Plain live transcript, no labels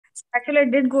Actually, I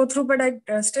did go through, but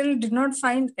I still did not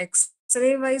find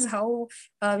X-ray wise how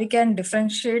we can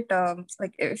differentiate.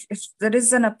 Like if there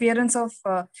is an appearance of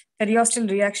periosteal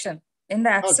reaction in the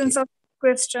absence Okay. of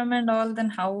question and all, then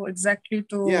how exactly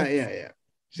Yeah, to? yeah, yeah.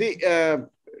 See,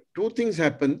 two things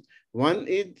happen. One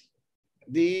is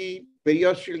the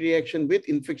periosteal reaction with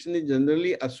infection is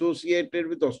generally associated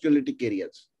with osteolytic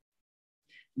areas.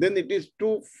 Then it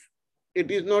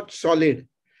is not solid.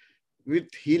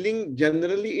 With healing,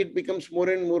 generally it becomes more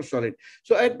and more solid.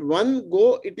 So at one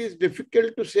go, it is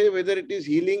difficult to say whether it is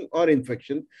healing or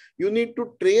infection. You need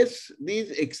to trace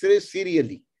these X-rays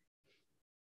serially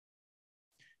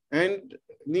and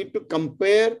need to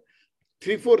compare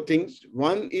three, four things.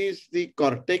 One is the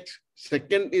cortex,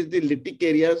 second is the lytic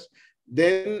areas,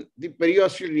 then the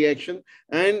periosteal reaction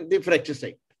and the fracture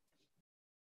site.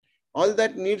 All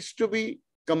that needs to be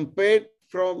compared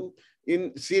from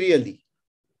in serially.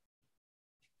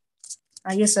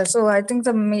 Yes, sir. So I think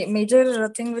the major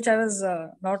thing which I was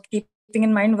not keeping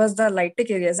in mind was the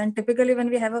lytic areas. And typically, when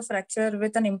we have a fracture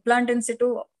with an implant in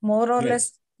situ, more or Right.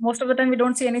 less, most of the time we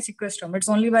don't see any sequestrum. It's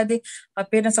only by the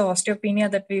appearance of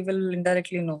osteopenia that we will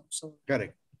indirectly know. So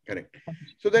Correct, correct.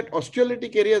 So that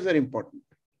osteolytic areas are important.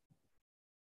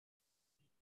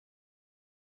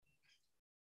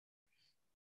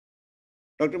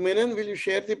 Dr. Menon, will you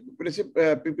share the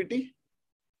PPT?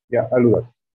 Yeah, I'll do that.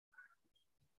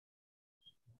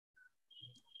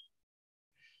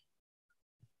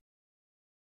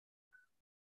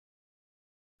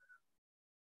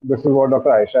 This is what Dr.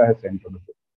 Aisha has sent to the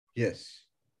book. Yes.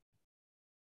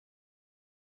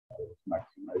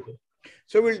 Maximize it.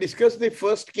 So we'll discuss the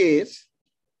first case.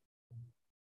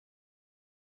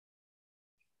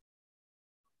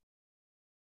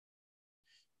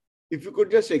 If you could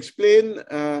just explain,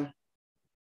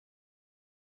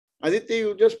 Aditi,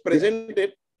 you just present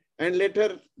it and let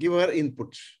her give her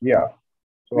inputs. Yeah.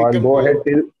 So I'll go ahead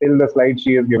till the slide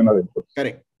she has given her inputs.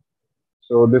 Correct.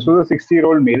 So this was a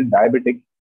 60-year-old male, diabetic,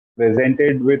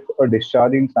 presented with a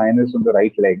discharging sinus on the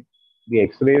right leg. The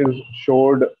X-rays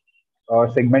showed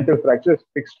segmental fractures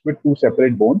fixed with two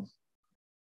separate bones.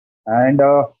 And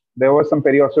there was some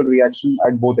periosteal reaction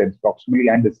at both ends, proximally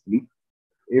and distally.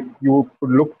 If you could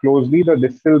look closely, the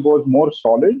distal was more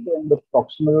solid and the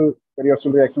proximal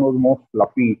periosteal reaction was more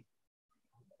fluffy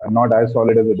and not as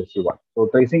solid as the distal one. So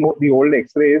tracing the old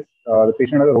X-rays, the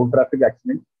patient had a road traffic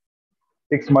accident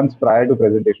 6 months prior to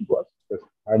presentation to us. Just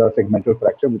had a segmental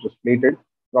fracture which was plated.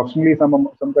 Approximately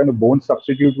some kind of bone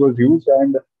substitute was used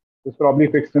and was probably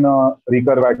fixed in a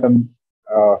recurvatum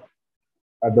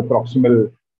at the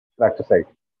proximal fracture site.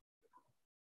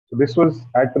 So this was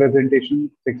at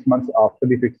presentation 6 months after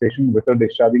the fixation with a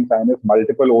discharging sinus.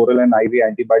 Multiple oral and IV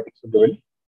antibiotics were given,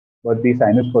 but the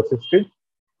sinus persisted.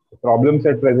 The problems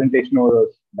at presentation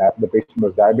was that the patient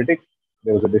was diabetic.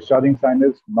 There was a discharging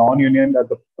sinus, non-union at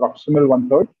the proximal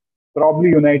 1/3,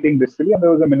 probably uniting distally, and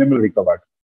there was a minimal recovery.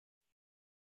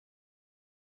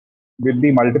 With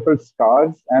the multiple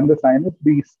scars and the sinus,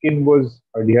 the skin was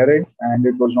adherent, and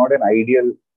it was not an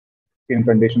ideal skin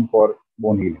condition for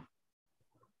bone healing.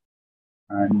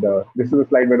 And this is a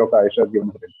slide where Dr. Aisha has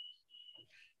given it.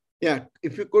 Yeah,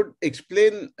 if you could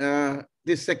explain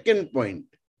the second point.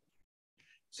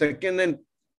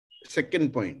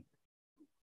 Second point.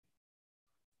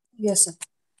 yes, sir.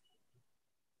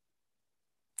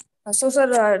 So,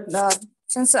 sir,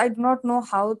 since I do not know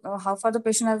how far the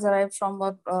patient has arrived from,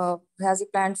 or has he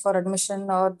planned for admission,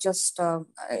 or just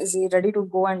is he ready to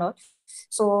go and all.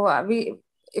 So we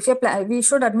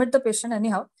should admit the patient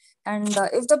anyhow. And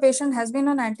if the patient has been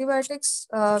on antibiotics,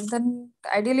 then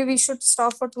ideally we should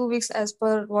stop for 2 weeks as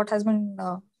per what has been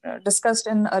discussed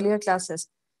in earlier classes,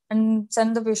 and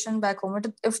send the patient back home.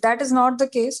 If that is not the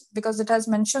case, because it has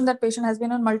mentioned that patient has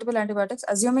been on multiple antibiotics,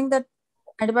 assuming that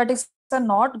antibiotics are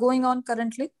not going on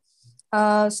currently,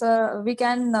 so we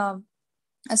can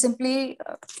simply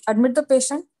admit the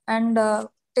patient and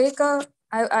take a,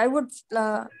 I would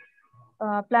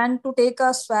plan to take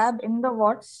a swab in the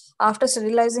ward after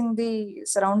sterilizing the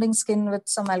surrounding skin with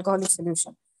some alcoholic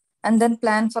solution, and then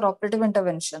plan for operative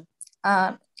intervention.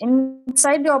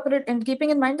 Inside the and keeping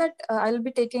in mind that I'll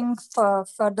be taking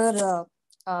further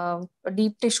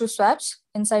deep tissue swabs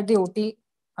inside the OT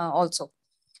also.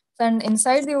 And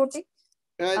inside the OT.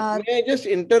 May I just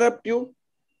interrupt you?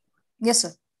 Yes,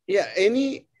 sir. Yeah,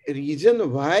 any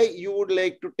reason why you would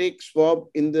like to take swab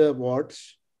in the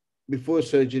wards before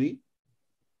surgery?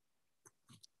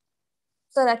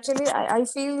 Sir, actually, I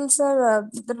feel, sir,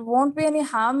 there won't be any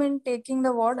harm in taking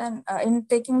the ward and in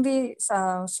taking the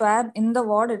swab in the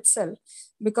ward itself,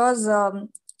 because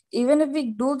even if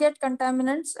we do get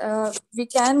contaminants, we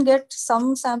can get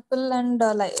some sample and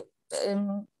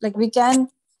like we can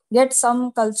get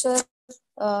some culture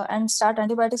and start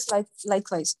antibiotics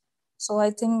likewise. So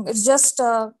I think it's just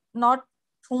not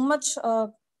too much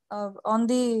on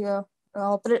the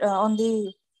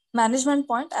management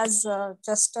point as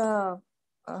just a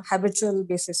habitual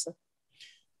basis.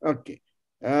 Okay.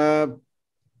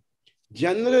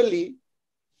 Generally,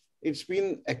 it's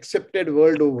been accepted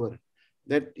world over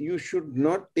that you should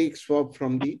not take swab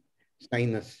from the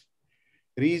sinus.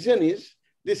 Reason is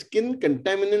the skin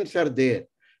contaminants are there,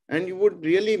 and you would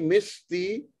really miss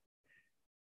the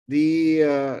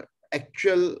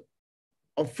actual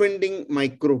offending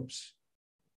microbes.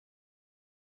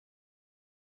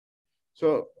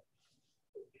 So,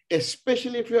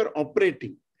 especially if you are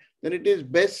operating, then it is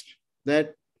best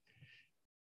that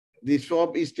the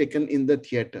swab is taken in the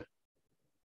theater.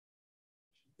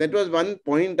 That was one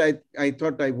point I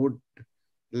thought I would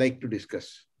like to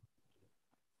discuss.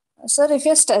 Sir, if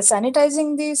you're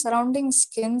sanitizing the surrounding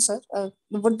skin, sir,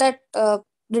 would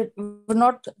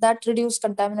not that reduce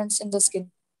contaminants in the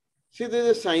skin? See, there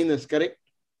is a sinus, correct?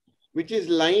 Which is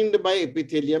lined by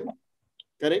epithelium,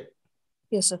 correct?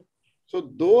 Yes, sir. So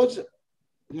those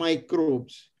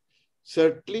microbes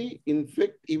certainly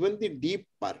infect even the deep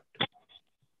part,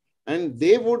 and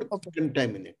they would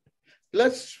contaminate.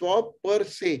 Plus, swab per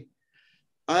se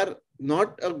are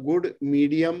not a good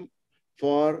medium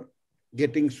for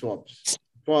getting swabs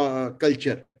for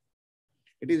culture.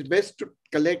 It is best to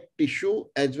collect tissue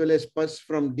as well as pus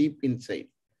from deep inside.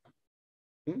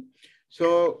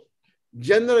 So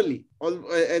generally,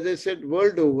 as I said,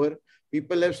 world over,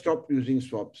 people have stopped using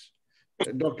swabs.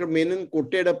 Dr. Menon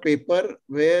quoted a paper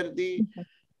where the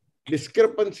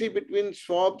discrepancy between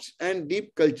swabs and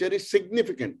deep culture is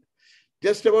significant.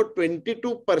 Just about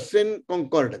 22%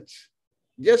 concordance.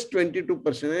 Just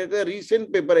 22%. It's a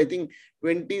recent paper, I think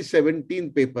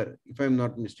 2017 paper, if I'm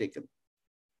not mistaken.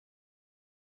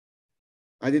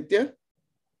 Aditya?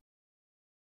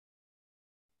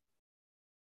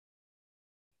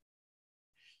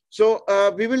 So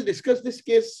we will discuss this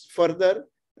case further.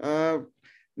 Now,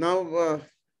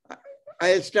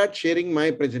 I'll start sharing my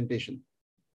presentation.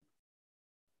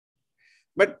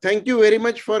 But thank you very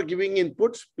much for giving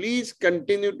inputs. Please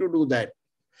continue to do that.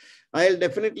 I'll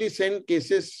definitely send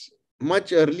cases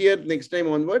much earlier next time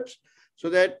onwards so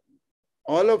that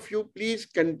all of you please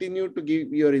continue to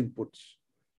give your inputs.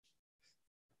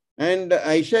 And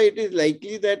Aisha, it is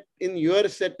likely that in your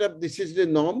setup, this is the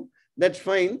norm. That's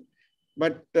fine.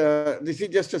 But this is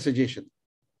just a suggestion.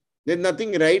 There's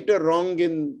nothing right or wrong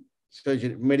in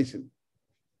surgery, medicine.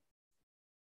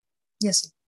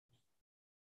 Yes.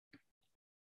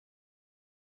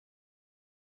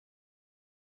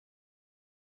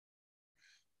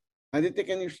 Aditya,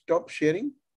 can you stop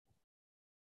sharing?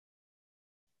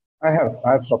 I have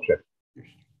stopped sharing.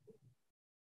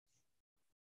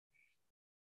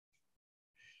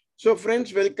 So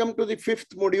friends, welcome to the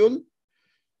 5th module.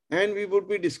 And we would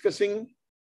be discussing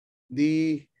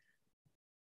the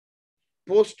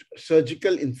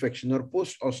post-surgical infection or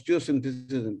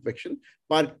post-osteosynthesis infection,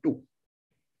 part 2.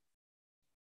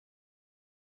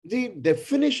 The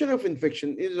definition of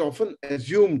infection is often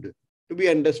assumed to be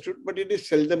understood, but it is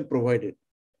seldom provided.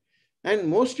 And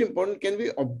most important, can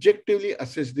we objectively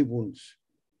assess the wounds?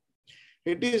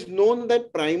 It is known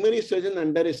that primary surgeon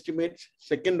underestimates,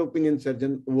 second opinion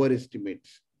surgeon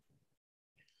overestimates.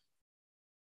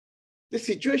 The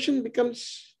situation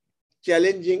becomes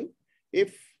challenging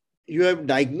if you have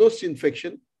diagnosed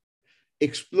infection,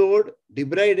 explored,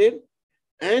 debrided,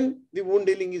 and the wound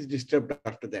healing is disturbed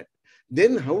after that.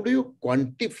 Then how do you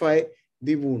quantify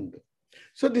the wound?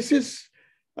 So this is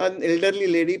an elderly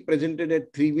lady presented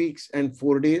at 3 weeks and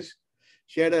 4 days.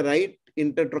 She had a right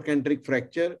intertrochanteric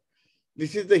fracture.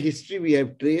 This is the history we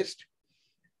have traced.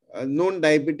 Known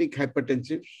diabetic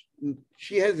hypertensive.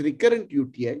 She has recurrent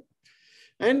UTI.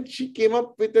 And she came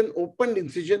up with an opened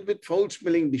incision with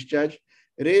foul-smelling discharge,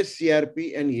 raised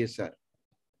CRP and ESR.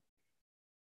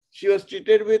 She was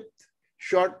treated with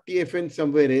short TFN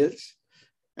somewhere else.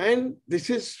 And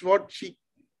this is what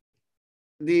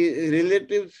the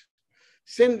relatives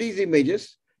send these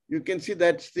images. You can see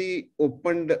that's the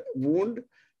opened wound.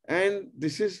 And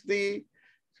this is the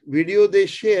video they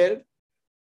shared.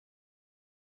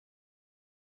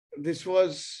 This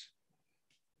was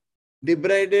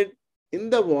debrided in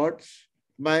the wards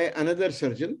by another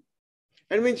surgeon.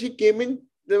 And when she came in,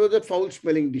 there was a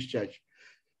foul-smelling discharge.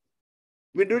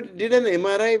 We did an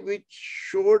MRI which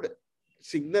showed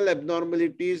signal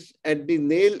abnormalities at the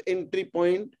nail entry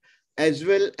point as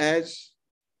well as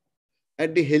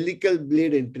at the helical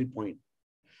blade entry point.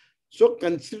 So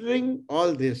considering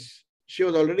all this, she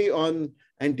was already on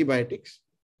antibiotics.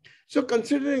 So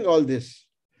considering all this,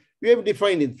 we have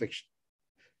defined infection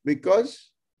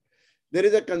because there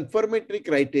is a confirmatory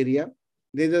criteria,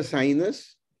 there is a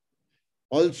sinus.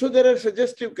 Also, there are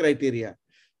suggestive criteria,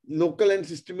 local and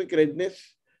systemic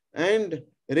redness and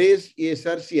raised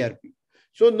ESR CRP.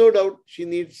 So no doubt she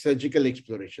needs surgical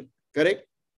exploration, correct?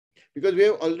 Because we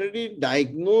have already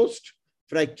diagnosed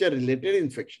fracture-related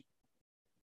infection.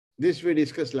 This we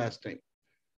discussed last time.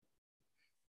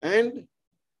 And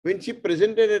when she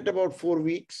presented at about 4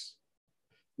 weeks,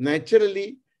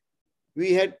 naturally,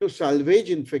 we had to salvage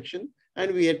infection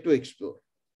and we had to explore.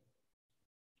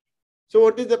 So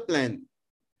what is the plan?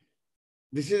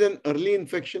 This is an early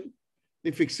infection. The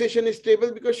fixation is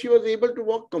stable because she was able to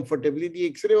walk comfortably. The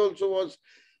X-ray also was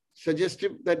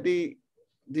suggestive that the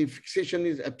fixation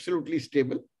is absolutely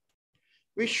stable.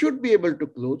 We should be able to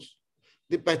close.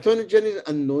 The pathogen is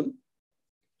unknown.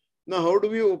 Now, how do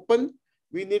we open?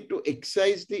 We need to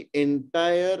excise the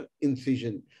entire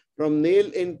incision from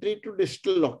nail entry to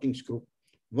distal locking screw.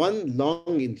 One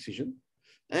long incision.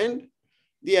 And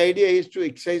the idea is to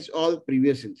excise all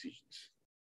previous incisions.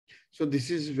 So this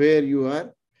is where you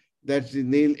are. That's the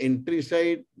nail entry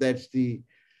side. That's the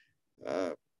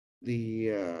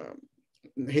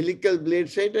helical blade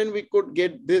side. And we could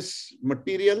get this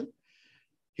material.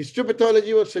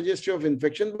 Histopathology was suggestive of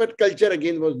infection, but culture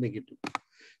again was negative.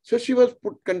 So she was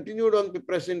continued on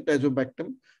piperacin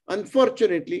tazobactam.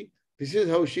 Unfortunately, this is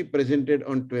how she presented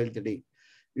on 12th day.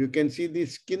 You can see the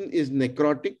skin is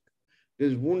necrotic.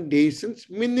 There's wound dehiscence,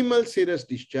 minimal serous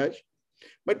discharge,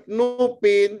 but no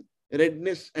pain,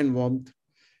 redness, and warmth.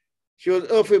 She was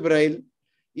afebrile.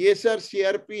 ESR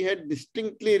CRP had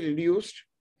distinctly reduced.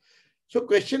 So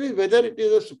question is whether it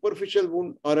is a superficial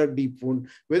wound or a deep wound,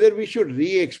 whether we should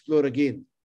re-explore again.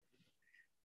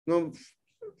 Now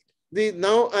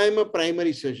I am a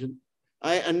primary surgeon.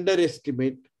 I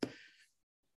underestimate.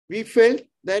 We felt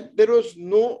that there was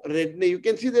no redness. You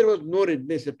can see there was no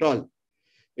redness at all.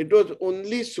 It was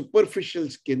only superficial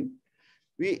skin.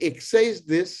 We excised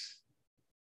this.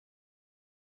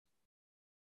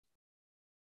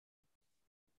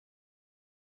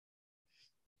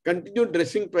 Continued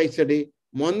dressing twice a day,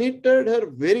 monitored her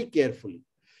very carefully,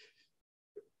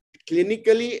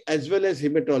 clinically as well as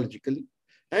hematologically,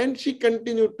 and she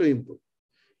continued to improve.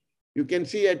 You can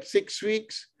see at 6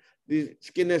 weeks, the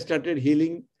skin has started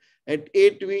healing. At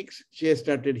 8 weeks, she has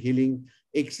started healing.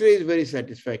 X-ray is very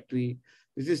satisfactory.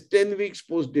 This is 10 weeks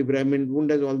post-debridement.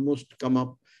 Wound has almost come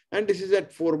up. And this is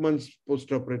at 4 months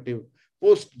post-operative.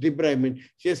 Post-debridement,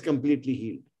 she has completely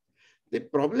healed. The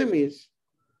problem is,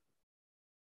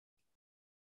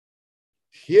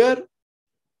 here,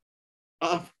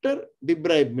 after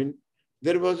debridement,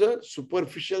 there was a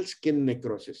superficial skin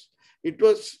necrosis. It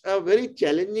was a very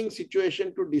challenging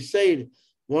situation to decide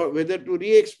whether to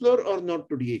re-explore or not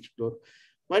to re-explore.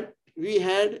 But we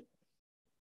had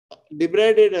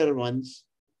debrided her once,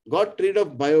 got rid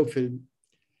of biofilm.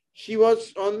 She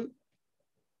was on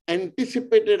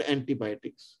anticipated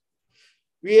antibiotics.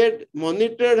 We had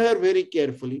monitored her very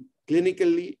carefully.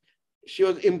 Clinically, she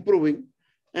was improving.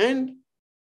 And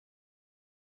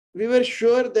we were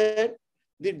sure that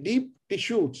the deep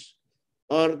tissues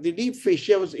or the deep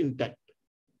fascia was intact.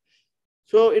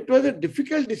 So it was a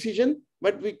difficult decision,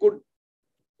 but we could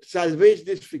salvage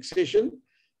this fixation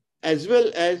as well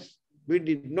as we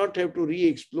did not have to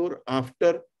re-explore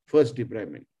after first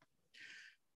debridement.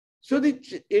 So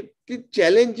it's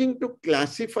challenging to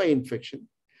classify infection,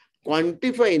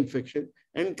 quantify infection,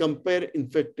 and compare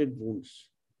infected wounds.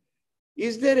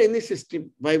 Is there any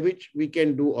system by which we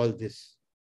can do all this?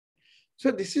 So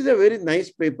this is a very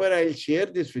nice paper. I'll share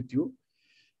this with you.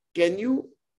 Can you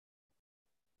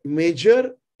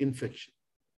measure infection?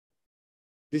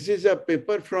 This is a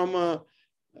paper from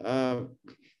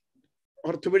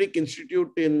Orthopaedic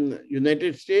Institute in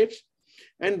United States,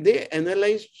 and they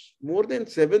analyzed more than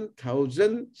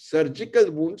 7,000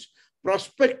 surgical wounds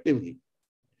prospectively.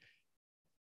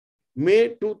 May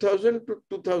 2000 to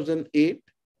 2008,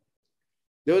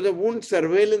 there was a wound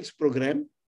surveillance program,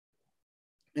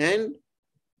 and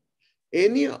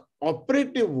any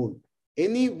operative wound,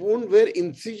 any wound where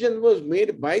incision was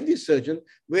made by the surgeon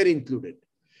were included.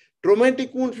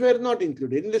 Traumatic wounds were not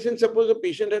included. In the sense, suppose a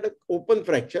patient had an open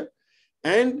fracture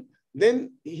and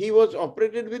then he was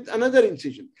operated with another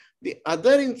incision. The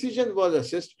other incision was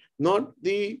assessed, not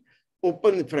the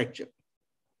open fracture.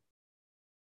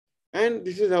 And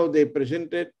this is how they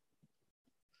presented.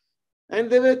 And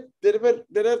there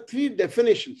are 3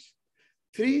 definitions,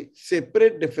 3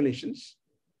 separate definitions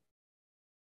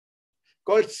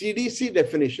called CDC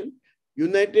definition,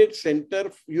 US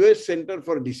Center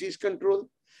for Disease Control,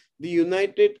 the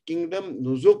United Kingdom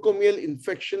nosocomial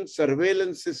infection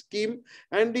surveillance scheme,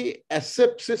 and the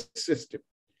asepsis system.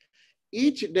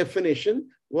 Each definition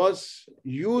was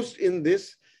used in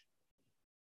this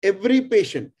every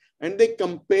patient, and they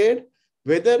compared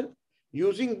whether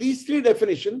using these three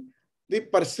definitions, the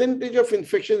percentage of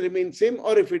infection remains same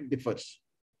or if it differs.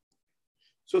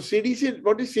 So CDC,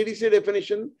 what is CDC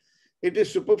definition? It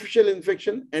is superficial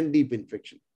infection and deep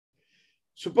infection.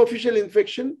 Superficial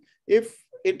infection if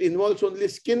it involves only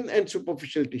skin and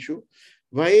superficial tissue,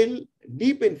 while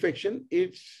deep infection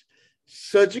is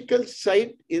surgical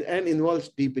site and involves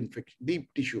deep infection, deep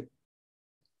tissue.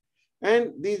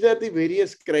 And these are the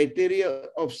various criteria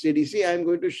of CDC. I am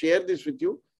going to share this with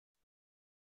you.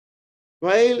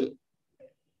 While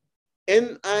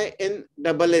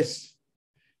NINSS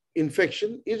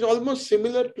infection is almost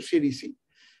similar to CDC,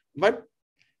 but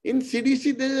in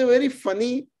CDC there is a very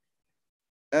funny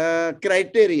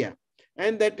criteria,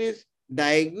 and that is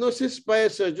diagnosis by a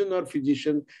surgeon or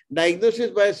physician, diagnosis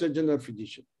by a surgeon or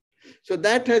physician. So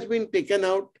that has been taken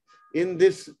out in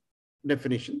this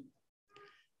definition.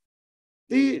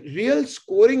 The real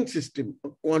scoring system, a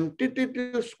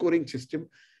quantitative scoring system,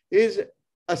 is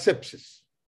asepsis.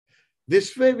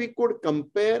 This way we could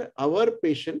compare our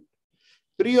patient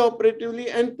pre-operatively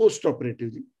and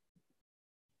post-operatively,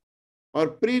 or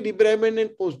pre-debridement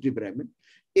and post-debridement.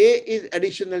 A is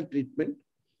additional treatment,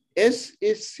 S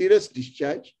is serous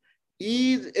discharge,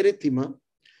 E is erythema,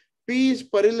 P is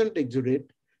purulent exudate,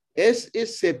 S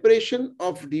is separation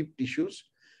of deep tissues,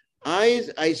 I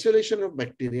is isolation of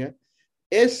bacteria,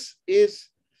 S is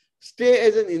stay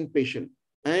as an inpatient,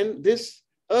 and this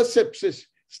asepsis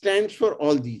stands for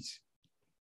all these.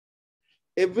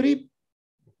 Every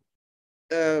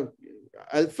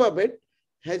alphabet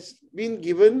has been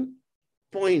given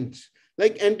points,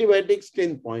 like antibiotics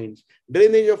 10 points,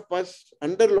 drainage of pus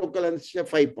under local anesthesia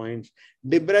 5 points,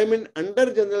 debridement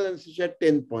under general anesthesia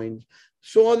 10 points,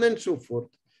 so on and so forth.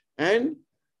 And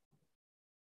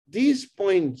these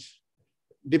points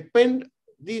depend,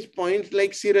 these points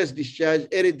like serous discharge,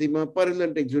 erythema,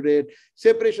 purulent exudate,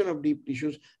 separation of deep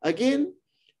tissues, again,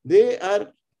 they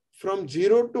are from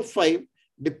 0 to 5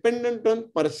 dependent on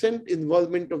percent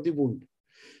involvement of the wound.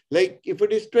 Like if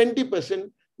it is 20%,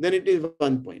 then it is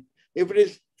 1 point. If it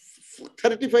is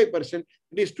 35%, it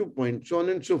is 2 points, so on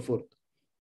and so forth.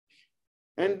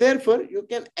 And therefore, you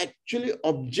can actually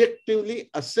objectively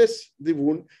assess the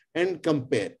wound and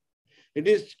compare. It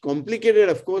is complicated,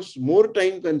 of course, more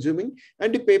time consuming,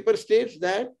 and the paper states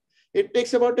that it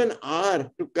takes about an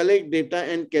hour to collect data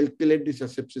and calculate this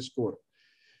asepsis score.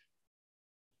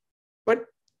 But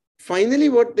finally,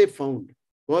 what they found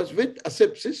was with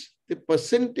asepsis, the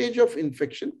percentage of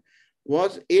infection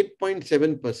was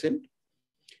 8.7%.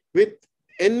 With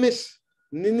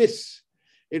NINSS,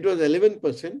 it was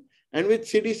 11%. And with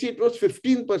CDC, it was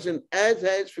 15%, as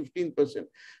high as 15%.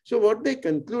 So what they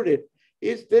concluded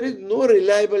is there is no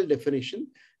reliable definition,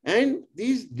 and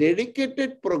these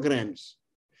dedicated programs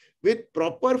with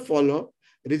proper follow-up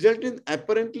result in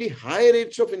apparently high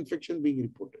rates of infection being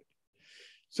reported.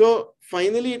 So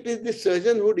finally, it is the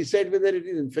surgeon who decides whether it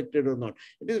is infected or not.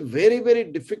 It is very, very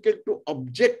difficult to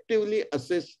objectively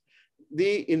assess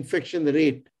the infection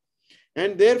rate.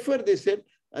 And therefore, they said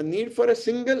a need for a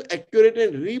single, accurate,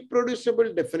 and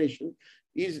reproducible definition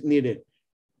is needed.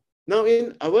 Now,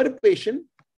 in our patient,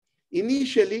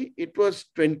 initially it was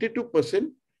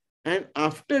 22%, and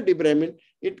after debridement,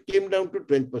 it came down to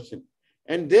 12%.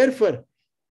 And therefore,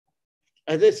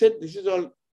 as I said, this is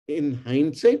all in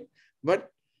hindsight, but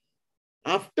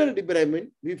after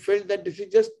debridement, we felt that this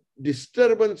is just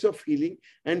disturbance of healing,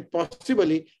 and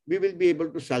possibly we will be able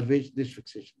to salvage this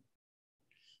fixation.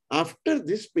 After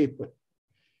this paper,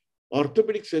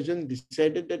 orthopedic surgeon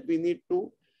decided that we need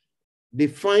to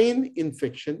define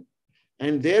infection,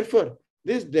 and therefore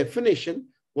this definition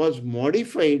was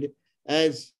modified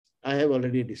as I have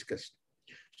already discussed.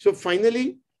 So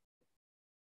finally,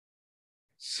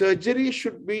 surgery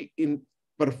should be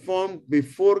performed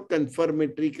before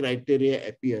confirmatory criteria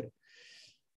appear.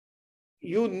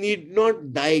 You need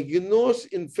not diagnose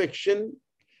infection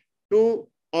to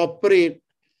operate.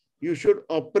 You should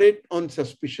operate on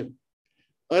suspicion.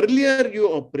 Earlier you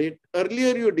operate,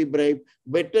 earlier you debride,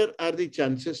 better are the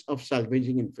chances of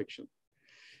salvaging infection.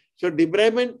 So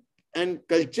debridement and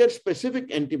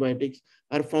culture-specific antibiotics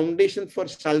are foundation for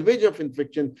salvage of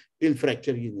infection till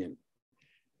fracture union.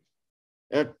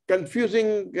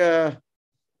 Confusing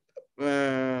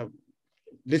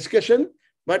discussion,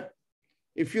 but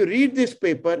if you read this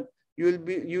paper,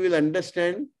 you will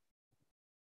understand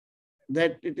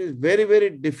that it is very, very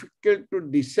difficult to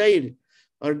decide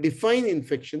or define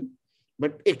infection,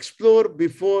 but explore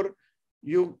before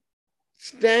you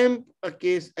stamp a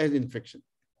case as infection.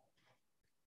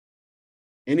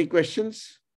 Any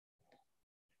questions?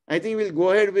 I think we'll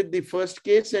go ahead with the first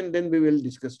case and then we will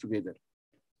discuss together.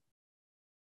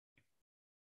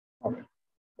 Okay.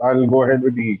 I'll go ahead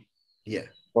with the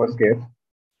first case.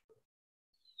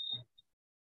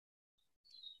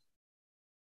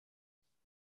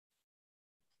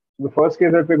 The first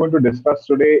case that we're going to discuss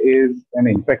today is an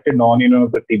infected non-union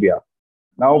of the tibia.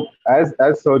 Now, as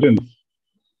surgeons,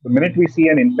 the minute we see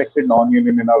an infected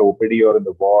non-union in our OPD or in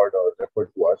the ward or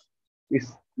referred to us,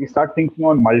 we start thinking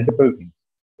on multiple things.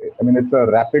 I mean, it's a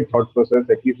rapid thought process,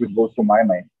 at least which goes through my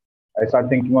mind. I start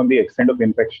thinking on the extent of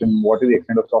infection, what is the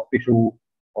extent of soft tissue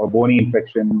or bony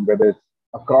infection, whether it's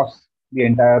across the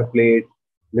entire plate,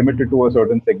 limited to a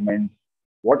certain segment,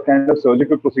 what kind of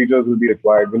surgical procedures will be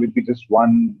required? Will it be just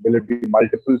one? Will it be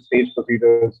multiple stage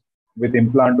procedures with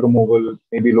implant removal,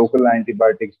 maybe local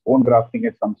antibiotics, bone grafting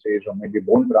at some stage, or maybe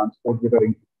bone transport with a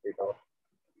ring fixator?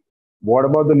 What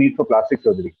about the need for plastic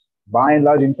surgery? By and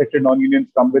large, infected non-unions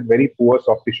come with very poor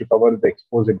soft tissue cover with the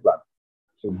exposed implant.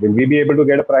 So will we be able to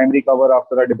get a primary cover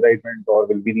after a debridement, or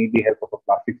will we need the help of a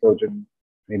plastic surgeon,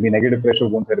 maybe negative pressure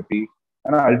bone therapy?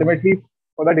 And ultimately,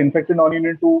 for that infected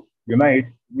non-union to unite,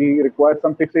 we require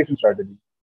some fixation strategy.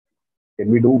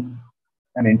 Can we do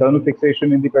an internal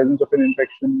fixation in the presence of an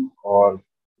infection, or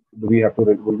will we have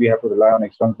to rely on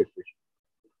external fixation?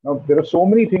 Now, there are so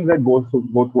many things that go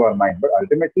through our mind, but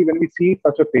ultimately, when we see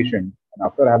such a patient, and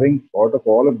after having thought of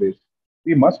all of this,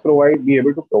 we must be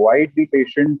able to provide the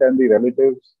patient and the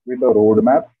relatives with a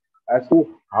roadmap as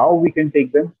to how we can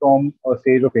take them from a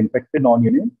stage of infected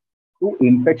non-union to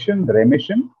infection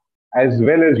remission as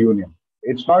well as union.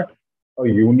 It's not a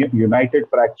united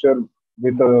fracture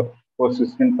with a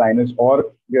persistent sinus, or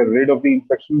we are rid of the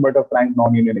infection, but a frank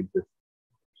non-union exists.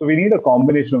 So we need a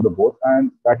combination of the both,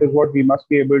 and that is what we must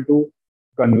be able to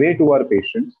convey to our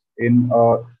patients in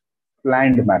a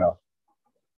planned manner.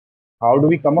 How do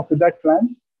we come up with that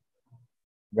plan?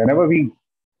 Whenever we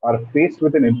are faced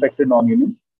with an infected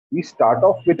non-union, we start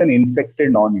off with an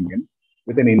infected non-union,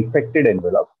 with an infected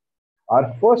envelope.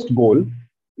 Our first goal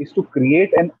is to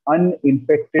create an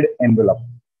uninfected envelope.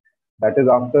 That is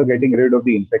after getting rid of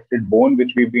the infected bone,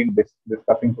 which we've been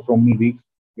discussing for so many weeks,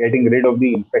 getting rid of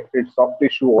the infected soft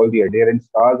tissue, all the adherent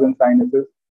scars and sinuses.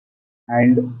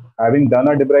 And having done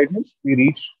our debridements,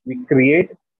 we create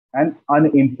an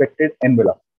uninfected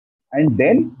envelope. And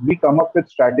then we come up with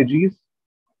strategies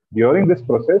during this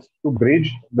process to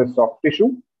bridge the soft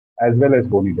tissue as well as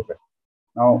bony defect.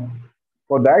 Now,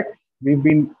 for that, we've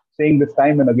been saying this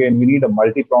time and again, we need a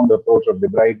multi-pronged approach of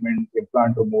debridement,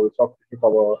 implant removal, soft tissue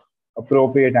cover,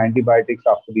 appropriate antibiotics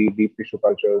after the deep tissue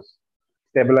cultures,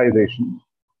 stabilization.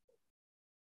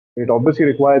 It obviously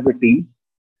requires a team.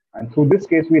 And through this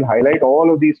case, we'll highlight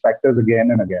all of these factors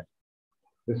again and again.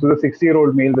 This is a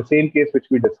 60-year-old male, the same case which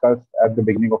we discussed at the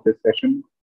beginning of this session,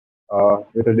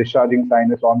 with a discharging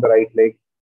sinus on the right leg.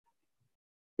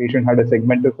 Patient had a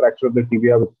segmental fracture of the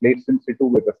tibia with plates in situ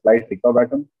with a slight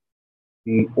recurvatum.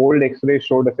 The old X-ray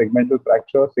showed a segmental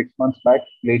fracture 6 months back,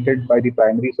 plated by the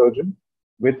primary surgeon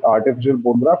with artificial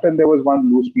bone graft, and there was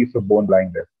one loose piece of bone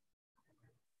lying there.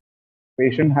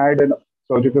 Patient had an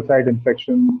surgical site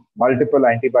infection, multiple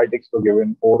antibiotics were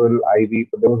given, oral, IV,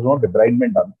 but there was no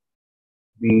debridement done.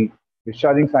 The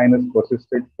discharging sinus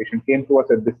persisted. Patient came to us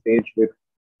at this stage with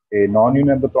a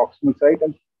non-union at the proximal site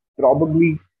and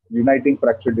probably uniting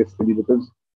fracture distally, because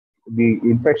the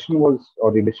infection was,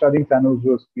 or the discharging sinus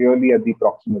was clearly at the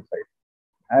proximal site.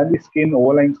 And the skin,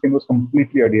 overlying skin, was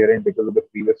completely adherent because of the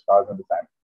previous scars on the sinus.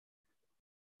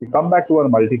 We come back to our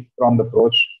multi-pronged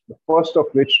approach, the first of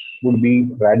which would be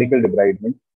radical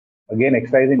debridement. Again,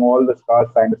 excising all the scars,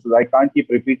 sinuses. I can't keep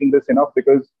repeating this enough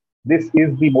because this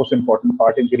is the most important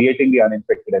part in creating the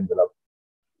uninfected envelope.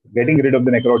 Getting rid of the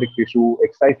necrotic tissue,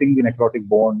 excising the necrotic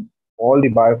bone, all the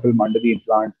biofilm under the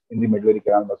implant in the medullary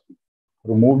canal must be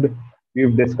removed.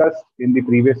 We've discussed in the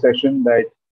previous session that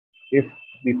if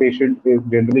the patient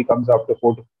generally comes after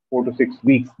 4 to 6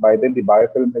 weeks, by then the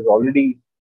biofilm has already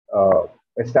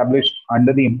established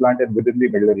under the implant and within the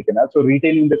medullary canal. So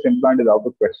retaining this implant is out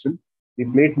of question. The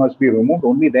plate must be removed.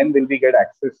 Only then will we get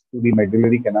access to the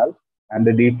medullary canal and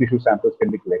the deep tissue samples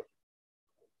can be collected.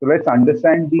 So let's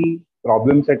understand the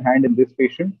problems at hand in this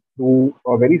patient through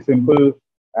a very simple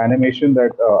animation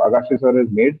that Agashi sir has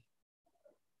made.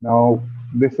 Now,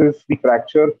 this is the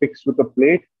fracture fixed with a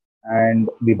plate and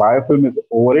the biofilm is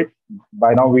over it.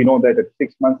 By now, we know that at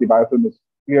 6 months, the biofilm is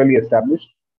clearly established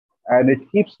and it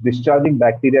keeps discharging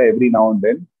bacteria every now and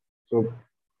then. So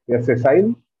they are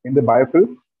sessile in the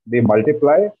biofilm, they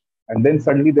multiply And then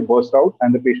suddenly they burst out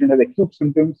and the patient has acute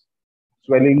symptoms,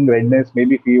 swelling, redness,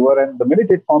 maybe fever. And the minute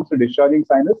it forms a discharging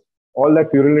sinus, all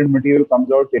that purulent material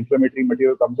comes out, inflammatory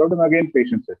material comes out, and again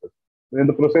patient settles. Then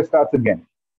the process starts again.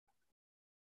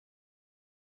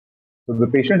 So the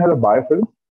patient has a biofilm,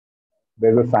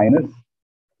 there's a sinus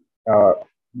uh,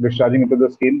 discharging into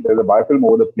the skin, there's a biofilm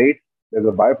over the plate, there's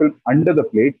a biofilm under the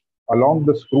plate, along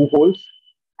the screw holes,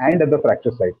 and at the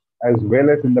fracture site, as well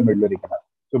as in the medullary canal.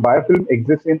 So biofilm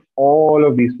exists in all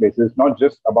of these places, not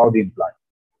just above the implant.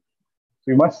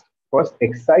 So you must first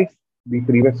excise the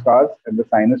previous scars and the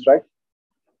sinus tract,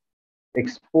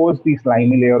 expose the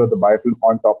slimy layer of the biofilm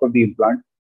on top of the implant,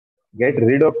 get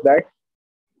rid of that,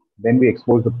 then we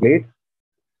expose the plate,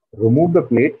 remove the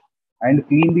plate, and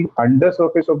clean the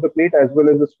undersurface of the plate as well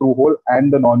as the screw hole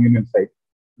and the non-union site,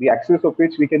 the access of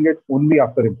which we can get only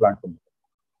after implant removal.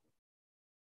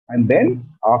 And then,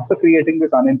 after creating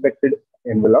this uninfected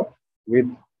envelope with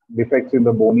defects in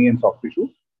the bony and soft tissue,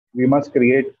 we must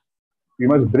bridge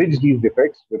these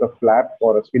defects with a flap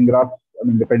or a skin graft,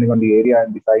 depending on the area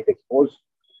and the site exposed,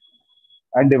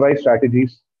 and devise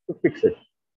strategies to fix it.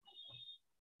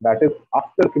 That is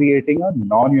after creating a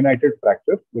non-united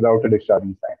fracture without a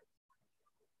discharging sinus.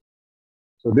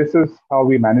 So this is how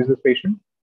we manage this patient.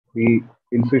 The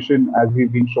incision, as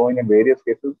we've been showing in various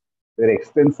cases, they're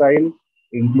extensile,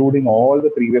 including all the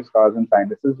previous scars and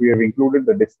sinuses. We have included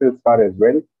the distal scar as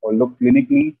well. Although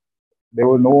clinically, there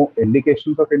were no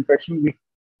indications of infection,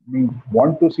 we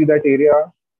want to see that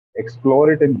area,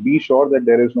 explore it, and be sure that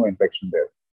there is no infection there.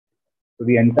 So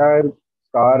the entire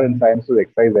scar and sinus was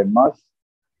excised en masse.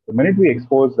 The minute we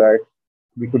exposed that,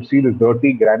 we could see the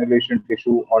dirty granulation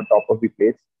tissue on top of the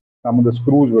plates. Some of the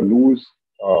screws were loose.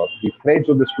 The threads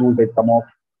of the screws had come off.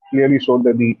 Clearly showed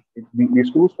that the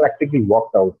screws practically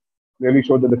walked out. Clearly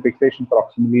showed that the fixation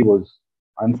proximally was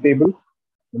unstable.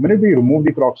 The minute we removed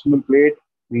the proximal plate,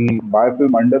 the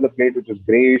biofilm under the plate, which is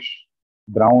grayish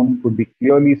brown, could be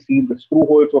clearly seen. The screw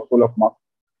holes were full of muck.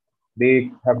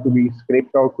 They have to be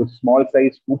scraped out with small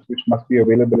size scoops, which must be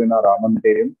available in our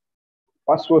armamentarium.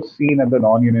 Pus was seen at the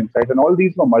non-union site, and all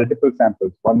these were multiple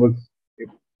samples. One was a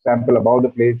sample above the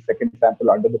plate, second sample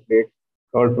under the plate,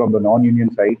 third from the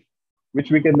non-union site,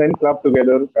 which we can then club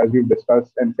together as we've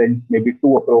discussed and send maybe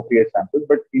 2 appropriate samples.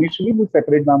 But initially, we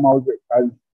separate them out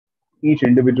as each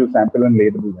individual sample and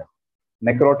label them.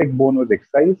 Necrotic bone was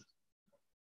excised.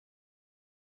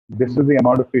 This is the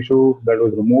amount of tissue that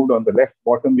was removed. On the left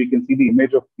bottom, we can see the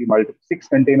image of the 6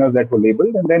 containers that were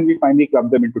labeled, and then we finally clubbed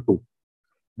them into 2.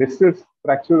 Distal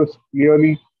fracture was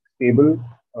clearly stable.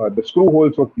 The screw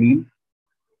holes were clean.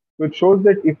 So it shows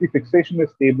that if the fixation is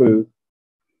stable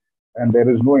and there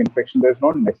is no infection, there's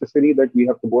not necessary that we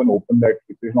have to go and open that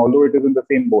fixation, although it is in the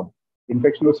same bone.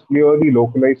 Infection was clearly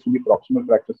localized to the proximal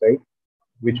fracture site,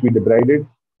 which we debrided,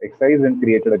 excised, and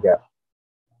created a gap.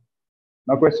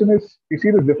 Now, question is, we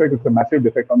see this defect, it's a massive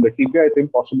defect on the tibia, it's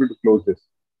impossible to close this.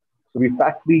 So we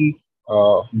packed the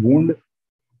wound,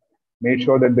 made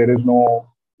sure that there is no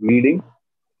bleeding.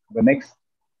 The next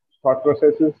thought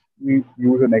process is we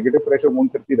use a negative pressure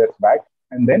wound therapy that's back,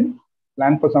 and then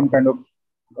plan for some kind of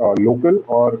local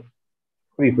or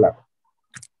free flap.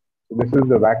 So this is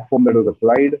the vac foam that was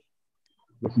applied.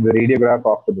 This is the radiograph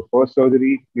after the first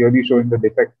surgery, clearly showing the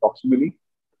defect proximally.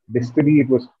 Distally, it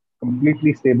was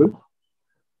completely stable.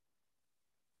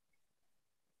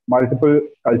 Multiple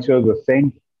cultures were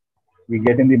sent. We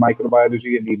get in the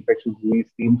microbiology and the infectious disease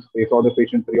teams. They saw the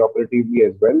patient preoperatively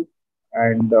as well.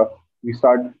 And we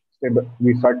start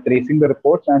tracing the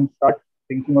reports and start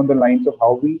thinking on the lines of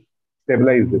how we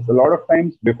stabilize this. A lot of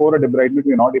times before a debridement,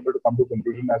 we're not able to come to a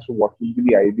conclusion as to what will be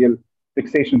the ideal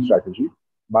fixation strategy.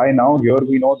 By now, here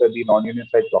we know that the non-union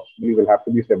site proximally will have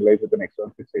to be stabilized with an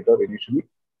external fixator initially.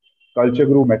 Culture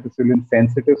grew methicillin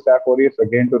sensitive Staph aureus.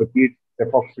 Again, to repeat,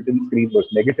 cefoxitin screen was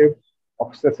negative.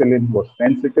 Oxacillin was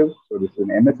sensitive. So this is an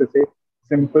MSSA.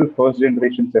 Simple first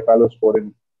generation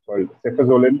cephalosporin called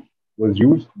cefazolin was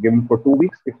used, given for 2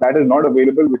 weeks. If that is not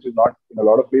available, which is not in a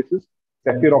lot of places,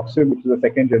 cefuroxime, which is a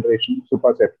second generation,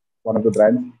 Supacef, one of the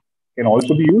brands, can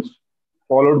also be used,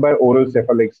 followed by oral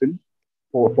cephalexin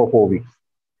for 4 weeks.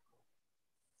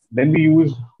 Then we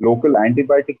use local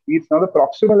antibiotic feeds. Now the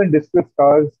proximal and distal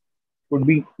scars could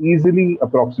be easily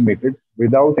approximated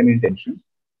without any tension.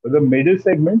 But the middle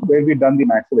segment where we done the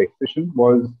massive excision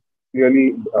was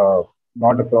clearly we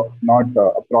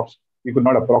could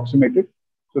not approximate it.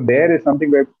 So there is something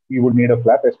where we would need a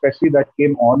flap, especially that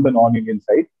came on the non-union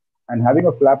side. And having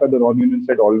a flap at the non-union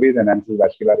side always enhances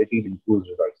vascularity and improves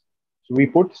results. So we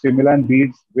put stimulant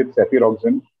beads with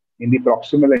cefuroxime in the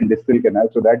proximal and distal canal.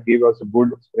 So that gave us a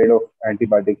good spread of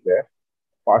antibiotics there.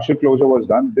 partial closure was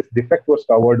done. This defect was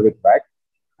covered with wax,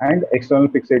 and external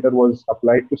fixator was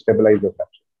applied to stabilize the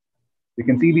fracture. You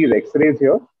can see these X-rays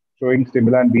here showing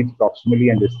stimulant beads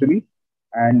proximally and distally,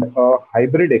 and a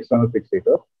hybrid external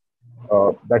fixator.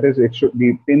 That is,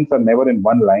 the pins are never in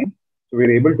one line. So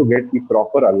we're able to get the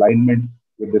proper alignment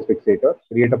with this fixator,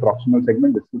 create a proximal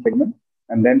segment, distal segment,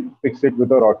 and then fix it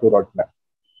with a rod-to-rod flap.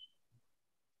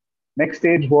 Next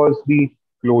stage was the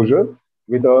closure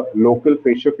with a local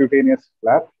fasciocutaneous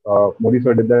flap. Modi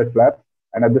sir did that flap.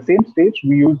 And at the same stage,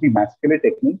 we use the masculine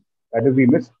technique. That is, we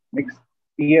mix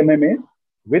PMMA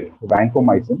with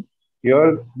vancomycin.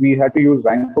 Here, we had to use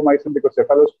vancomycin because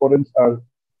cephalosporins are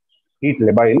heat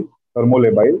labile,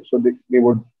 thermolabile, so they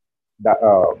would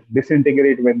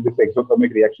disintegrate when this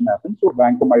exothermic reaction happens. So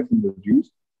vancomycin was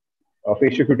used. A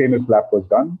fasciocutaneous flap was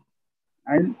done.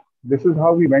 And this is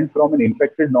how we went from an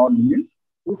infected non-linear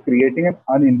to creating an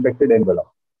uninfected envelope.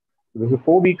 So this is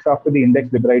 4 weeks after the index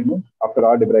debridement, after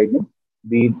our debridement.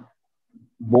 The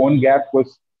bone gap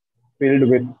was filled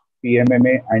with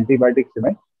PMMA antibiotic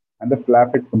cement, and the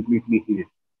flap had completely healed.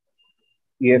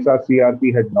 ESR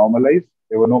CRP had normalized.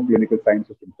 There were no clinical signs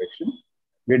of infection.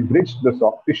 We had bridged the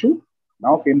soft tissue.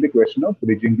 Now came the question of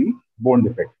bridging the bone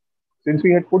defect. Since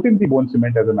we had put in the bone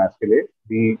cement as a masculate,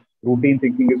 the routine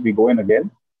thinking is we go in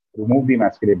again, remove the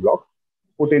masculate block,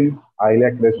 put in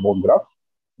iliac crest bone graft.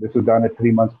 This was done at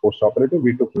 3 months post-operative.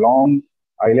 We took long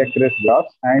iliac crest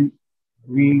grafts and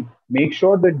we make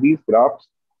sure that these grafts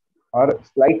are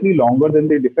slightly longer than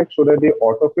the defect so that they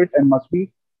auto-fit and must be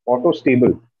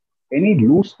auto-stable. Any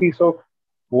loose piece of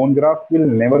bone graft will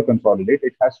never consolidate.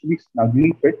 It has to be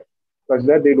snugly fit such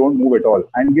that they don't move at all,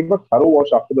 and give a thorough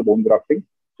wash after the bone grafting.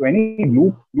 So any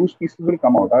loose pieces will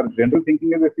come out. Our general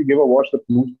thinking is if you give a wash, the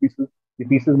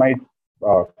pieces might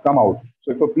come out.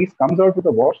 So if a piece comes out with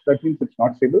a wash, that means it's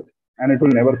not stable and it will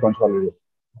never consolidate.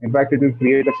 In fact, it will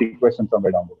create a sequestration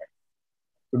somewhere down the line.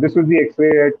 So this was the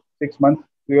X-ray at 6 months,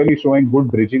 clearly showing good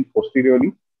bridging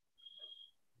posteriorly.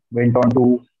 Went on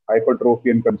to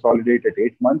hypertrophy and consolidate at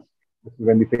 8 months. This is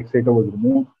when the fixator was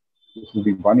removed. This is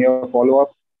the 1-year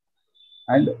follow-up.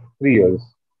 And 3 years.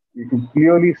 You can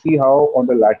clearly see how on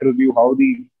the lateral view, how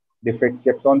the defect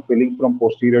kept on filling from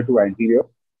posterior to anterior.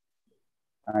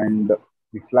 And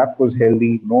the flap was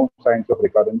healthy, no signs of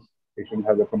recurrence. Patient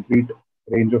has a complete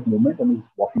range of movement and is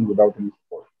walking without any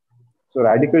support. So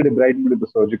radical debridement with the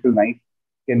surgical knife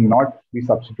cannot be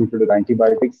substituted with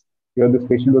antibiotics. Here, this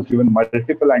patient was given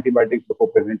multiple antibiotics before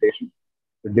presentation.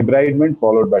 The debridement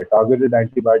followed by targeted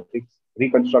antibiotics,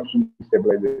 reconstruction,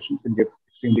 stabilization can give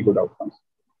extremely good outcomes.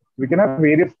 We can have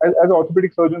various, as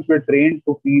orthopedic surgeons, we're trained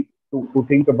to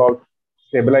think about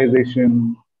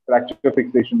stabilization, fracture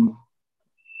fixation.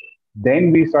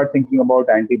 Then we start thinking about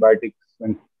antibiotics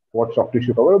and what soft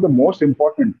tissue cover. The most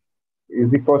important is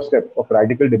the first step of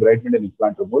radical debridement and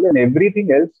implant removal, and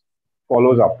everything else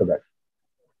follows after that.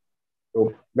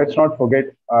 So let's not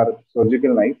forget our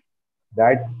surgical knife.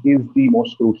 That is the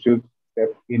most crucial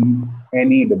step in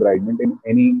any debridement, in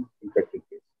any infected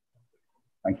case.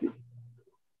 Thank you.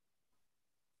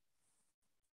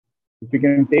 If we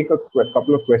can take a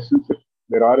couple of questions, if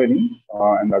there are any,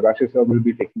 and Agashi sir will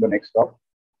be taking the next stop.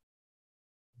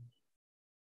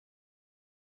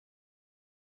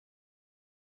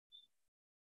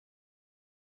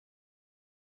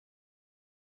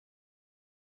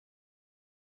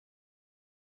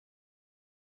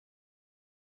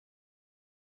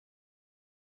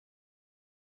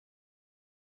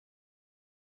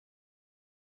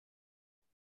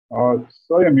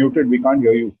 Sir, you're muted. We can't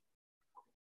hear you.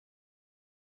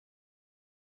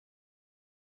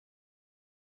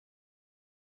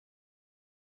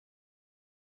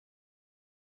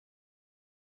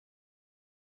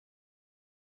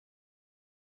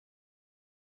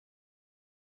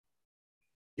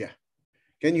 Yeah.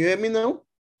 Can you hear me now?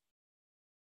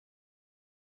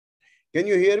 Can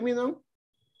you hear me now?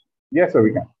 Yes, sir,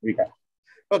 we can. We can.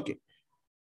 Okay.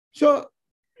 So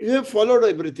you have followed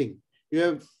everything. You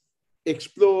have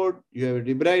explored, you have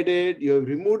debrided, you have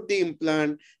removed the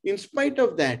implant. In spite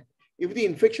of that, if the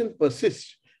infection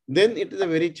persists, then it is a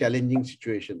very challenging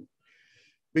situation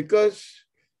because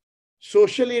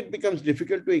socially it becomes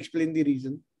difficult to explain the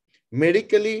reason.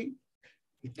 Medically,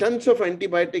 tons of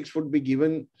antibiotics would be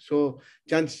given, so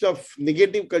chances of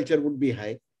negative culture would be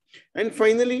high. And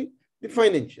finally, the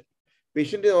financial.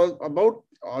 Patient is always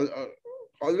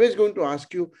going to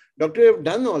ask you, doctor, you have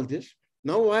done all this.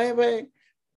 Now, why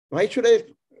should I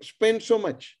spend so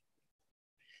much?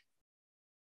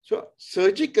 So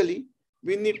surgically,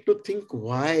 we need to think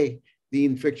why the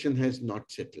infection has not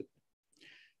settled.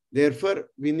 Therefore,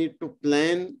 we need to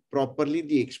plan properly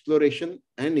the exploration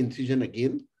and incision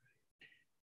again.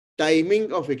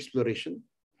 timing of exploration,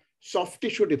 soft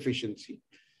tissue deficiency,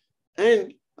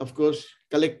 and of course,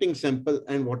 collecting sample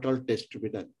and what all tests to be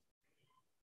done.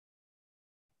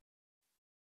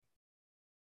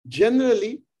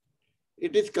 Generally,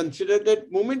 it is considered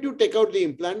that moment you take out the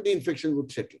implant, the infection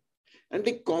would settle. And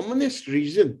the commonest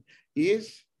reason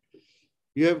is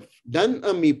you have done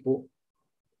a MIPO,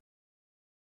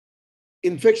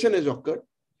 infection has occurred,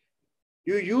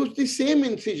 you use the same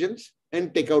incisions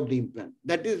and take out the implant.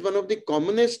 That is one of the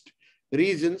commonest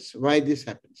reasons why this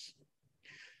happens.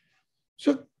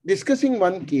 So discussing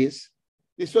one case,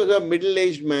 this was a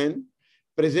middle-aged man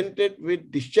presented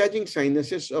with discharging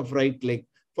sinuses of right leg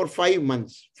for 5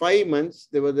 months. 5 months,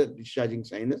 there was a discharging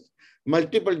sinus,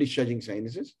 multiple discharging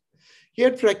sinuses. He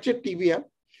had fractured tibia,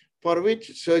 for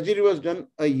which surgery was done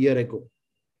a year ago.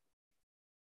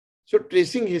 So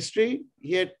tracing history,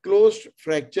 he had closed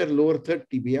fracture lower third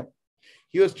tibia.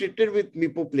 He was treated with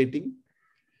MIPO-plating,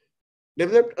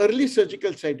 developed early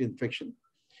surgical site infection.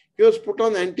 He was put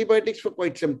on antibiotics for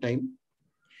quite some time.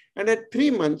 And at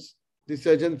 3 months, the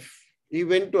surgeon, he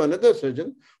went to another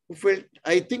surgeon who felt,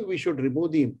 I think we should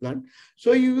remove the implant.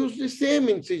 So he used the same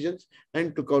incisions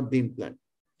and took out the implant.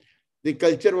 The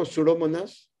culture was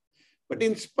Pseudomonas, but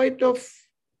in spite of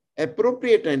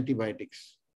appropriate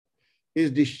antibiotics,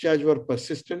 his discharge were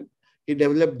persistent. He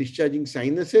developed discharging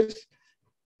sinuses,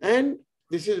 and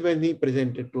this is when he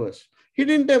presented to us. He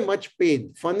didn't have much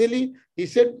pain. Funnily, he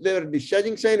said there were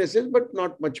discharging sinuses, but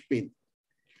not much pain.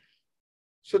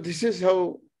 So this is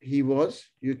how he was.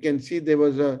 You can see there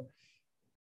was a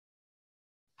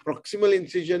proximal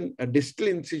incision, a distal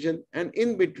incision, and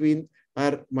in between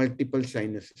are multiple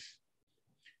sinuses.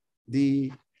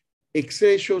 The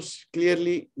X-ray shows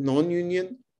clearly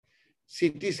non-union.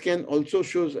 CT scan also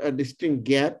shows a distinct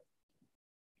gap.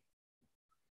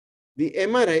 The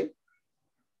MRI,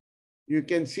 you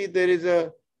can see there is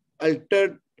a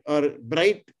altered or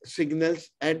bright signals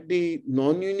at the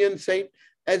non-union site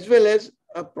as well as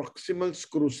a proximal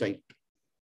screw site.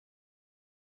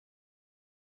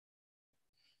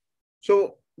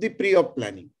 So the pre-op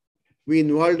planning, we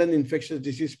involved an infectious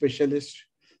disease specialist.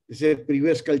 They said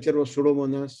previous culture was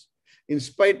Pseudomonas. In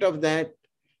spite of that,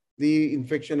 the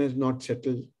infection has not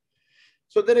settled.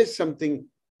 So there is something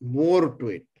more to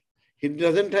it. He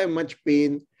doesn't have much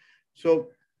pain. So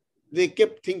they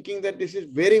kept thinking that this is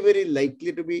very, very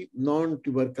likely to be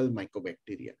non-tubercle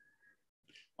mycobacteria.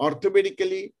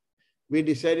 Orthopedically, we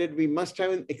decided we must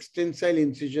have an extensile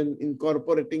incision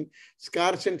incorporating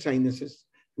scars and sinuses.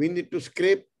 We need to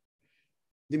scrape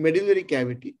the medullary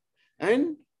cavity,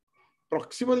 and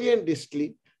proximally and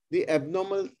distally, the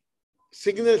abnormal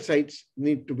signal sites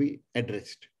need to be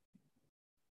addressed.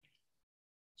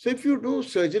 So if you do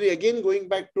surgery, again going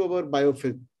back to our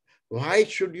biofilm, why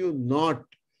should you not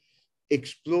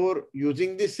explore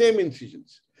using the same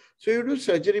incisions? So you do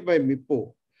surgery by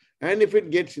MIPO, and if it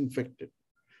gets infected,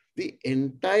 the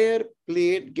entire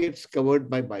plate gets covered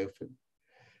by biofilm.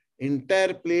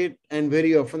 Entire plate and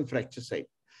very often fracture site.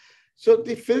 So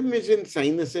the film is in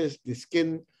sinuses, the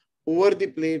skin, over the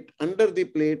plate, under the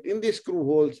plate, in the screw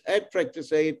holes, at fracture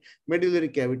site, medullary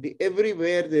cavity,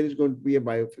 everywhere there is going to be a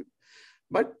biofilm.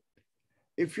 But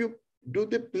if you do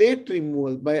the plate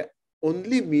removal by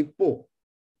only MIPO,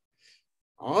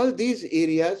 all these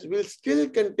areas will still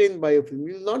contain biofilm.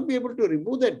 You will not be able to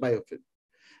remove that biofilm.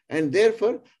 And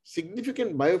therefore,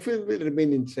 significant biofilm will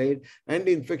remain inside and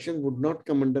the infection would not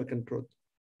come under control.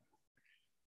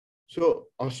 So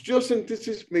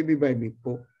osteosynthesis may be by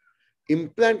MIPO.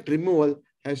 Implant removal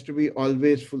has to be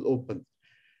always full open.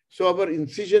 So our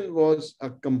incision was a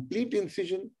complete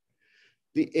incision.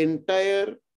 The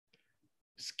entire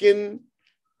skin,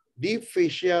 deep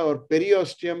fascia or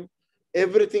periosteum,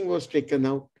 everything was taken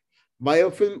out.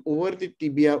 Biofilm over the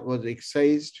tibia was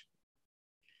excised.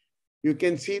 You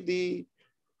can see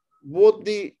both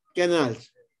the canals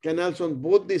on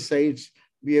both the sides.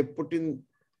 We have put in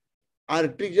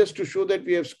artery just to show that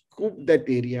we have scooped that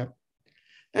area.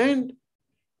 And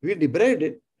we debrided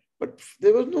it, but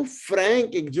there was no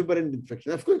frank exuberant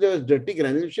infection. Of course, there was dirty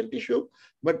granulation tissue,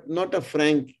 but not a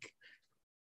frank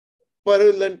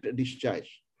purulent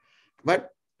discharge.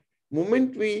 But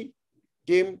moment we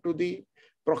came to the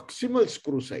proximal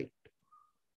screw site,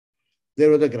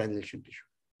 there was a granulation tissue.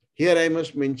 Here I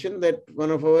must mention that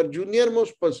one of our junior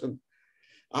most person,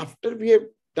 after we have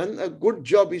done a good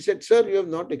job, he said, sir, you have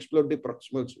not explored the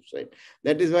proximal suicide.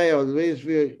 That is why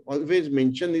we always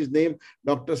mention his name,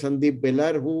 Dr. Sandeep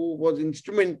Belar, who was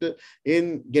instrumental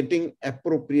in getting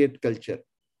appropriate culture.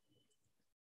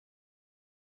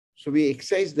 So we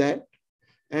excised that.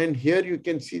 And here you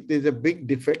can see there's a big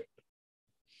defect.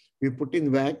 We put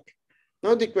in VAC.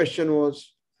 Now the question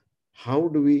was, how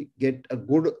do we get a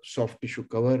good soft tissue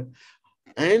cover,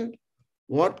 and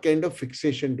what kind of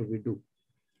fixation do we do.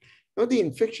 Now, the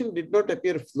infection did not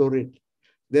appear florid.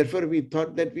 Therefore, we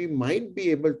thought that we might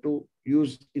be able to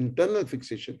use internal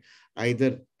fixation,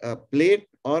 either a plate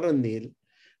or a nail.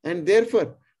 And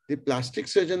therefore, the plastic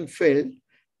surgeon felt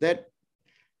that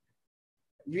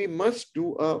we must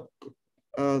do a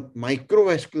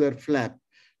microvascular flap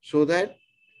so that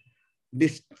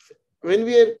this, when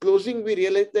we are closing, we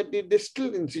realized that the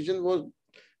distal incision was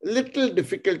a little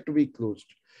difficult to be closed.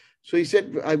 So he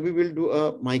said, we will do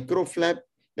a micro flap,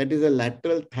 that is a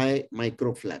lateral thigh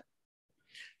micro flap.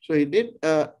 So he did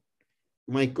a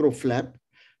micro flap.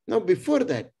 Now, before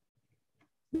that,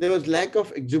 there was lack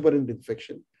of exuberant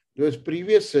infection. There was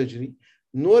previous surgery,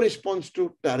 no response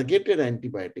to targeted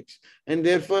antibiotics, and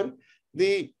therefore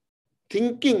the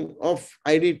thinking of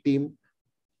ID team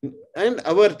and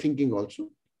our thinking also,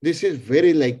 this is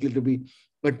very likely to be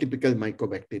a typical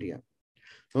mycobacteria.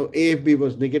 Now, AFB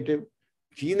was negative,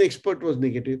 gene expert was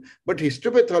negative, but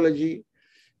histopathology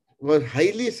was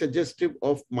highly suggestive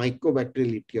of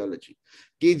mycobacterial etiology.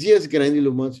 KGS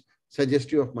granulomas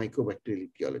suggestive of mycobacterial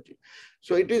etiology.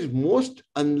 So it is most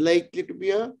unlikely to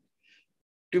be a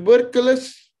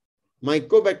tuberculous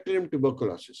Mycobacterium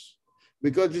tuberculosis,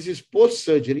 because this is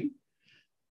post-surgery.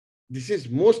 This is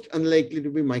most unlikely to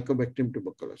be Mycobacterium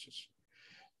tuberculosis.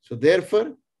 So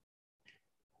therefore,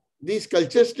 these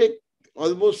cultures take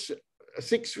almost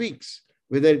 6 weeks,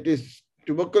 whether it is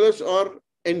tuberculosis or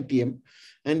NTM.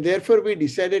 And therefore, we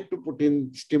decided to put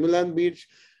in stimulant beads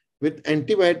with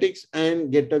antibiotics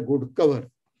and get a good cover.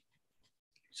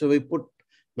 So we put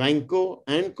vanco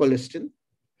and colistin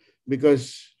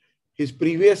because his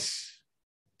previous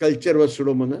culture was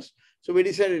Pseudomonas. So we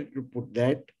decided to put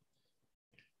that.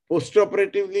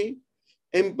 Postoperatively,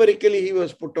 empirically, he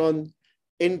was put on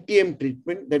NTM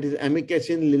treatment, that is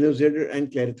amikacin, linezolid, and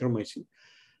clarithromycin.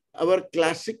 Our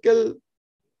classical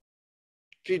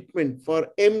treatment for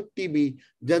MTB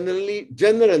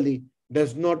generally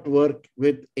does not work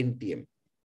with NTM.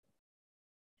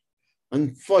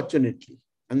 Unfortunately,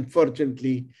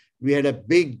 we had a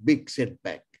big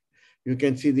setback. You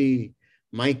can see the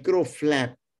micro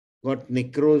flap got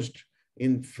necrosed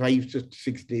in 5 to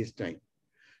 6 days' time.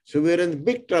 So we are in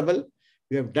big trouble.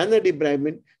 We have done a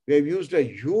debridement. We have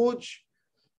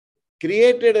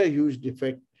created a huge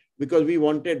defect because we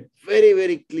wanted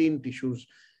very clean tissues.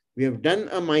 We have done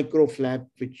a micro flap,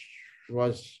 which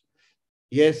was,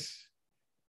 yes,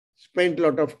 spent a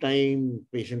lot of time,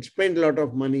 patients spent a lot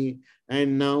of money,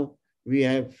 and now we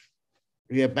are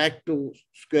back to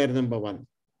square number one.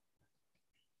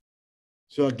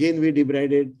 So again, we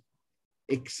debrided,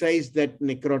 excised that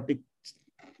necrotic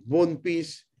bone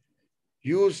piece,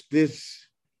 used this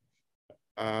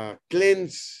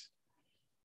cleanse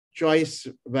choice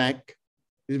vac.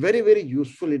 It's very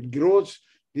useful. It grows,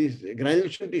 this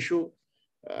granulation tissue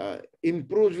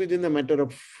improves within a matter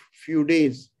of few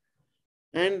days.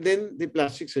 And then the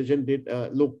plastic surgeon did a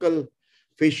local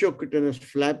fasciocutaneous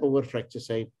flap over fracture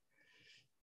site.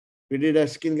 We did a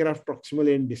skin graft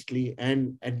proximally and distally,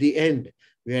 and at the end,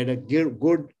 we had a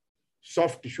good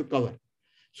soft tissue cover.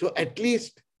 So at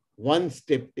least one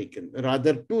step taken,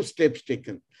 rather 2 steps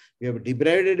taken. We have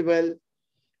debrided well.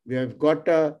 We have got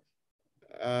a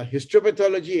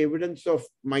histopathology evidence of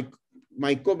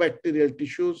mycobacterial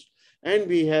tissues, and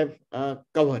we have a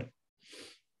cover.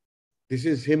 This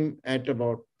is him at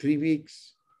about 3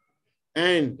 weeks.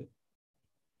 And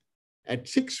at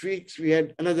 6 weeks, we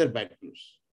had another bad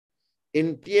news.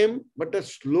 NTM, but a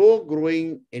slow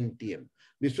growing NTM.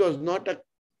 This was not a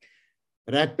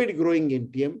rapid growing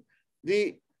NTM.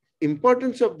 The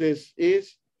importance of this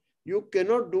is you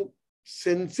cannot do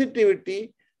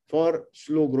sensitivity for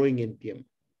slow growing NTM.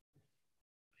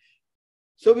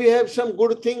 So we have some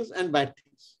good things and bad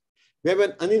things. We have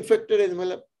an uninfected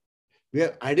envelope. We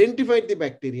have identified the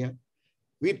bacteria.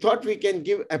 We thought we can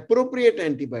give appropriate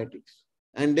antibiotics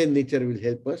and then nature will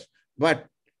help us. But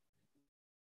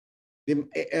the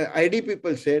ID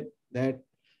people said that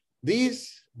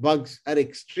these bugs are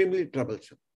extremely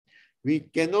troublesome. We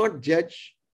cannot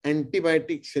judge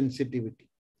antibiotic sensitivity.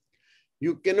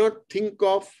 You cannot think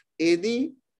of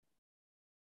any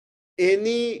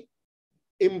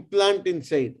implant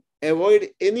inside. Avoid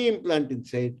any implant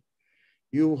inside.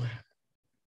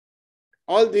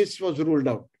 All this was ruled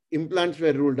out. Implants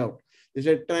were ruled out. They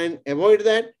said, try and avoid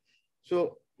that.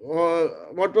 So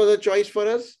what was the choice for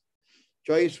us?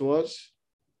 Choice was,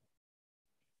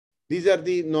 these are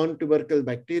the non-tubercle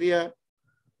bacteria.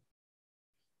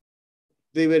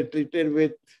 They were treated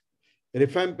with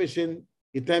rifampicin,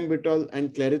 ethambutol,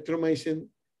 and clarithromycin.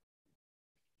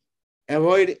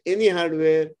 Avoid any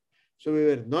hardware. So we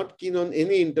were not keen on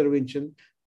any intervention.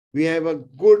 We have a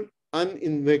good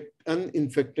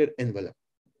uninfected envelope.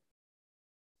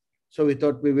 So we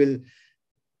thought we will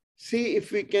see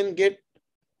if we can get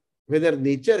whether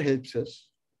nature helps us,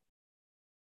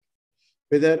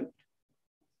 whether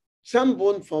some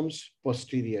bone forms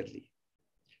posteriorly.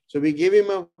 So we gave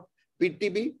him a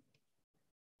PTB.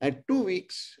 At 2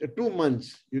 weeks, 2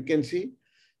 months, you can see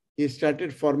he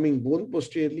started forming bone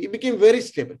posteriorly. He became very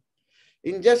stable.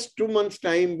 In just 2 months'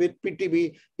 time with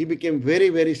PTB, he became very,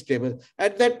 very stable.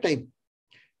 At that time,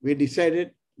 we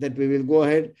decided that we will go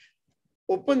ahead,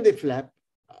 open the flap.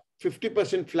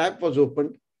 50% flap was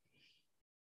opened.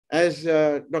 As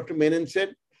Dr. Menon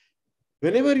said,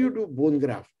 whenever you do bone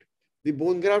graft, the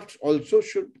bone grafts also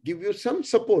should give you some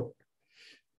support.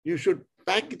 You should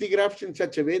pack the grafts in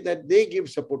such a way that they give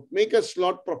support. Make a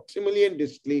slot proximally and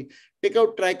distally. Take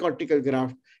out tricortical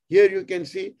graft. Here you can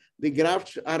see the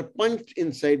grafts are punched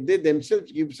inside. They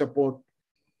themselves give support.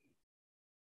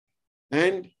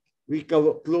 And we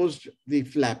closed the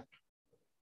flap.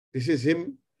 This is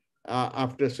him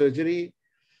after surgery.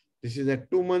 This is at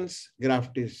 2 months.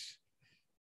 Graft is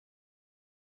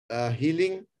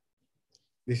healing.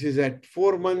 This is at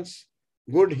 4 months.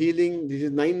 Good healing. This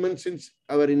is 9 months since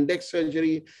our index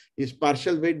surgery. Is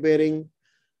partial weight bearing.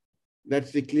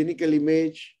 That's the clinical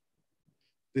image.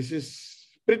 This is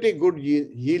pretty good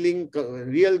healing,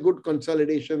 real good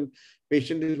consolidation.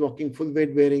 Patient is walking full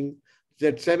weight bearing. It's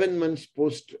at 7 months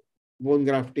post bone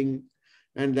grafting,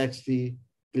 and that's the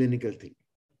clinical thing.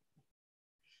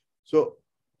 So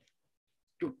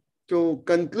to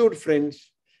conclude,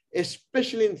 friends,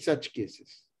 especially in such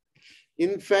cases,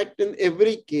 in fact, in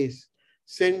every case,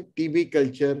 send TB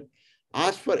culture,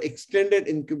 ask for extended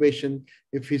incubation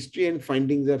if history and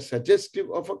findings are suggestive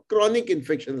of a chronic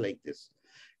infection like this.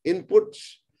 Inputs,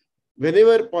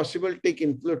 whenever possible, take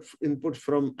inputs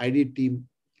from ID team.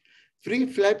 Free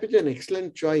flap is an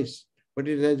excellent choice, but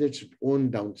it has its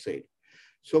own downside.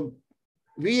 So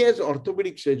we as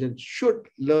orthopedic surgeons should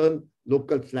learn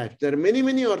local flaps. There are many,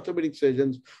 many orthopedic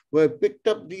surgeons who have picked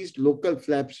up these local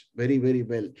flaps very, very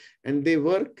well. And they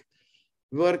work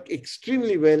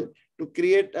extremely well to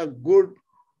create a good,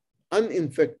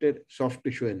 uninfected soft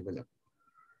tissue envelope.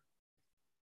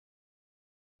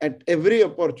 At every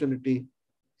opportunity,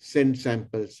 send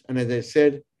samples. And as I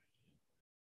said,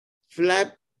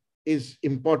 flap is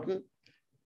important.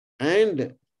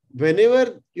 And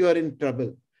whenever you are in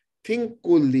trouble, think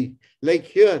coolly. Like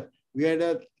here, we had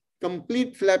a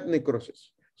complete flap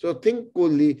necrosis. So think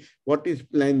coolly, what is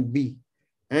plan B?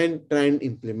 And try and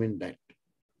implement that.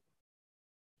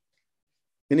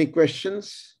 Any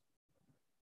questions?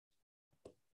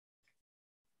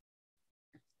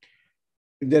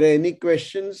 If there are any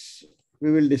questions,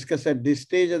 we will discuss at this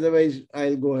stage. Otherwise,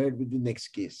 I'll go ahead with the next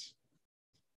case.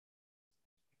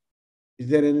 Is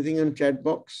there anything on chat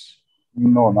box?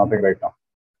 No, nothing right now.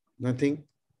 Nothing?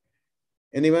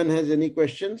 Anyone has any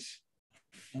questions?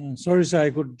 Sorry, sir,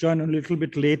 I could join a little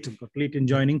bit late, got late in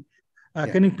joining. Yeah.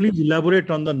 Can you please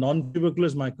elaborate on the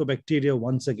non-tuberculous mycobacteria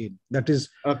once again? That is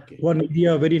one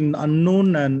area very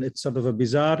unknown, and it's sort of a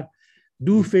bizarre.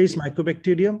 Do face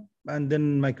mycobacterium and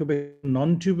then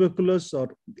non-tuberculous,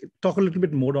 or talk a little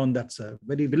bit more on that, sir.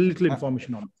 Very little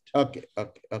information on it.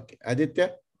 Okay.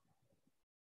 Aditya?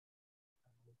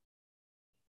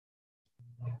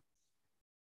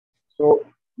 So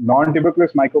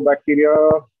non-tuberculous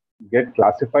mycobacteria get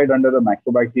classified under the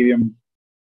mycobacterium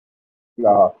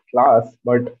class,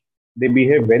 but they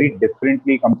behave very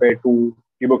differently compared to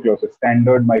tuberculosis,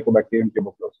 standard mycobacterium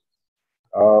tuberculosis.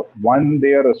 One,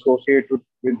 they are associated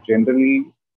with generally,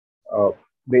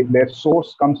 their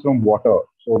source comes from water.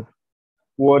 So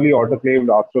poorly autoclaved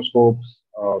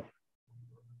arthroscopes,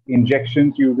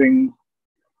 injections using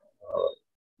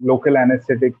local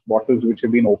anesthetic bottles which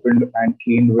have been opened and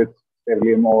cleaned with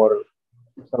sterilium or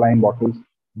saline bottles.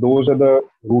 Those are the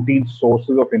routine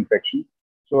sources of infection.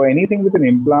 So anything with an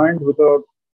implant with a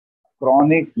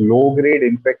chronic low-grade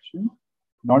infection,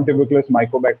 non-tuberculous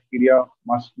mycobacteria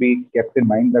must be kept in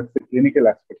mind. That's the clinical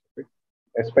aspect of it,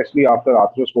 especially after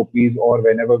arthroscopies or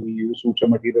whenever we use suture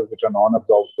materials which are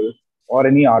non-absorbable, or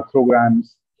any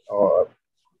arthrograms,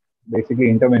 basically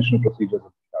interventional procedures.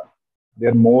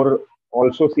 They're more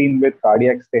also seen with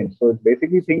cardiac stents. So it's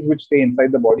basically things which stay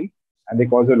inside the body and they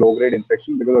cause a low-grade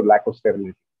infection because of lack of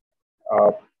sterility.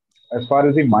 As far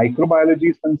as the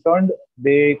microbiology is concerned,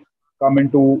 they come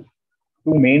into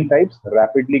two main types: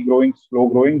 rapidly growing, slow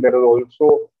growing. There are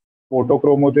also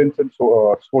photochromogens and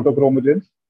photochromogens,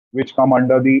 which come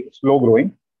under the slow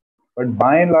growing. But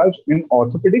by and large, in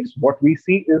orthopedics, what we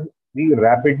see is the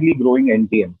rapidly growing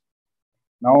NTM.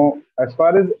 Now, as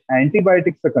far as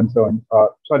antibiotics are concerned,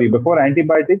 before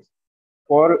antibiotics,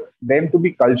 for them to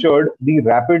be cultured, the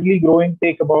rapidly growing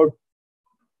take about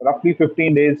roughly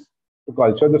 15 days to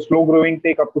culture. The slow growing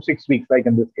take up to 6 weeks, like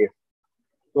in this case.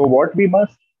 So what we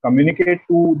must communicate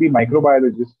to the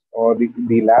microbiologist or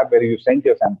the lab where you sent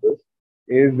your samples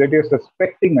is that you're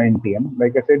suspecting NTM.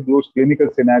 Like I said, those clinical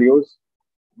scenarios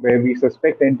where we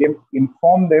suspect NTM,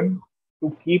 inform them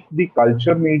to keep the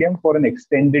culture medium for an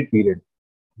extended period.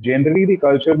 Generally, the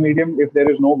culture medium, if there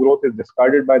is no growth, is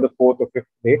discarded by the fourth or fifth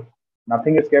day.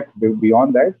 Nothing is kept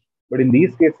beyond that. But in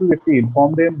these cases, if we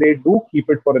inform them, they do keep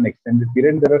it for an extended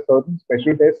period. There are certain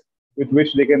special tests with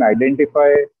which they can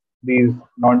identify these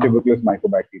non-tuberculous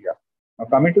mycobacteria. Now,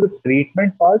 coming to the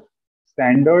treatment part,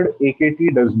 standard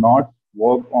AKT does not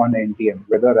work on NTM,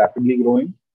 whether rapidly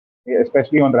growing,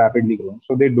 especially on rapidly growing.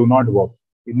 So they do not work.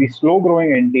 In the slow growing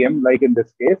NTM, like in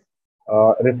this case,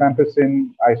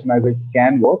 rifampicin, isoniazid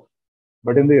can work.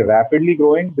 But in the rapidly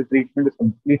growing, the treatment is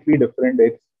completely different.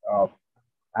 It's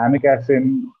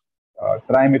amikacin,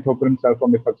 trimethoprim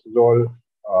sulfamethoxazole,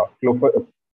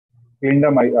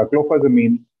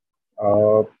 clofazimine,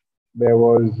 there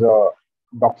was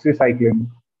doxycycline,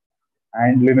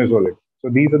 and linezolid. So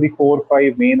these are the 4 or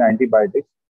 5 main antibiotics.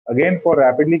 Again, for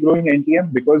rapidly growing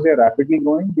NTM, because they are rapidly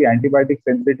growing, the antibiotic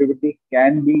sensitivity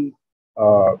can be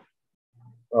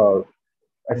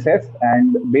assessed,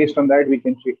 and based on that, we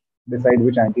can decide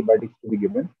which antibiotics to be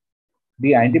given.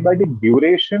 The antibiotic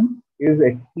duration is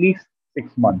at least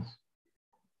 6 months.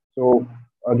 So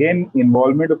again,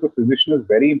 involvement of the physician is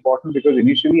very important, because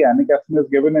initially amikacin is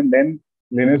given and then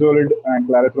linezolid and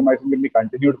clarithromycin will be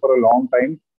continued for a long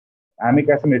time.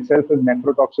 Amikacin itself is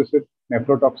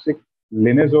nephrotoxic.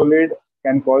 Linezolid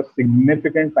can cause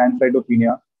significant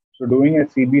pancytopenia. So doing a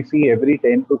CBC every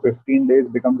 10 to 15 days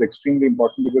becomes extremely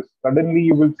important, because suddenly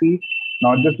you will see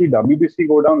not just the WBC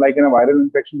go down, like in a viral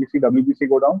infection, we see WBC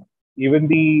go down, even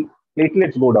the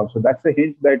platelets go down. So that's a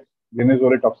hint that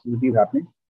linezolid toxicity is happening.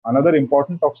 Another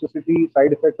important toxicity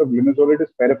side effect of linezolid is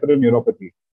peripheral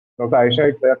neuropathy. Dr.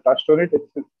 Aisha touched on it.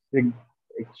 It's an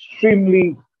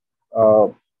extremely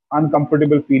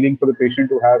uncomfortable feeling for the patient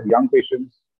to have. Young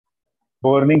patients,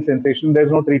 burning sensation.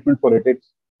 There's no treatment for it.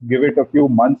 It's give it a few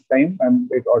months time and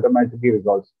it automatically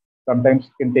resolves. Sometimes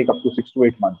it can take up to 6 to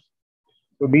 8 months.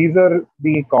 So these are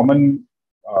the common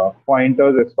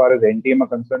pointers as far as NTM are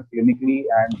concerned, clinically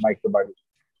and microbiology.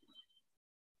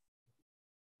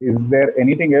 Is there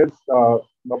anything else,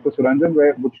 Dr. Suranjan,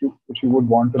 which you would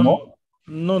want to know?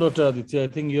 No, Dr. Aditya, I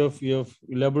think you have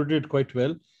elaborated quite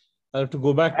well. I'll have to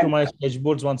go back to my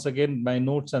sketchboards once again, my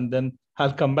notes, and then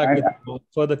I'll come back with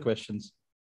further questions.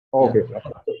 Okay. Yeah.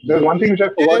 There's one thing which I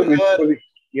forgot to mention.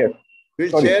 Yes.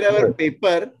 We'll share our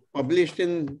paper published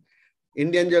in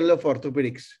Indian Journal of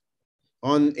Orthopaedics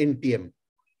on NTM.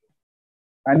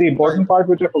 And the important part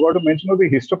which I forgot to mention was the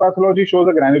histopathology shows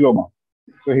a granuloma.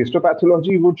 So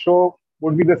histopathology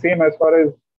would be the same as far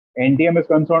as NTM is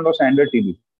concerned or standard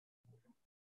TB.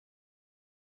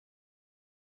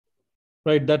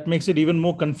 Right, that makes it even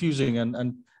more confusing,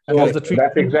 and so that's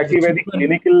exactly where the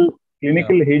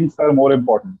clinical hints are more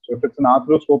important. So if it's an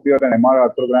arthroscopy or an MR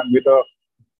arthrogram with a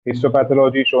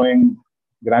histopathology showing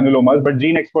granulomas, but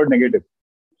gene export negative.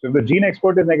 So if the gene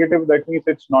export is negative, that means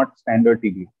it's not standard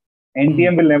TB.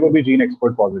 NTM will never be gene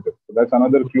export positive. So that's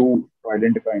another clue to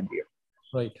identify NTM.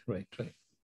 Right.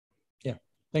 Yeah,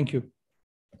 thank you.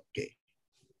 Okay.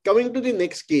 Coming to the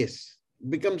next case,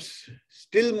 becomes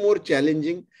still more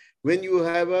challenging when you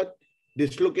have a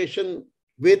dislocation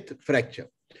with fracture.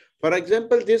 For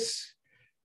example, this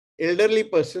elderly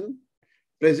person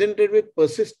presented with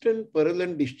persistent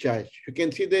purulent discharge. You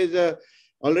can see there is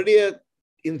already an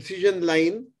incision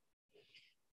line.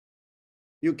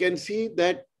 You can see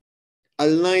that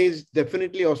ulna is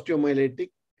definitely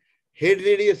osteomyelitic, head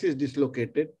radius is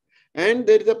dislocated, and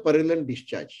there is a purulent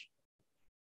discharge.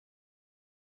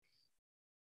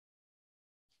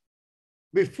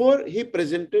 Before he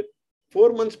presented,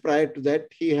 4 months prior to that,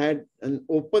 he had an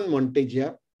open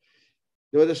montegia.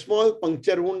 There was a small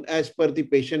puncture wound as per the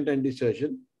patient and the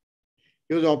surgeon.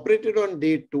 He was operated on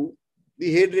day 2.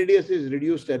 The head radius is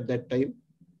reduced at that time.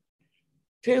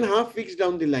 3.5 weeks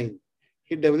down the line,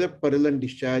 he developed purulent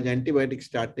discharge, antibiotics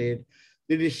started.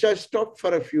 The discharge stopped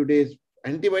for a few days.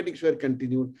 Antibiotics were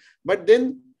continued. But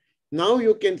then now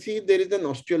you can see there is an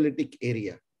osteolytic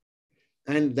area.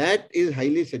 And that is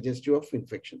highly suggestive of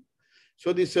infection.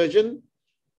 So the surgeon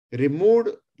removed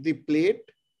the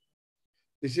plate.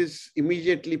 This is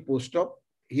immediately post-op.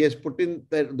 He has put in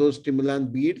those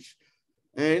stimulant beads,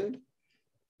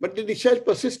 but the discharge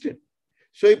persisted.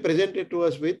 So he presented to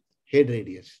us with head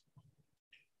radius.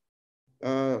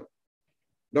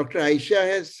 Dr. Aisha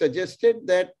has suggested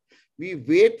that we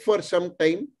wait for some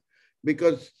time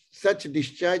because such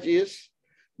discharge is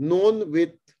known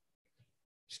with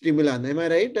stimulant. Am I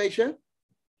right, Aisha?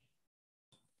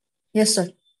 Yes, sir.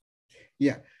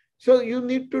 Yeah. So you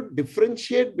need to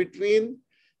differentiate between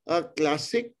a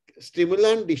classic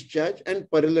stimulant discharge and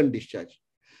purulent discharge.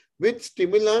 With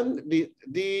stimulant,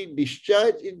 the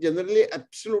discharge is generally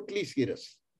absolutely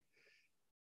serous.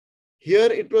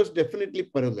 Here it was definitely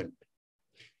purulent.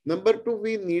 Number two,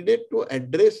 we needed to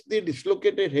address the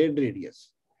dislocated head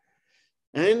radius.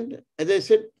 And as I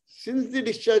said, since the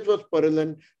discharge was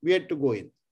purulent, we had to go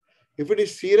in. If it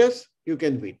is serous, you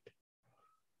can wait.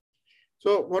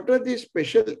 So what are the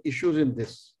special issues in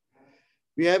this?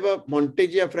 We have a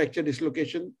Monteggia fracture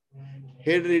dislocation.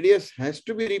 Head radius has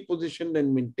to be repositioned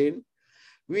and maintained.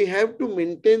 We have to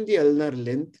maintain the ulnar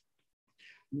length.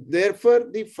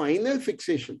 Therefore, the final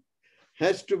fixation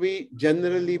has to be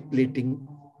generally plating.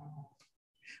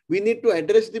 We need to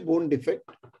address the bone defect.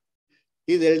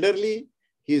 He is elderly,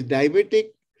 he is diabetic,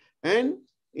 and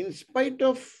in spite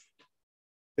of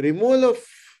removal of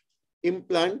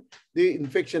implant, the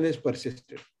infection has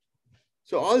persisted.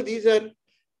 So all these are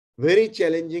very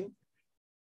challenging.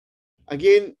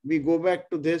 Again, we go back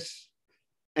to this,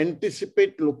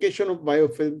 anticipate location of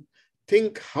biofilm,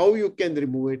 think how you can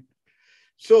remove it.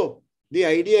 So the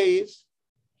idea is,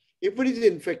 if it is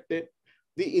infected,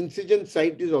 the incision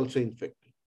site is also infected.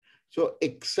 So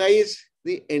excise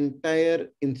the entire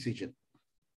incision.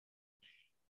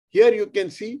 Here you can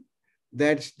see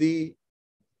that's the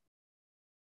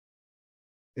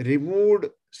removed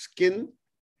skin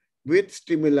with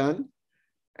stimulant,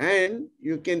 and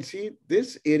you can see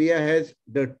this area has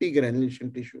dirty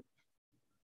granulation tissue.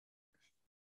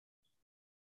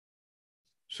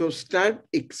 So start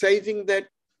excising that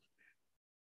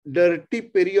dirty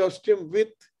periosteum with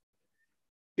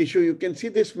tissue. You can see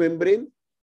this membrane.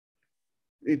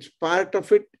 It's part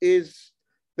of it is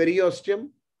periosteum,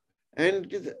 and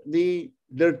the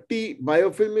dirty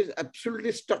biofilm is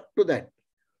absolutely stuck to that.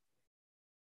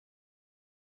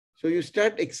 So you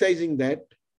start excising that.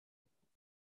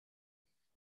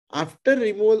 After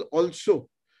removal also,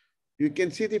 you can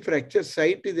see the fracture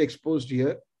site is exposed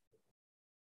here,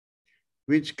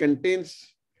 which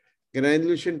contains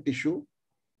granulation tissue.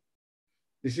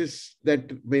 This is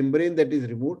that membrane that is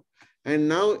removed. And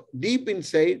now deep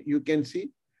inside, you can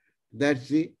see that's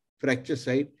the fracture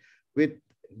site with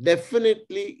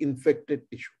definitely infected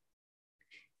tissue.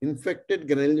 Infected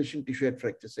granulation tissue at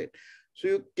fracture site. So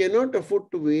you cannot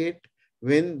afford to wait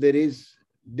when there is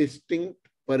distinct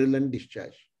purulent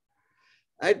discharge.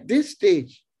 At this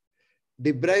stage,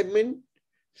 debridement,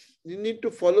 you need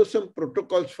to follow some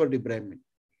protocols for debridement.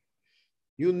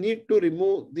 You need to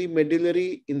remove the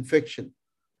medullary infection.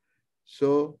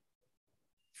 So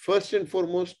first and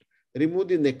foremost, remove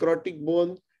the necrotic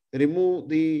bone, remove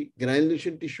the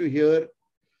granulation tissue here,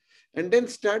 and then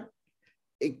start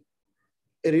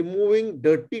removing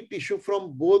dirty tissue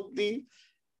from both the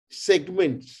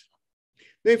segments.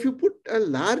 Now, if you put a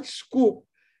large scoop,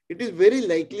 it is very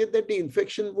likely that the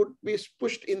infection would be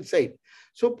pushed inside.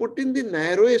 So put in the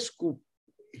narrowest scoop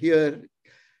here.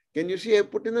 Can you see I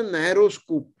put in a narrow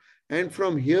scoop, and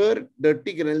from here,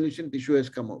 dirty granulation tissue has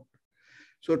come out.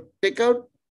 So take out,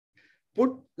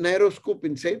 put narrow scoop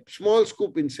inside, small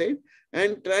scoop inside,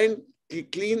 and try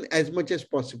and clean as much as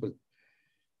possible.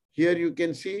 Here you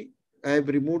can see I have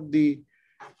removed the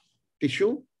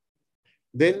tissue.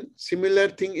 Then similar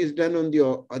thing is done on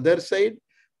the other side,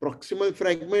 proximal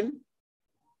fragment.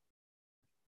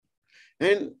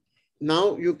 And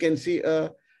now you can see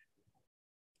a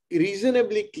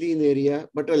reasonably clean area,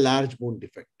 but a large bone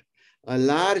defect. A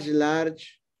large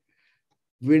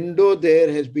window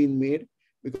there has been made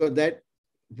because that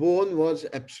bone was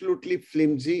absolutely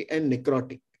flimsy and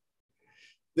necrotic.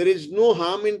 There is no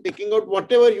harm in taking out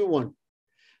whatever you want,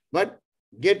 but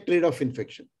get rid of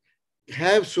infection.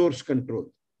 Have source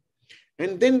control.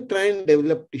 And then try and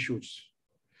develop tissues.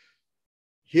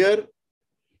 Here,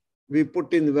 we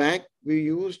put in VAC. We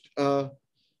used a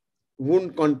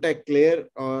wound contact layer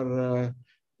or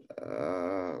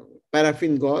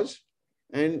paraffin gauze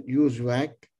and used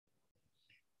VAC.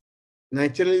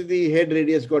 Naturally, the head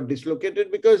radius got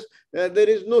dislocated because there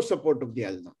is no support of the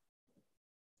ulna.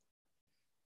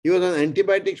 He was on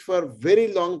antibiotics for a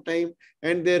very long time,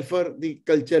 and therefore the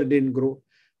culture didn't grow.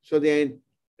 So the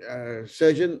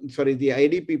the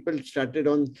ID people started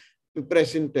on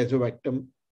piperacin tazobactam,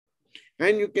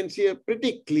 and you can see a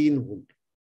pretty clean wound.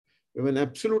 We have an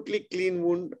absolutely clean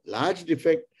wound, large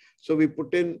defect. So we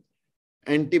put in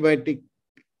antibiotic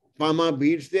pharma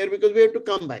beads there because we have to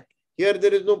come back. Here,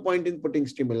 there is no point in putting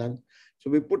stimulant.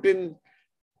 So we put in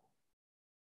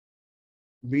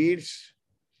beads.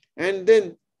 And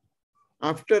then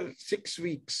after 6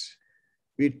 weeks,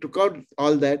 we took out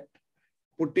all that,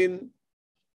 put in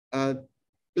a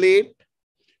plate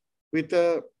with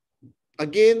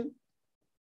again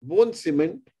bone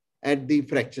cement at the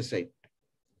fracture site.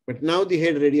 But now the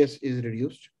head radius is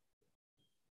reduced.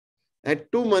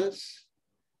 At 2 months,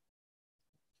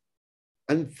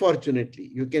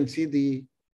 unfortunately, you can see the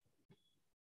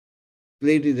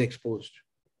plate is exposed.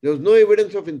 There was no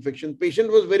evidence of infection.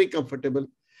 Patient was very comfortable.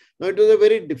 Now it was a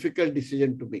very difficult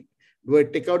decision to make. Do I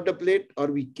take out the plate or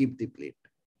we keep the plate?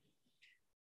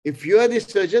 If you are the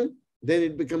surgeon, then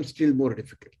it becomes still more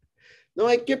difficult. Now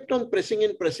I kept on pressing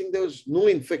and pressing. There was no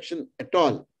infection at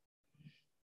all.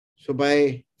 So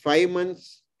by 5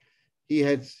 months, he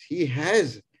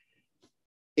has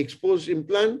exposed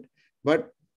implant,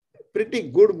 but pretty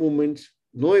good movements,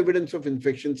 no evidence of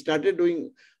infection, started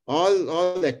doing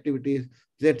all activities.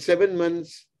 At 7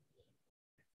 months,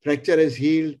 fracture has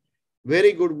healed,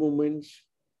 very good movements.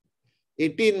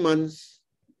 18 months,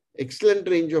 excellent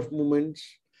range of movements,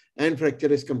 and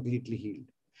fracture is completely healed.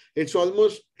 It's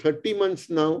almost 30 months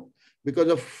now. Because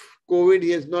of COVID, he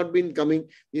has not been coming.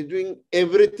 He's doing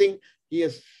everything. He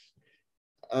has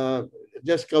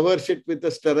just covers it with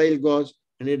a sterile gauze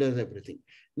and he does everything.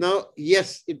 Now,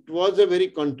 yes, it was a very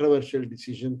controversial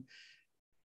decision,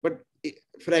 but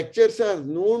fractures are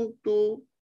known to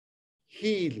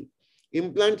heal.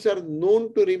 Implants are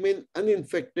known to remain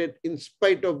uninfected in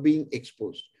spite of being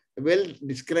exposed. Well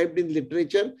described in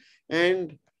literature,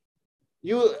 and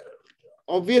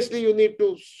obviously you need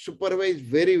to supervise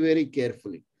very, very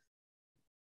carefully.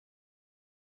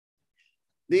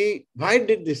 Why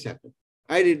did this happen?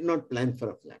 I did not plan for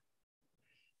a flap.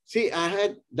 See, I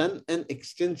had done an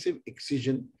extensive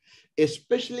excision,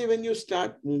 especially when you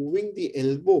start moving the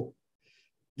elbow,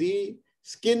 the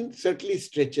skin certainly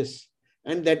stretches,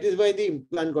 and that is why the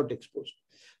implant got exposed.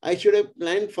 I should have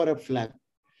planned for a flap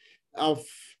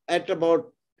at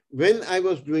about when I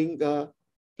was doing a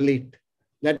plate.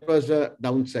 That was a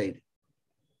downside.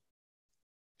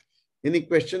 Any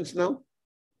questions now?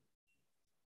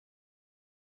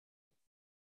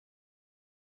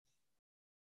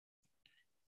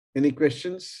 Any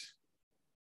questions?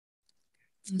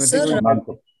 Sir,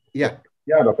 yeah.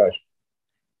 Yeah, Prakash.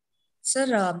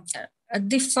 Sir, at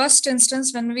the first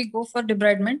instance, when we go for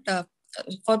debridement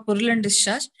for purulent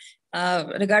discharge,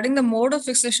 regarding the mode of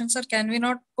fixation, sir, can we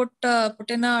not put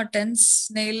in a tense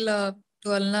nail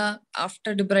to ulna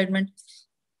after debridement,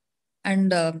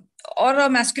 and or a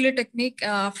masculine technique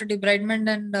after debridement,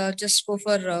 and just go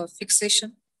for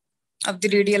fixation of the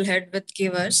radial head with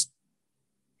K-wires?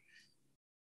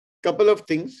 Couple of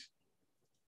things.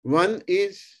 One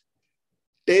is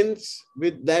tens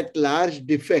with that large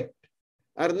defect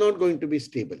are not going to be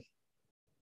stable.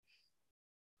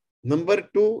 Number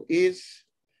two is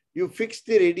you fix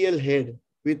the radial head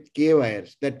with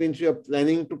K-wires. That means you are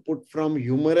planning to put from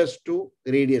humerus to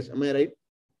radius. Am I right?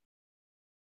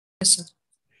 Yes, sir.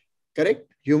 Correct?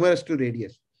 Humerus to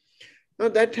radius. Now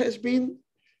there have been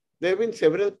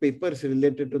several papers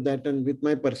related to that, and with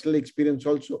my personal experience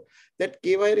also, that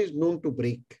K-wire is known to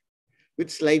break. With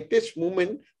slightest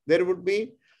movement, there would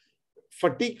be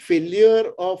fatigue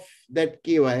failure of that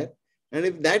K-wire, and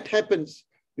if that happens,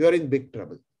 you are in big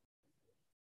trouble.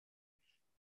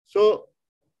 So,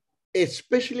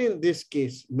 especially in this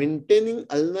case, maintaining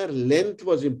ulnar length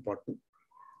was important.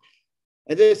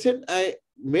 As I said, I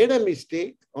made a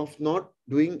mistake of not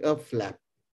doing a flap,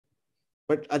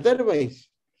 but otherwise,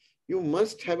 you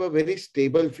must have a very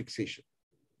stable fixation.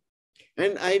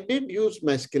 And I did use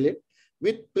masculine.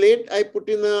 With plate, I put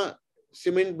in a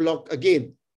cement block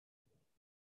again.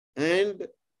 And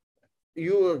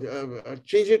you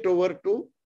change it over to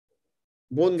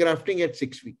bone grafting at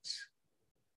 6 weeks.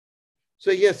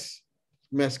 So yes,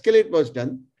 masculate was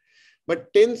done.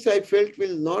 But TENS, I felt,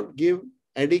 will not give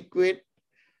adequate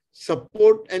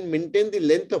support and maintain the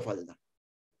length of ulna.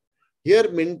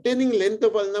 Here, maintaining length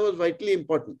of ulna was vitally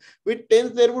important. With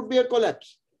TENS, there would be a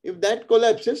collapse. If that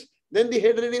collapses, then the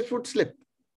head radius would slip.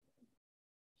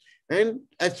 And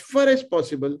as far as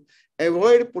possible,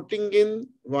 avoid putting in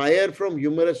wire from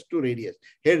humerus to radius,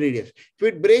 head radius. If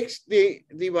it breaks, the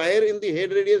wire in the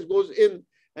head radius goes in,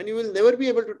 and you will never be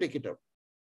able to take it out.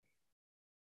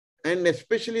 And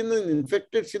especially in an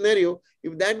infected scenario,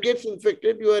 if that gets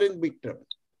infected, you are in big trouble.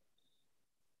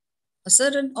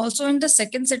 Sir, and also in the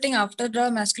second sitting after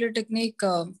the masculine technique,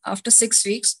 after 6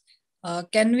 weeks,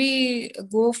 can we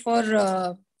go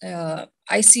for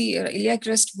IC, iliac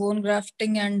crest bone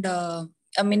grafting, and a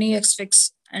mini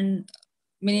X-fix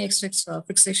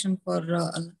fixation for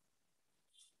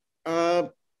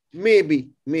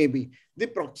Maybe. The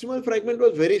proximal fragment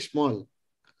was very small.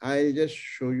 I'll just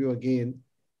show you again.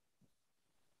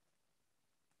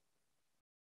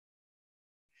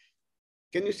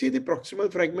 Can you see the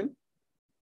proximal fragment?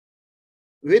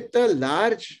 With a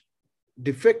large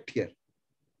defect here.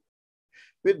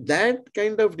 With that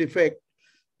kind of defect,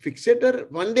 fixator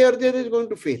one day or the other is going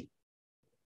to fail.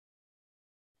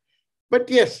 But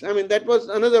yes, I mean, that was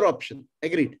another option.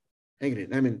 Agreed. I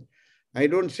mean, I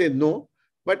don't say no,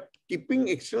 but keeping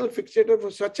external fixator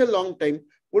for such a long time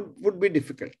would be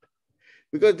difficult,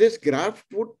 because this graft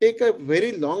would take a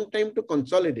very long time to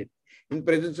consolidate in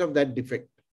presence of that defect.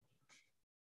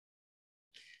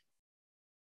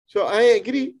 So I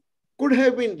agree, could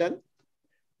have been done,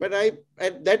 but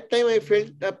at that time I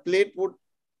felt a plate would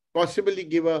possibly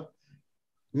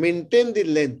maintain the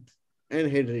length and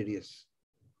head radius.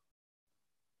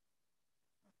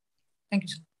 Thank you,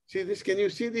 sir. See this, can you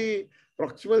see the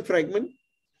proximal fragment?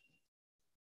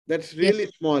 That's really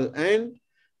small, and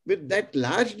with that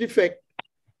large defect,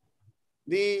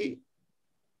 the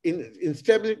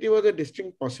instability was a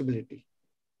distinct possibility.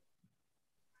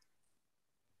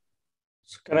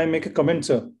 So can I make a comment,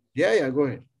 sir? Yeah, go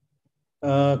ahead.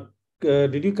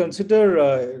 Did you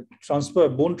consider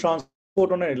bone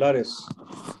transport on an LRS?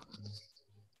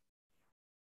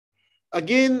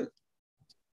 Again,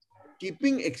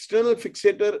 keeping external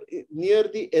fixator near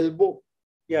the elbow.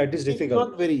 Yeah, it is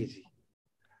difficult. Not very easy.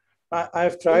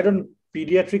 I've tried on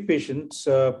pediatric patients.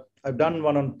 I've done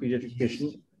one on pediatric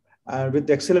patient, and with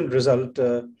excellent result.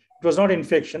 It was not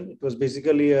infection. It was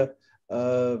basically a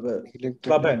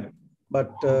club hand,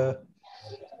 but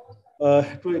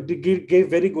it gave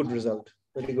very good result.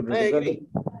 Very good result. I agree.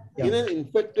 Yeah. In an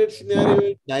infected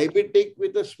scenario, diabetic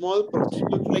with a small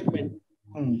proximal fragment,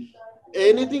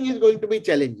 anything is going to be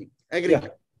challenging. Agree. Yeah,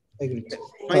 I agree.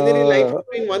 Finally, life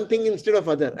doing one thing instead of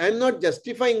other. I'm not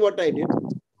justifying what I did.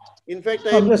 In fact,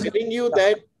 I'm telling you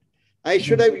that I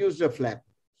should have used a flap.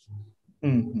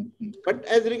 But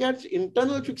as regards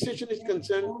internal fixation is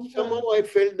concerned, somehow I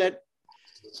felt that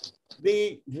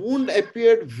the wound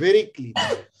appeared very clean.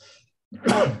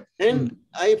 And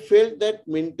I felt that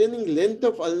maintaining length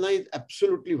of ulna is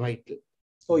absolutely vital.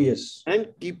 Oh, yes.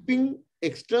 And keeping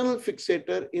external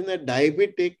fixator in a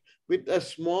diabetic with a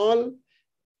small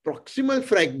proximal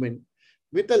fragment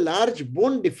with a large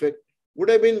bone defect would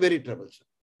have been very troublesome.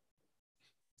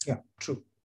 Yeah, true.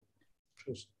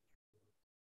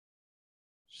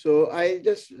 So I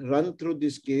just run through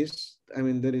this case. I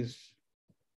mean, there is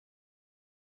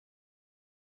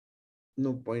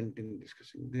no point in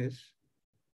discussing this.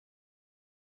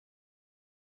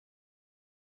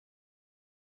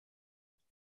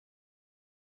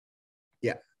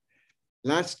 Yeah.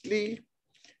 Lastly,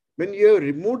 when you have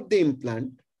removed the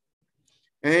implant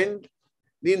and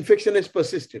the infection has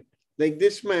persisted, like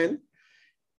this man,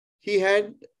 he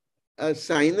had a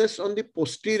sinus on the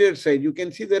posterior side. You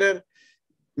can see there are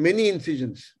many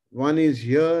incisions. One is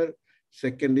here,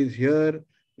 second is here,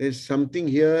 there's something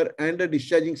here, and a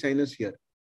discharging sinus here.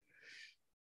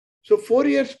 So 4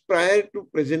 years prior to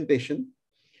presentation,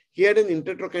 he had an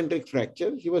intertrochanteric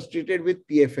fracture. He was treated with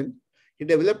PFN. He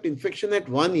developed infection at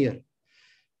 1 year.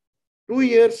 2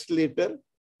 years later,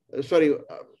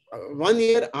 1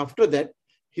 year after that,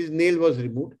 his nail was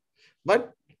removed.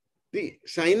 But the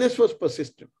sinus was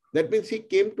persistent. That means he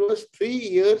came to us 3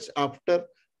 years after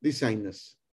the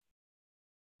sinus.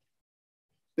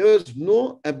 There was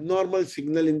no abnormal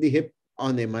signal in the hip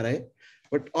on MRI,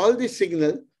 but all the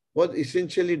signal was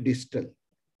essentially distal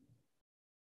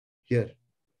here.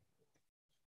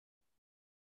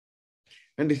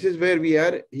 And this is where we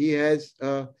are. He has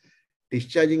a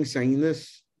discharging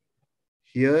sinus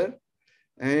here,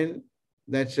 and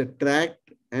that's a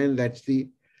tract, and that's the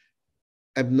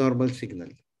abnormal signal.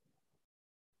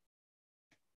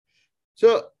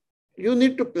 So you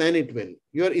need to plan it well.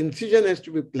 Your incision has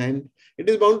to be planned. It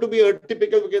is bound to be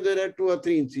atypical because there are 2 or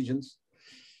 3 incisions.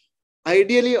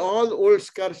 Ideally, all old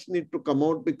scars need to come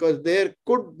out because there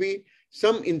could be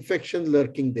some infection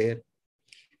lurking there.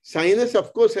 Sinus,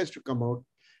 of course, has to come out.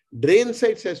 Drain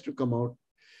sites has to come out.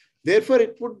 Therefore,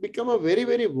 it would become a very,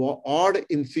 very odd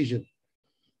incision.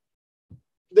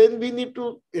 Then we need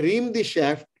to ream the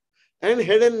shaft, and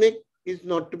head and neck is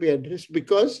not to be addressed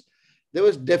because there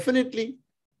were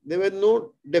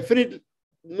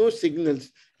no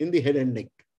signals in the head and neck.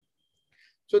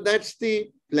 So that's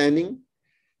the planning.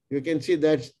 You can see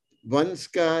that's one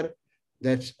scar,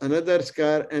 that's another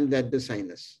scar, and that's the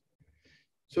sinus.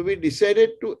 So we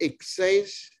decided to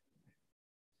excise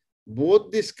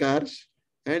both the scars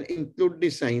and include the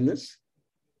sinus.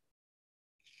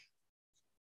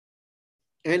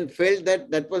 and felt that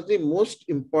that was the most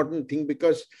important thing,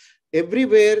 because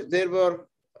everywhere there were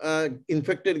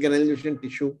infected granulation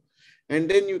tissue. And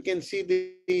then you can see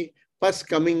the pus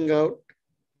coming out.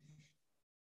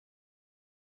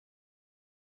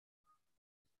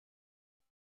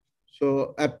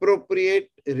 So appropriate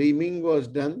reaming was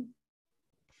done.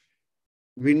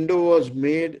 Window was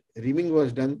made, reaming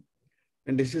was done.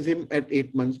 And this is him at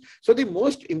 8 months. So the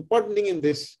most important thing in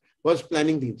this was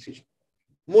planning the incision.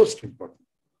 Most important.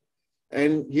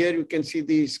 And here you can see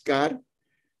the scar,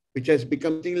 which has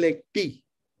become something like T.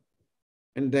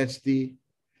 And that's the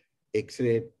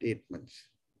X-ray at 8 months.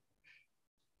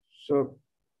 So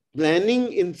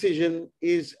planning incision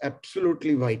is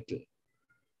absolutely vital.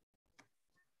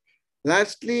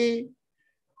 Lastly,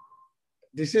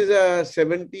 this is a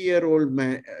 70-year-old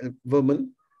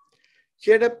woman.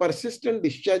 She had a persistent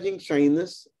discharging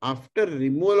sinus after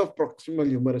removal of proximal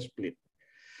humerus plate.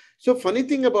 So funny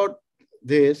thing about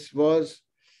this was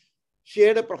she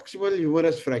had a proximal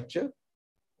humerus fracture.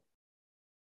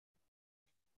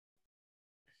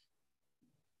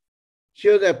 She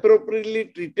was appropriately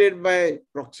treated by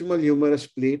proximal humerus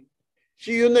plate.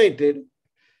 She united.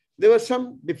 There was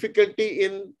some difficulty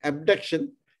in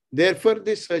abduction. Therefore,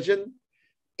 the surgeon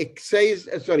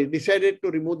decided to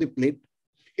remove the plate.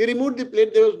 He removed the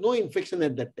plate. There was no infection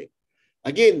at that time.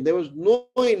 Again, there was no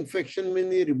infection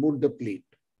when he removed the plate.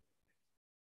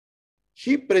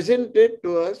 She presented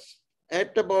to us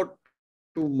at about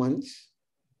 2 months.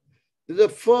 There's a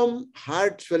firm,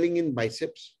 hard swelling in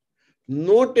biceps.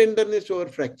 No tenderness over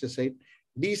fracture site.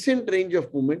 Decent range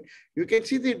of movement. You can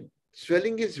see the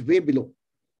swelling is way below.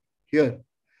 Here.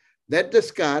 That's the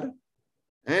scar.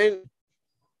 And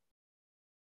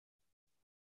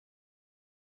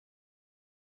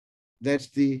that's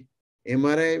the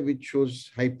MRI, which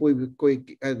shows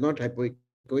hypoechoic, not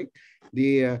hypoechoic,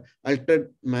 the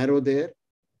altered marrow there.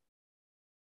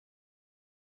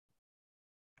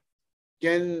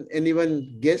 Can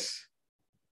anyone guess?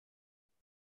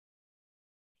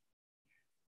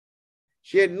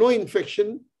 She had no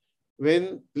infection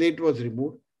when plate was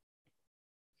removed.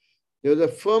 There was a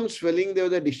firm swelling, there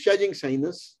was a discharging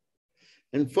sinus,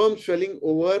 and firm swelling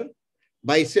over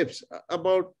biceps,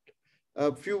 about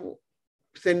a few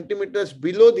centimeters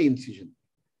below the incision.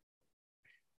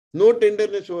 No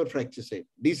tenderness over fracture site.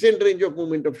 Decent range of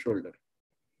movement of shoulder.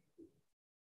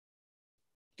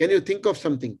 Can you think of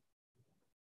something?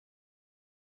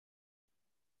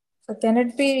 So can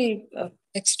it be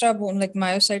extra bone like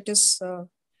myositis?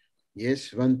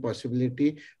 Yes, one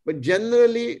possibility. But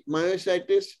generally,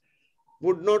 myositis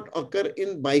would not occur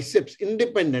in biceps,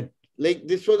 independent. Like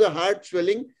this was a hard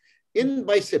swelling in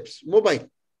biceps, mobile.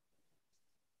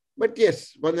 But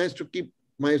yes, one has to keep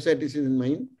myositis in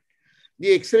mind.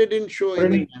 The X-ray didn't show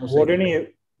any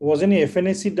myositis. Was any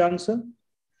FNAC done, sir?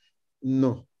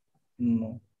 No.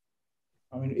 No.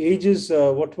 I mean, age is,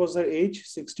 what was her age?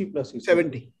 60 plus?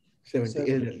 70,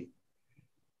 elderly.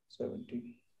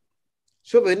 70.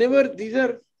 So whenever these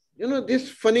are, this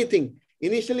funny thing,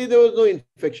 initially there was no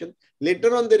infection.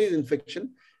 Later on there is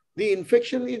infection. The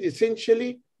infection is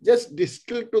essentially just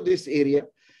distal to this area.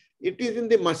 It is in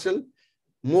the muscle,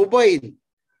 mobile,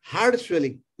 hard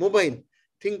swelling, mobile.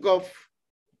 Think of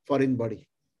foreign body.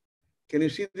 Can you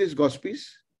see this gauze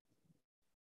piece?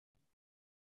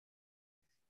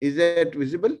 Is that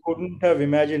visible? Couldn't have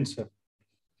imagined, sir.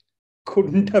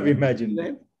 Couldn't have imagined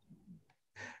that.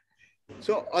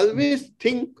 So always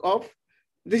think of,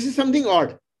 this is something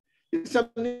odd. It's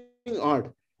something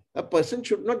odd. A person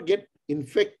should not get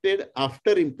infected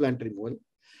after implant removal.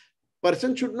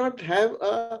 Person should not have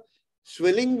a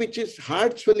swelling which is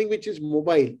hard swelling, which is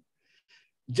mobile.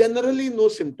 Generally no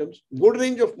symptoms, good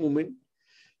range of movement.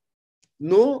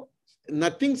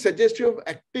 Nothing suggestive of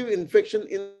active infection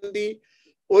in the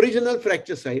original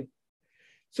fracture site.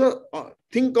 So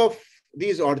think of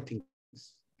these odd things.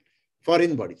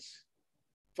 Foreign bodies.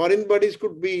 Foreign bodies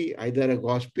could be either a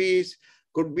gauze piece,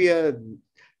 could be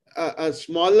a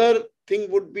smaller thing,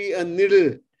 would be a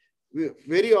needle.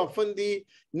 Very often the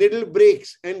needle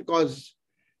breaks and cause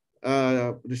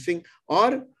this thing,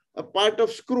 or a part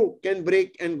of screw can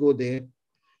break and go there.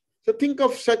 So think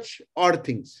of such odd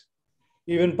things.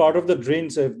 Even part of the drain,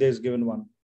 sir, if there's given one.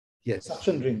 Yes.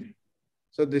 Suction drain.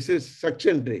 So this is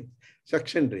suction drain.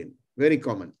 Suction drain. Very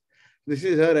common. This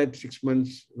is her at 6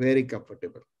 months. Very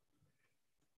comfortable.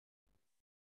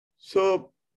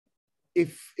 So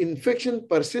if infection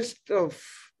persists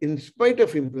in spite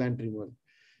of implant removal,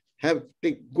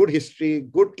 take good history,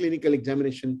 good clinical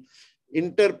examination,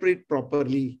 interpret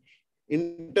properly,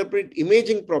 interpret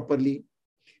imaging properly.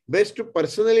 Best to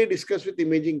personally discuss with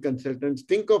imaging consultants.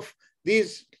 Think of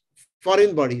these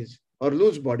foreign bodies or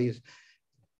loose bodies.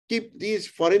 Keep these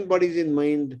foreign bodies in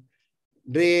mind,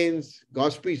 drains,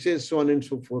 gauze pieces, so on and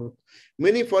so forth.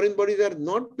 Many foreign bodies are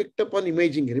not picked up on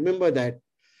imaging. Remember that.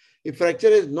 If fracture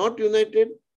is not united,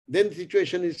 then the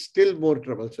situation is still more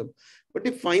troublesome. But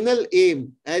the final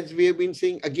aim, as we have been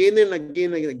saying again and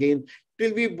again and again,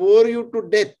 till we bore you to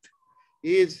death,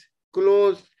 is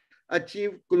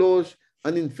achieve close,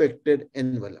 uninfected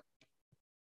envelope.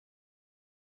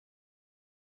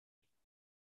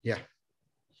 Yeah.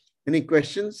 Any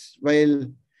questions while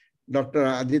Dr.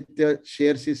 Aditya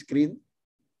shares his screen?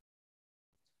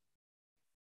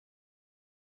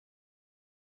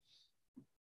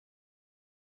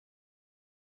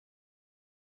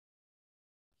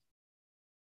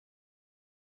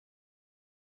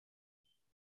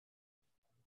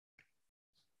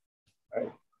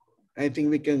 I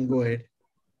think we can go ahead.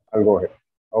 I'll go ahead.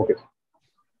 Okay.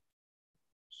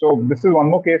 So this is one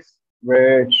more case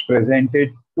which presented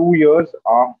 2 years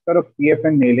after a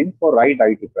PFN nailing for right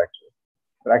IT fracture.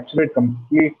 Fracture it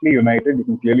completely united. You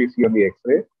can clearly see on the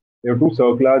X-ray. There were two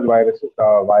circular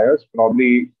wires,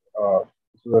 probably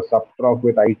this was a subtrough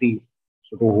with IT.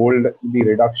 So to hold the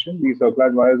reduction, these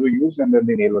circular wires were used and then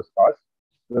the nail was cast.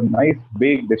 A nice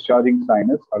big discharging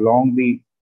sinus along the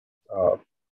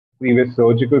previous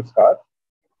surgical scar,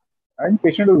 and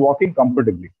patient was walking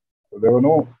comfortably. So there were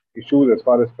no issues as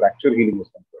far as fracture healing was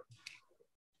concerned.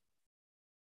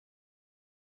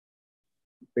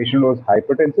 Patient was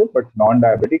hypertensive but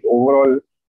non-diabetic, overall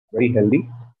very healthy.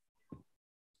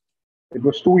 It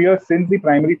was 2 years since the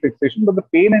primary fixation, but the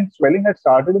pain and swelling had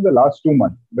started in the last 2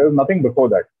 months. There was nothing before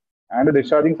that. And a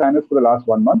discharging sinus for the last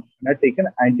 1 month, and had taken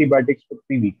antibiotics for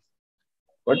 3 weeks.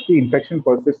 But the infection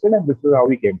persisted, and this is how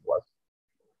he came to us.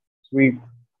 So we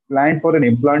planned for an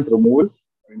implant removal.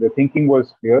 The thinking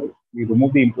was clear. We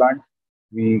removed the implant.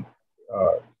 We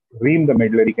reamed the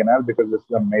medullary canal because this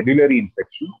is a medullary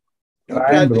infection.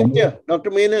 Dr. Aditya, Dr.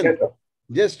 Menon, yes,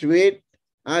 just wait.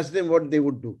 Ask them what they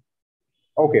would do.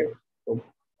 Okay. So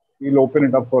we'll open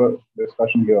it up for a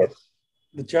discussion here. Yes.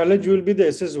 The challenge will be the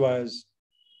SS wires.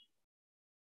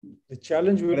 The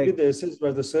challenge will be the SS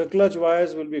wires. The circular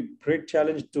wires will be a great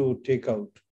challenge to take out.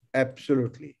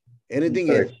 Absolutely. Anything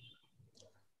else?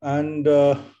 And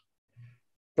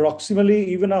proximally,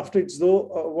 even after it's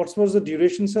though, what was the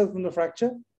duration, sir, from the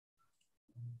fracture?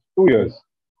 2 years.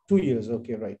 2 years.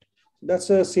 Okay, right. That's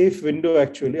a safe window,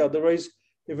 actually. Otherwise,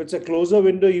 if it's a closer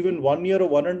window, even 1 year or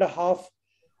 1.5,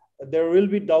 there will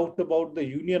be doubt about the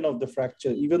union of the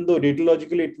fracture. Even though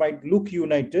radiologically it might look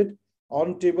united,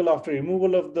 on table after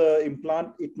removal of the implant,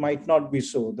 it might not be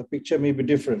so. The picture may be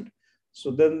different.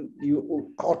 So then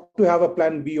you ought to have a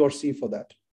plan B or C for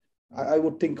that. I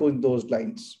would think in those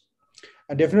lines.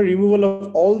 And definitely removal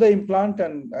of all the implant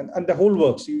and the whole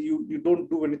works. You don't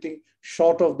do anything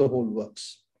short of the whole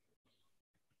works.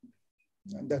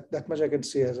 And that much I can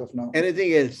say as of now.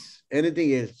 Anything else?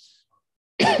 Anything else?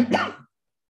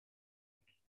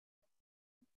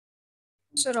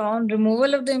 Sir, on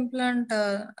removal of the implant,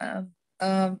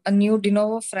 a new de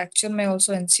novo fracture may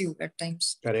also ensue at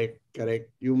times. Correct,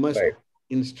 correct. You must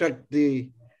instruct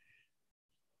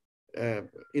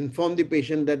inform the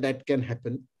patient that can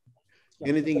happen.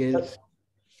 Anything else?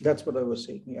 That's what I was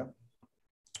saying, yeah.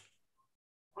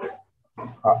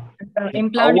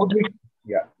 Implant,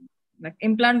 like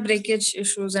implant breakage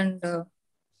issues and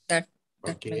that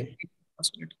may be a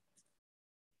possibility.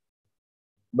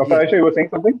 Dr. Aisha, you were saying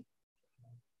something?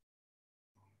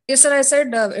 Yes, sir. I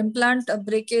said implant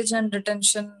breakage and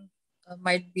retention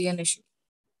might be an issue.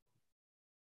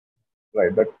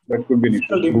 Right, that could be an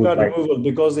issue. Implant removal,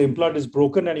 because the implant is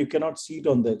broken and you cannot see it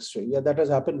on the X-ray. Yeah, that has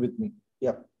happened with me.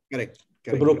 Yeah. Correct.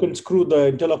 The broken screw, the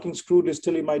interlocking screw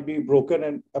distally might be broken,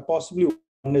 and possibly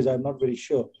one is, I'm not very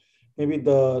sure. Maybe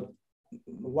the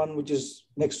one which is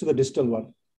next to the distal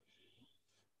one.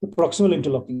 The proximal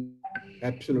interlocking.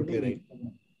 Absolutely right.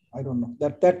 I don't know.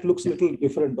 That looks a little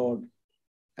different, odd.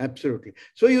 Absolutely.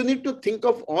 So you need to think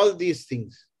of all these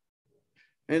things.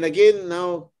 And again,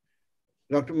 now,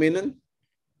 Dr. Menon,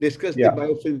 discuss the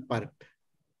biofilm part.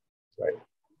 Right.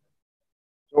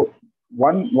 So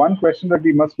one question that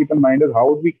we must keep in mind is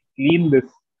how do we clean this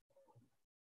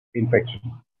infection,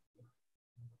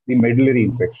 the medullary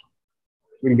infection.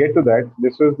 We'll get to that.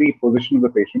 This was the position of the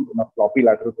patient in a floppy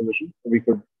lateral position. So we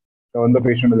could turn the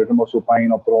patient a little more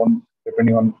supine or prone,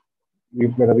 depending on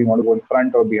whether we want to go in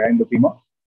front or behind the femur.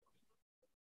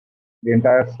 The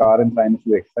entire scar and sinus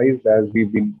is excised as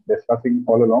we've been discussing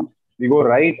all along. We go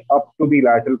right up to the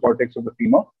lateral cortex of the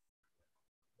femur,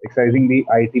 excising the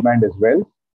IT band as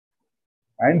well,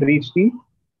 and reach the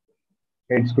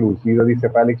head screws. These are the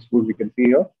cephalic screws we can see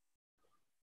here.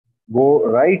 go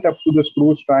right up to the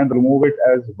screws, try and remove it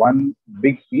as one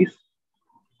big piece.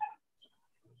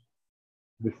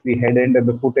 This the head end and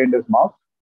the foot end is marked.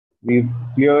 We've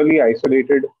clearly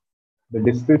isolated the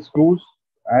distal screws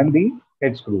and the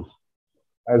head screws,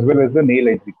 as well as the nail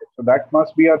entry. So that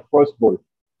must be our first goal.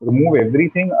 Remove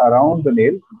everything around the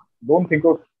nail. Don't think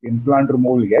of implant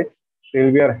removal yet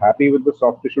till we are happy with the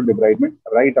soft tissue debridement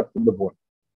right up to the bone.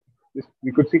 This,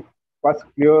 we could see pus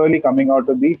clearly coming out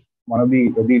of one of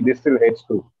the distal head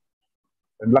screw.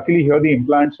 And luckily here the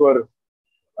implants were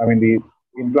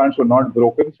not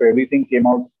broken, so everything came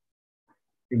out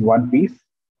in one piece.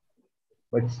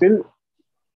 But still,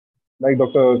 like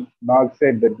Dr. Nag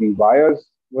said, that the wires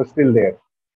were still there.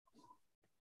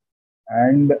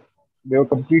 And they were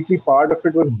completely, part of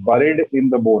it was buried in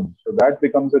the bone. So that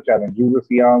becomes a challenge. Use a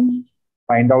C-arm,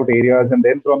 find out areas, and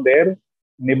then from there,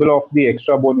 nibble off the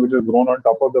extra bone which has grown on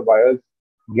top of the wires,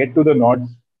 get to the knots,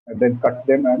 and then cut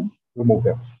them and remove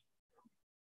them.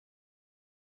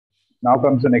 Now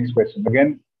comes the next question.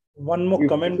 Again, one more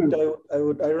comment. I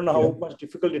don't know how much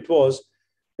difficult it was.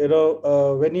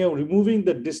 When you're removing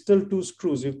the distal two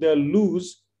screws, if they're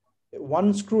loose,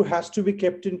 one screw has to be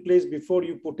kept in place before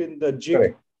you put in the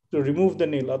jig to remove the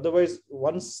nail. Otherwise,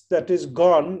 once that is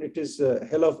gone, it is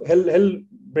hell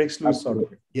breaks loose. Sort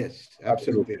of. Yes,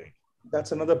 absolutely right.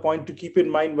 That's another point to keep in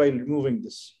mind while removing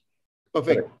this.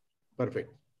 Perfect.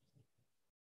 Perfect.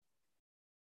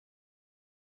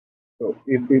 So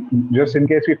if just in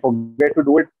case we forget to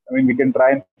do it, we can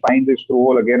try and find the screw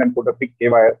hole again and put a thick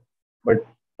K-wire, but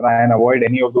try and avoid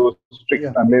any of those tricks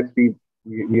unless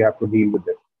we have to deal with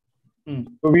it.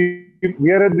 So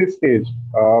we are at this stage.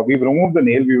 We've removed the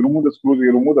nail, we've removed the screws, we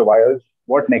removed the wires.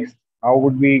 What next?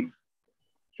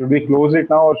 Should we close it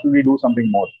now or should we do something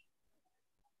more?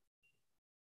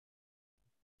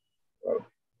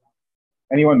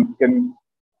 Anyone can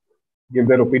give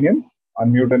their opinion,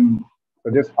 unmute and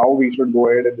suggest how we should go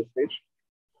ahead at this stage.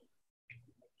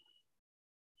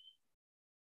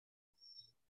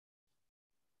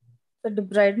 The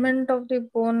debridement of the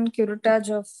bone, curettage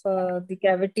of the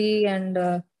cavity,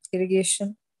 and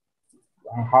irrigation.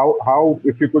 How,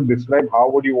 if you could describe, how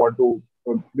would you want to?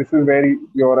 So this is where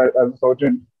you're as a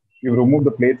surgeon, you remove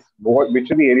the plates. Which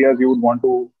are the areas you would want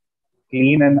to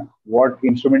clean, and what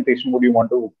instrumentation would you want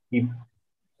to keep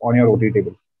on your OT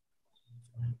table?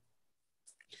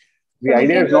 The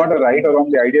idea is not a right or wrong.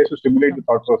 The idea is to stimulate the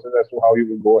thought process as to how you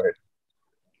will go ahead.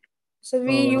 So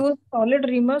we use solid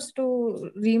reamers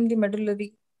to ream the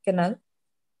medullary canal.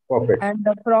 Perfect. And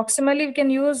proximally, we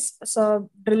can use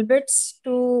drill bits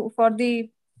for the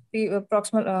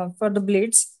proximal for the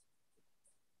blades.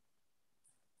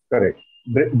 Correct.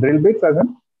 Drill bits, as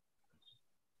in?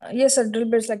 Yes, sir. Drill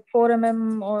bits like 4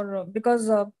 mm, or because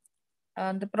the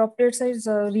appropriate size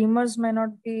reamers may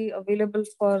not be available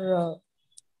for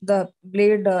the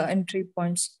blade entry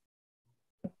points,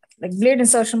 like blade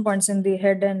insertion points in the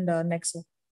head and neck.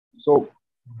 So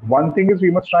one thing is we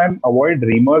must try and avoid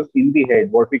reamers in the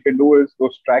head. What we can do is,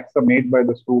 those tracks are made by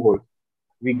the screw holes.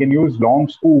 We can use long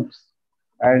scoops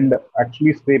and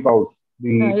actually scrape out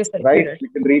the we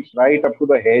can reach right up to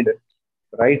the head,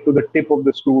 right to the tip of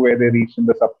the screw where they reach in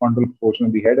the subfrontal portion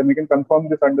of the head, and we can confirm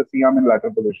this under C-arm in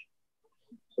lateral position.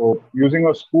 So using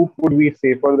a scoop would be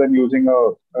safer than using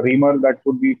a reamer. That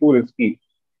would be too risky.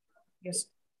 Yes.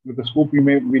 With the scoop,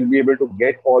 we'll be able to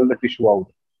get all the tissue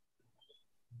out.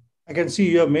 I can see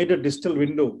you have made a distal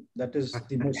window. That is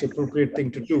the most appropriate thing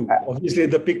to do. Obviously,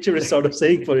 the picture is sort of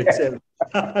saying for itself.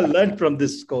 I learned from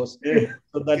this course.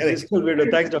 So that distal window.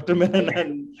 Thanks, Dr. Menon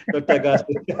and Dr.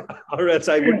 Agasti. Or else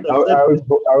I wouldn't have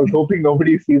I was hoping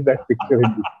nobody sees that picture.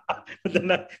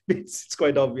 Then it's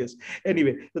quite obvious.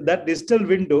 Anyway, so that distal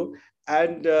window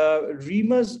and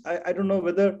reamers, I don't know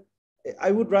whether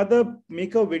I would rather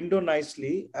make a window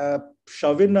nicely,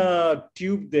 shove in a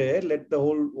tube there, let the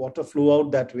whole water flow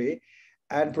out that way,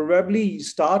 and probably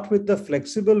start with the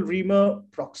flexible reamer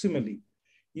proximally.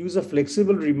 Use a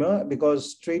flexible reamer,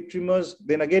 because straight reamers,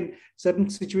 then again, certain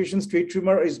situations, straight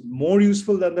reamer is more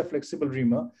useful than the flexible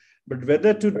reamer. But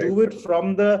whether to do it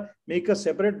from make a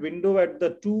separate window at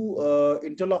the two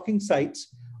interlocking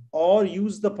sites, or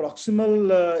use the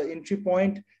proximal entry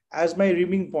point as my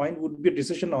reaming point, would be a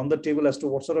decision on the table as to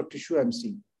what sort of tissue I'm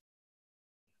seeing.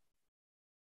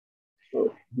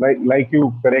 So, like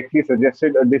you correctly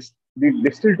suggested, the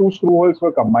distal two screw holes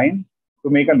were combined to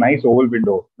make a nice oval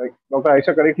window. Like Dr.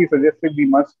 Aisha correctly suggested, we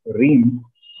must ream.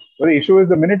 So the issue is,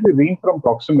 the minute we ream from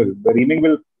proximal, the reaming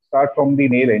will start from the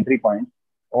nail entry point.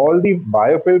 All the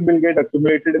biofilm will get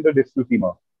accumulated in the distal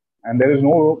femur, and there is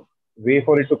no way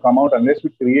for it to come out unless we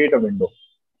create a window.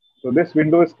 So this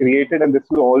window is created, and this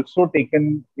is also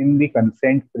taken in the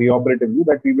consent preoperatively,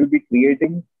 that we will be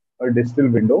creating a distal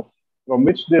window from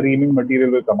which the reaming material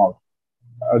will come out.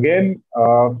 Again,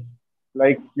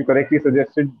 like you correctly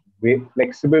suggested,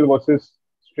 flexible versus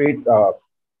straight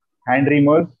hand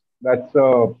reamers, that's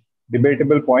a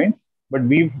debatable point. But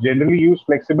we've generally used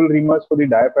flexible reamers for the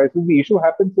diaphysis. The issue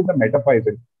happens in the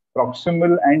metaphysis,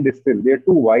 proximal and distal. They're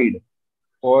too wide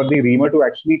for the reamer to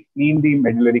actually clean the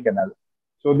medullary canal.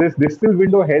 So this distal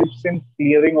window helps in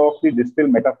clearing off the distal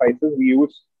metaphysis. We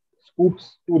use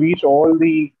scoops to reach all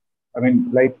the,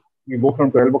 like you go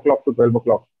from 12 o'clock to 12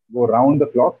 o'clock, go round the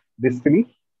clock distally,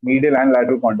 medial and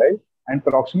lateral condyle, and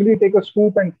proximally take a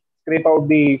scoop and scrape out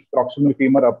the proximal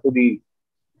femur up to the,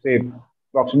 say,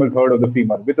 proximal third of the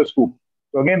femur with a scoop.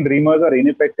 So again, reamers are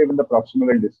ineffective in the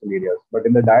proximal and distal areas, but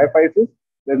in the diaphysis,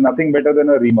 there's nothing better than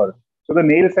a reamer. So the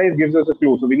nail size gives us a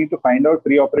clue. So we need to find out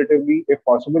preoperatively, if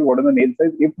possible, what is the nail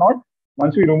size. If not,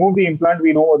 once we remove the implant,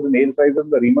 we know what the nail size is.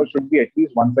 The reamer should be at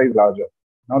least one size larger.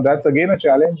 Now that's again a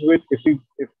challenge with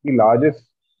if the largest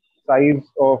size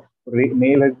of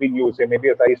nail has been used, say maybe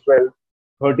a size 12,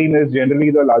 13 is generally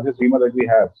the largest reamer that we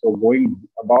have. So going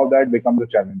above that becomes a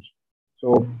challenge.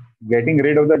 So getting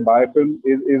rid of that biofilm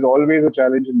is always a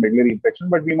challenge in medullary infection,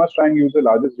 but we must try and use the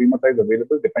largest reamer size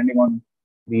available depending on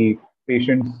the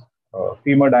patient's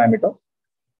femur diameter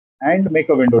and make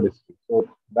a window distance. So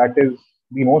that is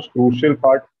the most crucial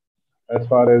part as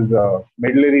far as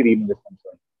medullary reaming is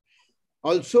concerned.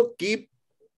 Also keep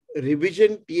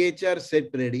revision THR set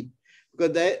ready,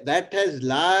 because that has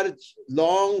large,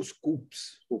 long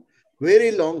scoops,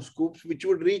 very long scoops, which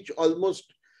would reach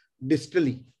almost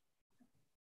distally.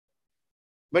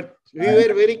 But we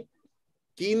were very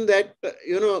keen that,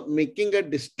 making a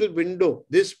distal window,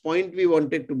 this point we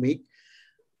wanted to make.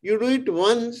 You do it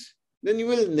once, then you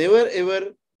will never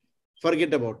ever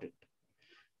forget about it.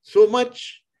 So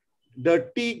much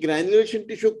dirty granulation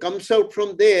tissue comes out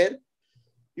from there,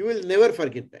 you will never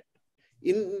forget that.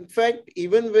 In fact,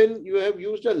 even when you have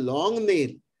used a long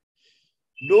nail,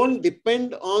 don't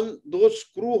depend on those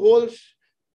screw holes.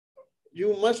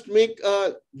 You must make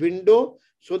a window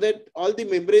so that all the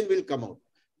membrane will come out.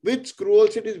 With screw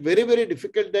holes, it is very, very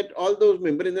difficult that all those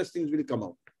membranous things will come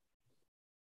out.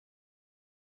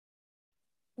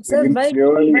 Sir, by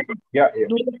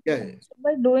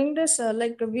doing this,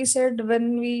 like we said,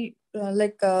 when we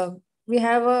we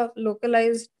have a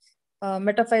localized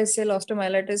metaphyseal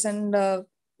osteomyelitis, and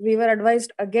we were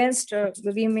advised against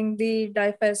reaming the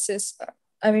diaphysis.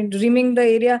 Reaming the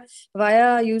area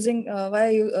via using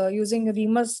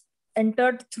reamers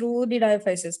entered through the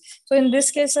diaphysis. So in this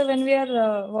case, when we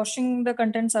are washing the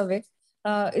contents away,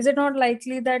 is it not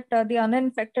likely that the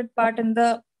uninfected part in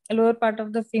the lower part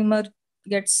of the femur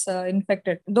gets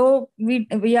infected? Though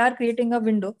we are creating a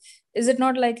window, is it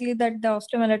not likely that the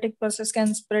osteomyelitic process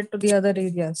can spread to the other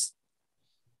areas?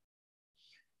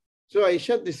 So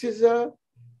Aisha, this is a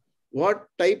what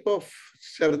type of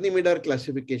Czerny-Medar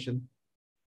classification?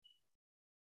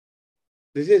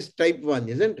 This is type 1,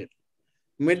 isn't it?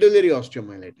 Medullary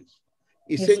osteomyelitis.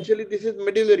 Essentially, this is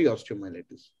medullary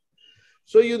osteomyelitis.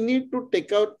 So you need to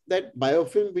take out that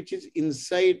biofilm which is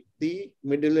inside the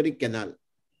medullary canal.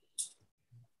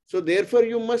 So therefore,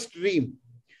 you must ream.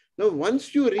 Now,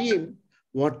 once you ream,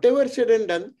 whatever said and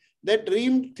done, that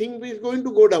ream thing is going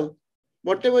to go down.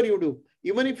 Whatever you do,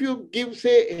 even if you give,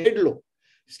 say, head low,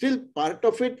 still part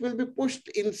of it will be pushed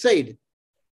inside.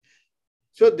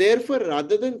 So therefore,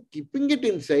 rather than keeping it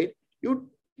inside, you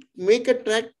make a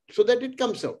track so that it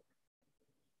comes out.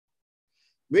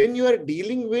 When you are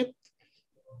dealing with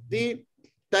the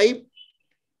type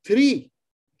 3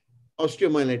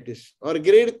 osteomyelitis or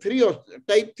grade 3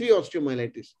 type 3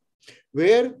 osteomyelitis,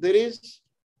 where there is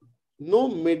no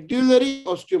medullary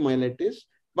osteomyelitis,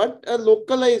 but a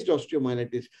localized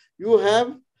osteomyelitis. You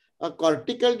have a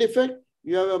cortical defect,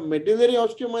 you have a medullary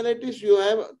osteomyelitis, you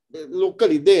have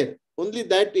locally there, only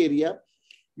that area,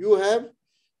 you have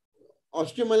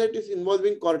osteomyelitis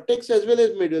involving cortex as well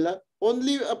as medulla,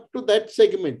 only up to that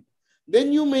segment.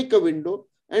 Then you make a window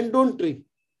and don't ream.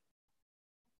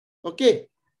 Okay.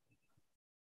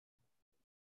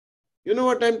 You know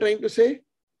what I'm trying to say?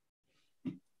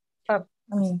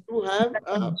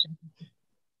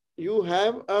 You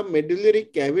have a medullary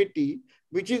cavity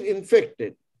which is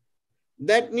infected.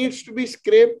 That needs to be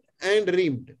scraped and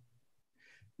reamed.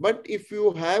 But if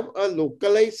you have a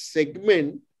localized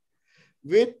segment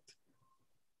with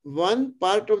one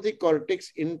part of the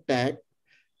cortex intact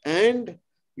and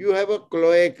you have a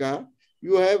cloaca,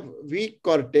 you have weak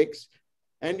cortex,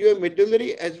 and you have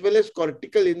medullary as well as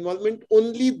cortical involvement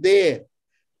only there,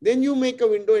 then you make a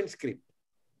window and scrape.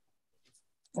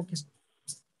 Okay.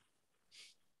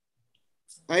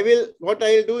 what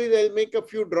I'll do is I'll make a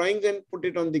few drawings and put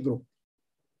it on the group.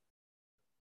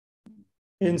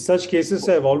 In such cases,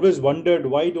 I've always wondered,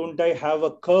 why don't I have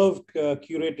a curved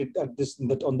curate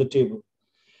on the table?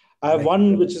 I have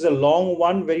one which is a long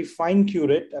one, very fine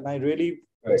curate, and I really,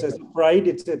 it's a pride.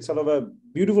 It's sort of a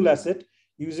beautiful asset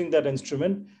using that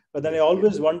instrument. But then I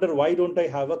always wonder, why don't I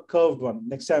have a curved one?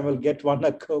 Next time I'll get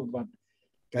a curved one.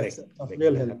 Correct. That's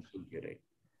real help. Absolutely right.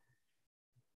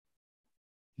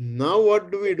 Now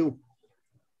what do we do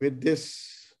with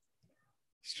this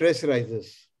stress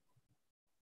rises?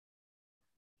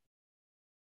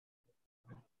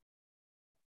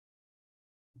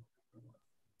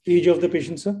 Age of the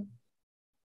patient, sir?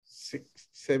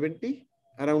 70?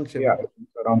 Around 70. Yeah,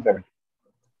 around 70.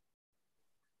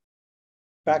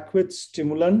 Pack with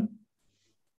stimulant.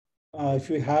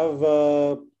 If you have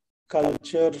a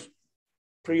culture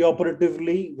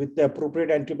preoperatively with the appropriate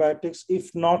antibiotics,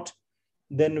 if not,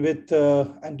 then with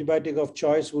antibiotic of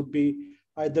choice would be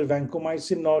either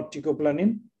vancomycin or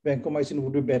teicoplanin. Vancomycin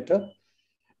would be better.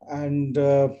 And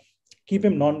keep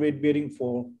him non-weight bearing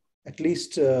for at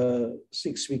least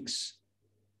 6 weeks.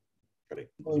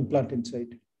 Correct. No implant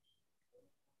inside.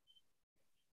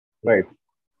 Right.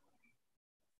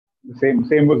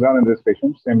 Same was done in this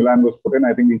patient. Stimulant was put in.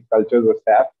 I think these cultures were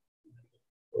staph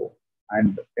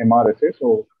and MRSA.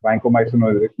 So vancomycin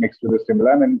was mixed with the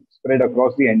stimulant and spread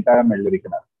across the entire medullary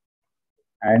canal.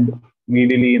 And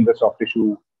immediately in the soft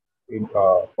tissue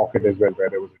pocket as well, where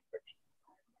there was infection.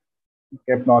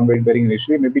 Kept non-weight bearing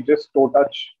initially, maybe just toe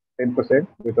touch 10%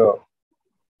 with a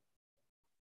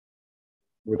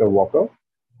walker.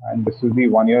 And this is the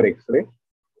 1-year X-ray.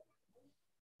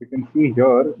 You can see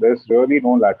here, there's really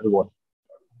no lateral wall.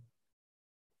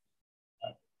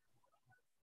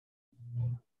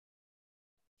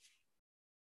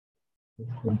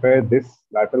 Compare this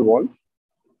lateral wall.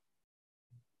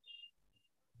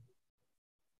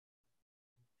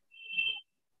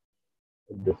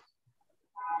 With this.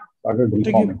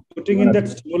 Putting in that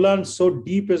stimulant so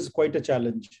deep is quite a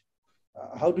challenge.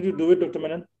 How did you do it, Dr.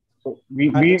 Menon? So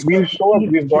we'll show up.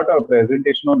 We've got a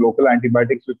presentation on local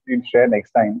antibiotics, which we'll share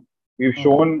next time. We've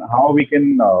shown how we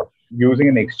can, using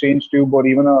an exchange tube or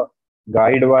even a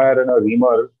guide wire and a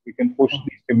reamer, we can push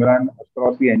the stimulant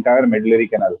across the entire medullary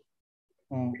canal.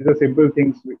 These are simple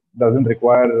things. It doesn't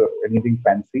require anything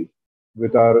fancy.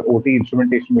 With our OT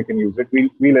instrumentation, we can use it.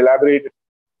 We'll elaborate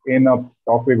in a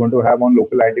talk we're going to have on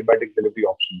local antibiotic delivery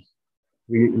options.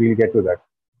 We'll get to that.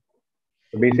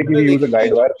 So basically, we use a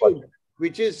guide wire first,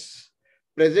 which is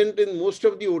present in most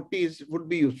of the OTs, would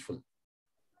be useful.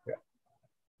 Yeah.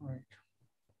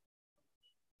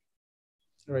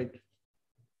 Right.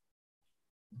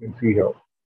 You can see here.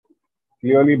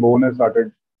 Clearly, bone has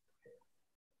started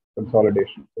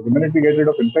consolidation. So the minute we get rid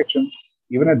of infection,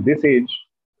 even at this age,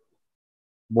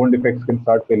 bone defects can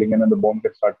start filling in and the bone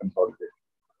can start consolidating.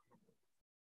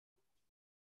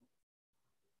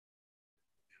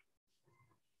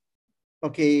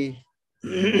 Okay.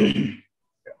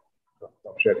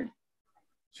 Stop sharing.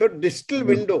 So distal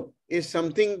window is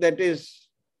something that is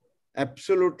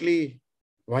absolutely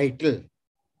vital.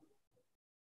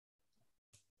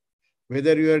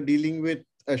 Whether you are dealing with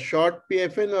a short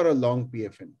PFN or a long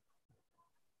PFN.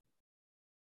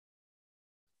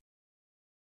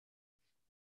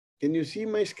 Can you see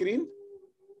my screen?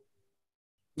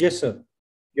 Yes, sir.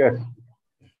 Yes.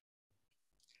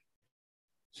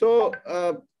 So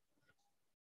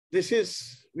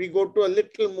we go to a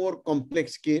little more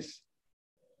complex case.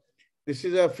 This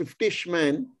is a 50-ish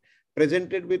man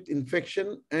presented with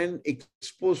infection and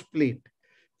exposed plate.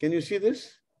 Can you see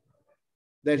this?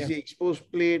 That's the exposed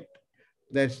plate.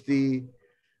 That's the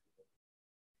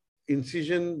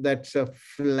incision. That's a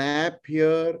flap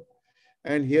here.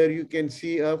 And here you can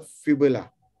see a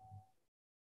fibula,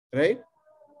 right?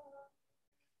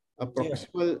 A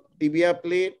proximal tibia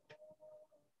plate,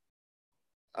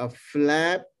 a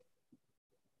flap,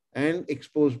 and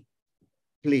exposed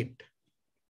plate.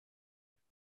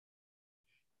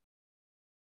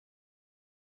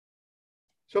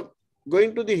 So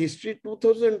going to the history,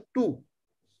 2002,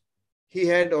 he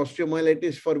had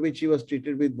osteomyelitis for which he was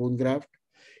treated with bone graft.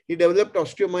 He developed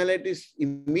osteomyelitis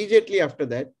immediately after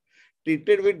that,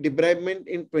 treated with debridement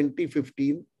in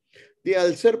 2015. The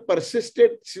ulcer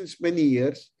persisted since many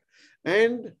years,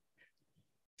 and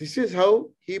this is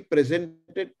how he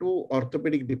presented to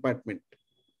orthopedic department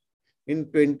in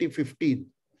 2015.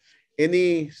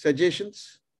 Any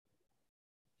suggestions?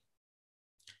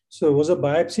 So was a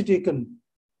biopsy taken?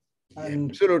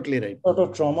 And absolutely right. What sort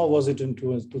of trauma was it in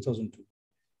 2002?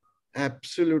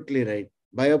 Absolutely right.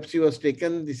 Biopsy was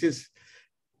taken. This is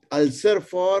ulcer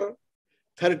for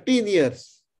 13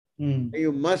 years.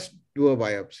 You must do a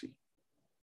biopsy.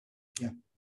 Yeah.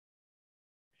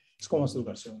 Squamous cell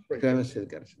carcinoma. Squamous cell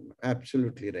carcinoma.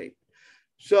 Absolutely right.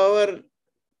 So our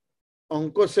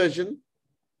oncosurgeon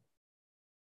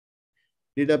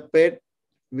did a PET,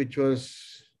 which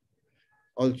was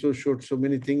also showed so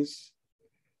many things.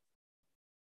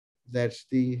 That's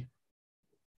the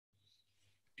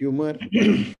tumor.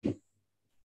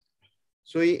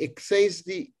 So he excised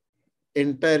the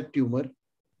entire tumor,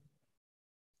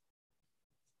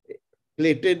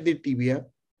 plated the tibia,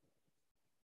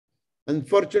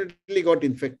 unfortunately got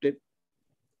infected.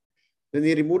 Then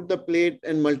he removed the plate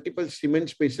and multiple cement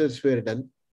spacers were done.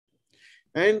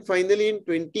 And finally in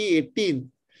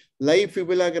 2018, live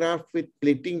fibula graft with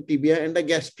plating tibia and a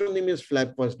gastrocnemius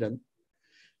flap was done.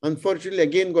 Unfortunately,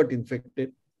 again got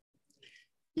infected.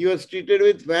 He was treated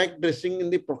with VAC dressing in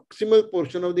the proximal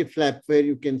portion of the flap where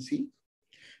you can see,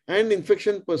 and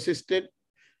infection persisted.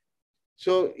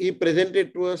 So he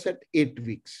presented to us at 8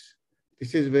 weeks.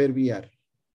 This is where we are,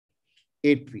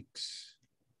 8 weeks.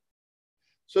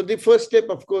 So the first step,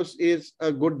 of course, is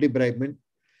a good debridement.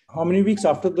 How many weeks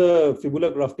after the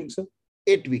fibula grafting, sir?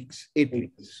 8 weeks. 8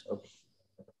 weeks. Okay.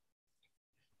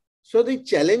 So the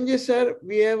challenges are,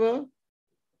 we have a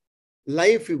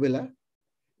live fibula,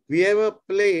 we have a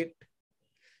plate,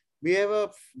 we have a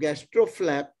gastro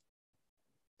flap,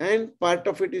 and part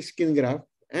of it is skin graft,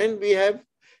 and we have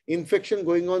infection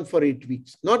going on for 8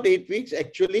 weeks. Not 8 weeks,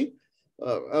 actually,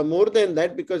 more than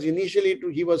that, because initially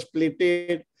he was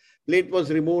plated, plate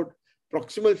was removed,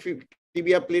 proximal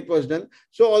tibia plate was done.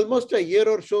 So almost a year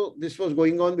or so this was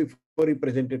going on before he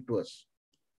presented to us.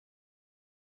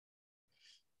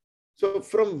 So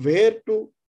from where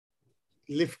to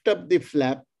lift up the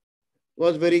flap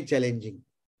was very challenging.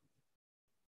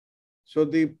 So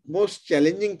the most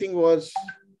challenging thing was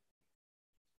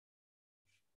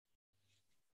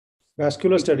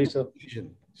vascular study, sir.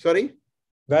 Sorry?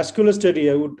 Vascular study.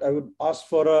 I would ask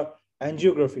for a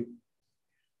angiography.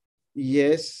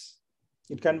 Yes.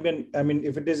 It can be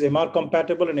if it is MR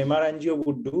compatible, an MR angio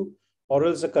would do, or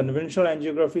else a conventional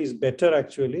angiography is better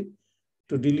actually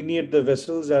to delineate the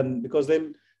vessels, and because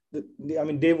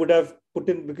they would have put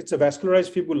in, because it's a vascularized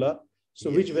fibula. So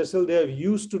yes, which vessel they have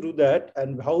used to do that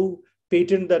and how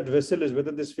patent that vessel is,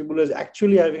 whether this fibula is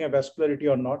actually having a vascularity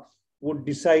or not, would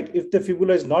decide. If the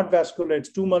fibula is not vascular,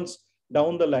 it's 2 months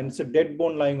down the line. It's a dead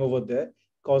bone lying over there,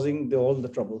 causing all the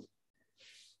trouble.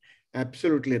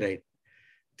 Absolutely right.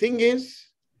 Thing is,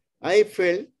 I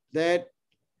felt that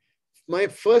my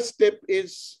first step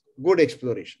is good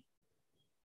exploration.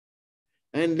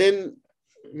 And then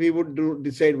we would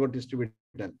decide what is to be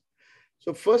done.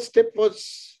 So first step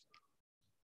was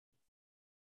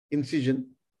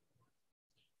incision.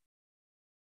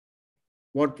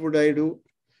 What would I do?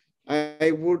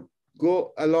 I would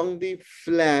go along the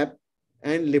flap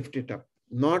and lift it up.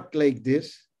 Not like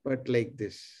this, but like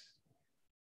this.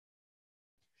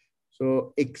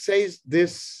 So excise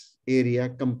this area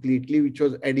completely, which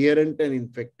was adherent and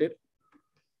infected.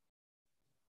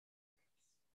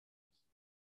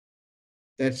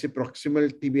 That's a proximal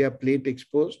tibia plate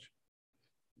exposed.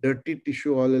 Dirty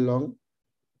tissue all along.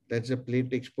 That's a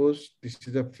plate exposed. This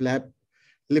is a flap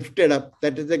lifted up.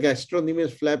 That is the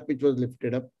gastrocnemius flap which was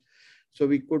lifted up. So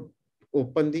we could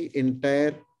open the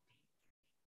entire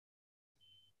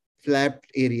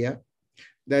flapped area.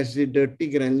 That's the dirty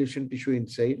granulation tissue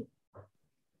inside.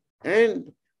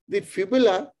 And the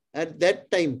fibula at that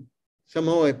time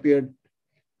somehow appeared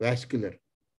vascular.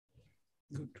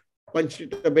 Good. Punched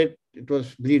it a bit, it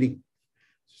was bleeding.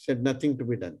 Said nothing to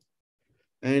be done.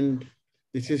 And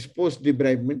this is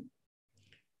post-debridement.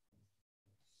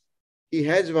 He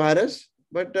has varus,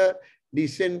 but a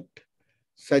decent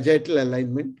sagittal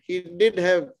alignment. He did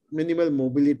have minimal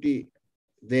mobility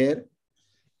there.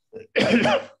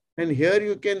 And here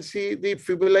you can see the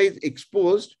fibula is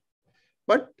exposed,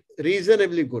 but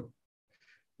reasonably good.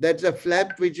 That's a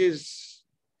flap which is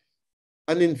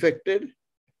uninfected.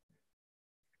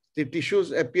 The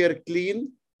tissues appear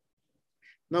clean.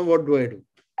 Now what do I do?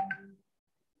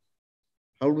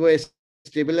 How do I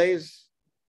stabilize?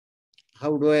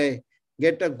 How do I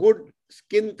get a good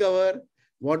skin cover?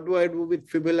 What do I do with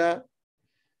fibula?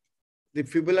 The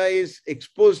fibula is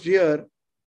exposed here.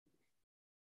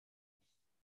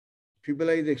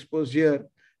 Fibula is exposed here.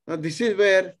 Now this is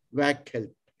where VAC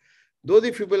helped. Though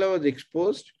the fibula was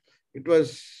exposed, it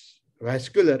was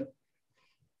vascular.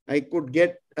 We could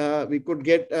get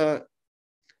a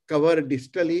cover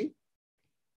distally.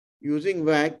 Using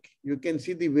VAC, you can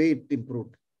see the way it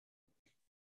improved.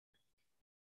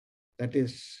 That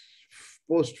is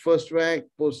post first VAC,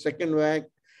 post second VAC,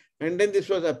 and then this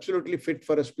was absolutely fit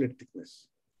for a split thickness.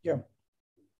 Yeah.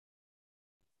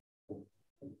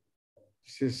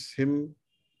 This is him,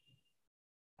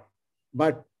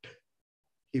 but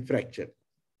he fractured.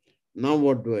 Now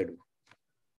what do I do?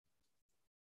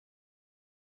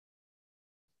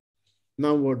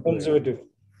 Now what do Conservative. I do?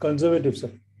 Conservative,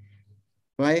 sir.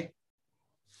 Why?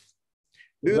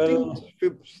 Do you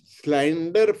think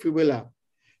slender fibula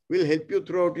will help you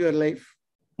throughout your life?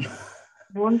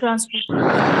 Bone transport.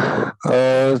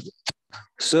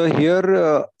 So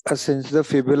here, since the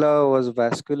fibula was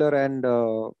vascular and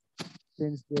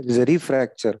since there is a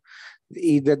refracture,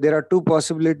 either there are two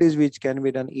possibilities which can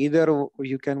be done. Either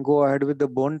you can go ahead with the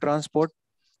bone transport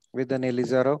with an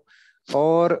Elizaro,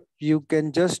 or you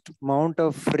can just mount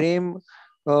a frame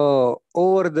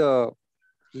over the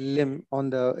limb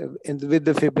on with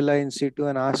the fibula in situ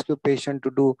and ask your patient to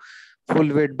do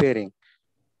full weight bearing.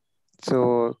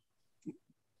 So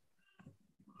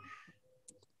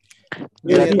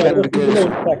there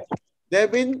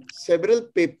have been several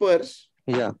papers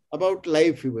about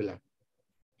live fibula.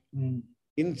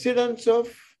 Incidence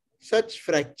of such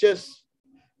fractures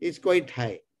is quite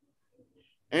high.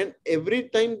 And every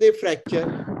time they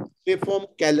fracture, they form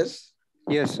callus.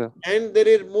 Yes, sir. And there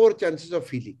is more chances of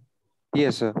healing.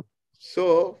 Yes, sir.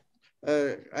 So,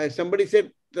 somebody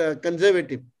said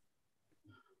conservative.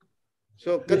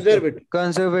 So, conservative.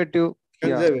 Conservative.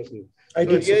 Conservative. Yeah.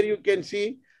 So, here you can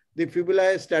see the fibula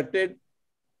has started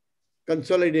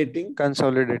consolidating.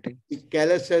 The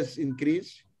callus has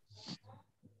increased.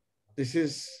 This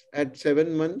is at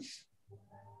 7 months.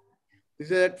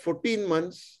 This is at 14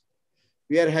 months.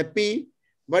 We are happy,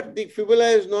 but the fibula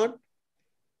has not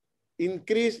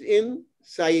increased in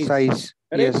size. Size.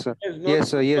 Correct? Yes, sir. Yes,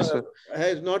 sir. Yes, sir.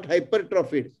 Has not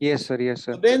hypertrophied. Yes, sir. Yes,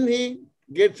 sir. So then he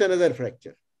gets another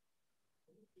fracture.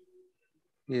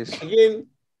 Yes. Again,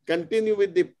 continue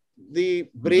with the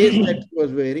brace that he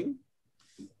was wearing.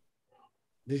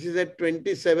 This is at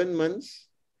 27 months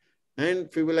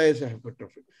and fibula is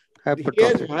hypertrophied. He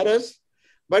has varus,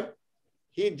 but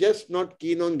he's just not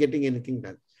keen on getting anything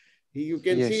done. You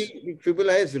can see the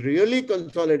fibula is really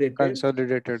consolidated. It's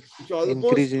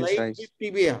almost like the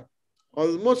tibia.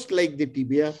 Almost like the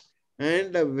tibia,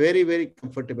 and a very, very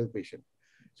comfortable patient.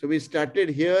 So we started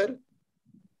here.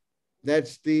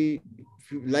 That's the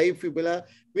live fibula.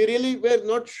 We really were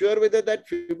not sure whether that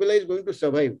fibula is going to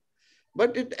survive.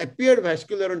 But it appeared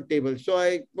vascular on table. So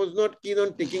I was not keen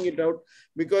on taking it out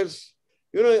because,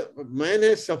 you know, man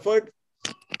has suffered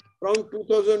from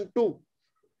 2002.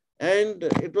 And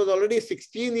it was already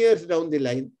 16 years down the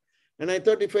line. And I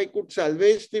thought if I could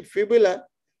salvage the fibula,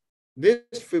 this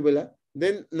fibula,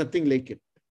 then nothing like it.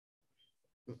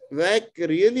 VAC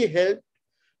really helped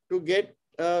to get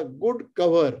a good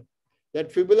cover.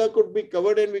 That fibula could be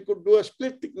covered and we could do a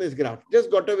split thickness graft.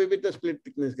 Just got away with a split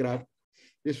thickness graft.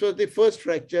 This was the first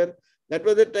fracture. That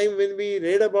was the time when we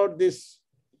read about this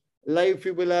live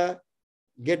fibula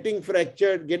getting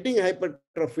fractured, getting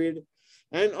hypertrophied.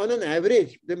 And on an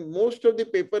average, most of the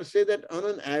papers say that on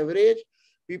an average,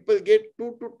 people get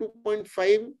 2 to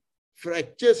 2.5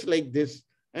 fractures like this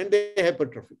and they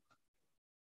hypertrophy.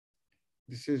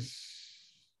 This is...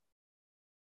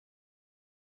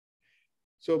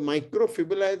 So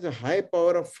microfibula has a high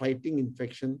power of fighting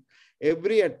infection.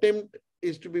 Every attempt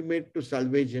is to be made to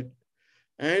salvage it.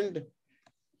 And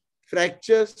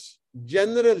fractures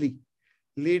generally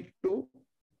lead to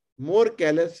more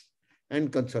callus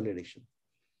and consolidation.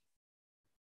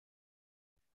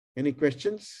 Any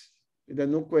questions? If there are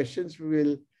no questions, we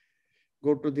will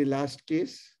go to the last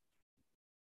case.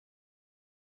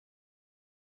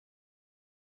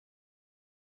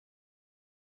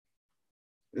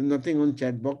 There's nothing on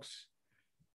chat box.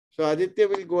 So Aditya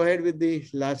will go ahead with the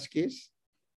last case.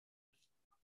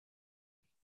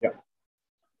 Yeah.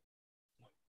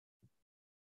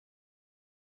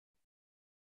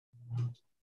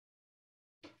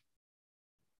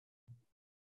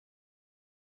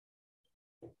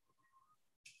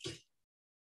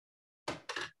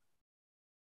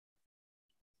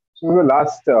 So the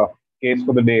last case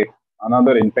for the day,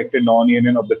 another infected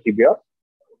non-union of the tibia,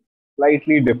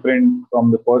 slightly different from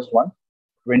the first one.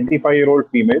 25-year-old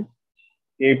female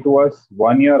came to us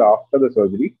 1 year after the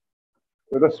surgery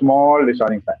with a small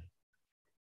discharging sign.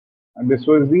 And this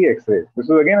was the X-ray. This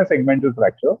was again a segmental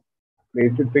fracture,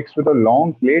 fixed with a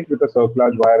long plate with a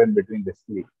circulage wire in between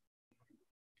distally.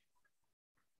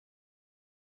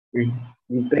 We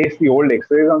trace the old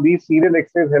X-rays, and these serial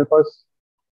X-rays help us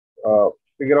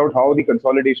figure out how the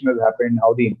consolidation has happened,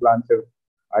 how the implants have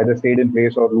either stayed in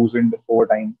place or loosened over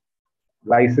time.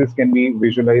 Lysis can be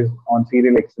visualized on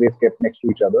serial X-rays kept next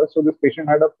to each other. So this patient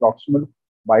had a proximal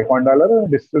bicondylar and a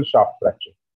distal shaft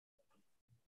fracture.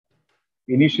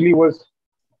 Initially was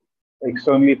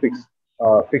externally fixed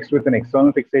fixed with an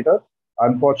external fixator.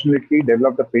 Unfortunately,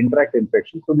 developed a pin tract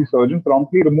infection. So the surgeon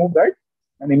promptly removed that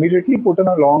and immediately put in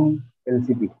a long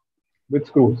LCP with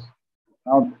screws.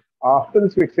 Now, after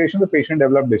this fixation, the patient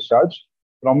developed discharge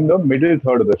from the middle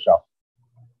third of the shaft.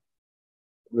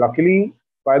 Luckily,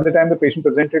 by the time the patient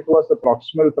presented to us, the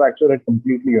proximal fracture had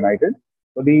completely united,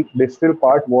 but the distal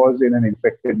part was in an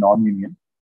infected non-union.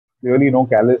 Clearly, no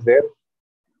callus there.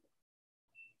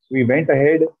 So we went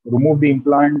ahead, removed the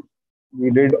implant. We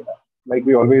did, like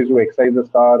we always do, excise the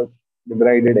scar,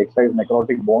 debrided, excise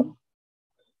necrotic bone.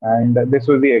 And this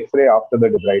was the X-ray after the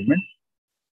debridement.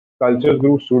 Cultures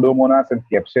grew Pseudomonas and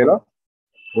Klebsiella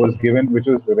was given, which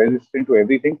was resistant to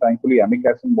everything. Thankfully,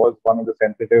 amikacin was one of the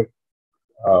sensitive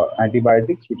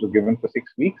antibiotics, which was given for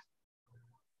 6 weeks,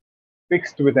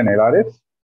 fixed with an LRS,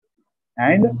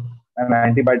 and an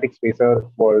antibiotic spacer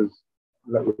was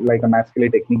like a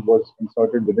masculine technique was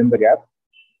inserted within the gap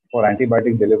for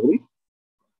antibiotic delivery.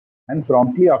 And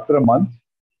promptly after a month,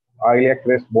 iliac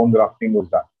crest bone grafting was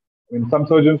done. I mean, some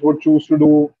surgeons would choose to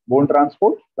do bone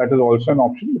transport. That is also an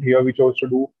option. But here we chose to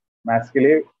do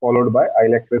mascule followed by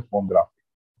iliac crest bone grafting.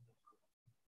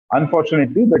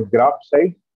 Unfortunately, the graft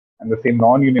side and the same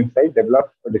non-union side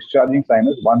developed a discharging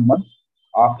sinus 1 month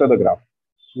after the graft.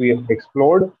 We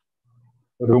explored,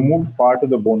 removed part of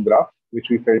the bone graft, which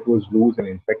we felt was loose and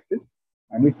infected,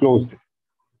 and we closed it.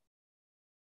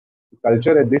 The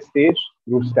culture at this stage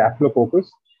grew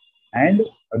Staphylococcus and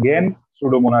again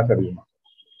Pseudomonas aeruginosa.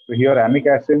 So here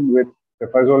amikacin with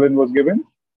cefazolin was given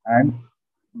and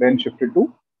then shifted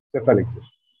to cephalexin.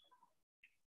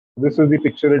 This is the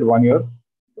picture at 1 year.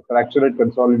 The fracture had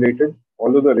consolidated.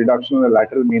 Although the reduction in the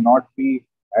lateral may not be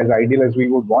as ideal as we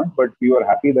would want, but we were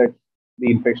happy that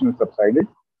the infection had subsided.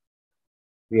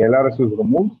 The LRS was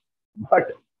removed,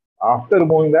 but after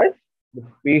removing that, the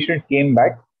patient came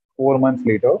back 4 months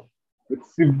later with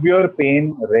severe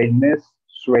pain, redness,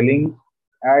 swelling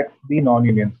at the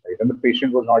non-union site, and the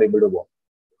patient was not able to walk.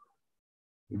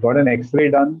 We got an X-ray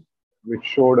done, which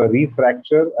showed a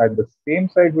refracture at the same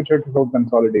site which had showed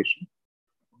consolidation.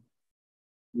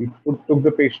 We took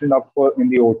the patient up in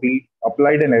the OT,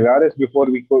 applied an LRS before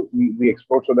we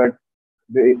explored so that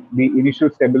the initial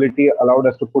stability allowed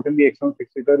us to put in the external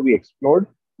fixator. We explored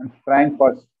and frank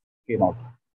pus came out.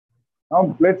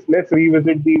 Now let's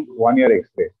revisit the 1 year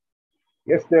X-ray.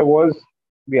 Yes, the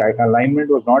alignment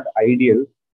was not ideal,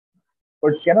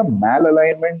 but can a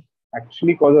malalignment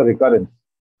actually cause a recurrence?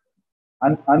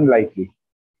 Unlikely.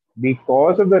 The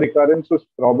cause of the recurrence was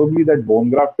probably that bone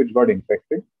graft which got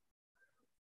infected.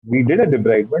 We did a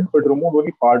debridement, but removed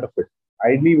only part of it.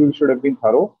 Ideally, we should have been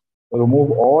thorough,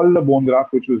 remove all the bone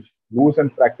graft which was loose,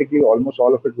 and practically almost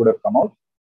all of it would have come out,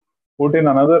 put in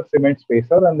another cement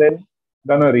spacer, and then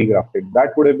done a regrafting.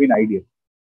 That would have been ideal.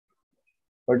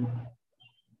 But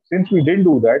since we didn't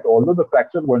do that, although the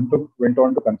fracture went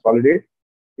on to consolidate,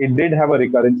 it did have a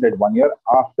recurrence at 1 year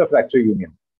after fracture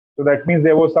union. So that means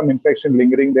there was some infection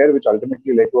lingering there, which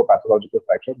ultimately led to a pathological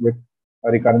fracture with a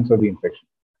recurrence of the infection.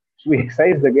 So we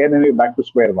excised again and we're back to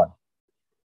square one.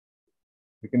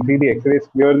 You can see the X-rays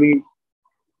clearly.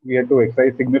 We had to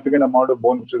excise significant amount of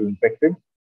bone which was infected.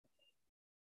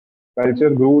 Culture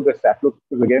grew the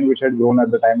staphylococcus again, which had grown at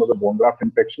the time of the bone graft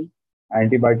infection.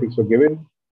 Antibiotics were given.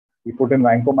 We put in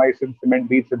vancomycin cement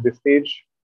beads at this stage.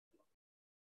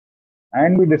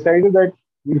 And we decided that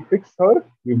we'll fix her.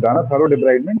 We've done a thorough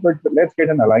debridement, but let's get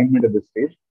an alignment at this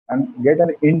stage and get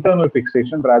an internal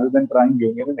fixation rather than trying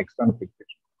union and external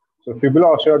fixation. So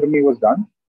fibula osteotomy was done,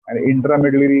 and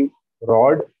intramedullary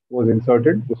rod was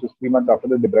inserted. This was 3 months after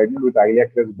the debridement with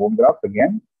iliac crest bone graft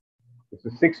again. This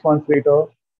is 6 months later.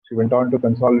 She went on to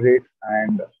consolidate,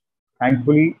 and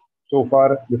thankfully, so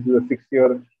far, this is a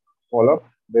 6-year follow-up.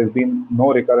 There's been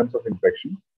no recurrence of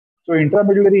infection. So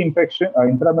intramedullary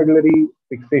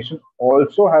fixation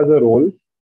also has a role.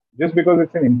 Just because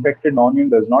it's an infected non-union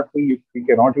does not mean we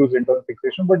cannot use internal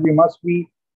fixation, but we must be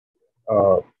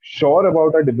sure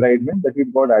about our debridement, that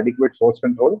we've got adequate source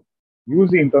control. Use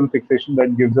the internal fixation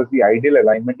that gives us the ideal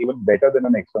alignment even better than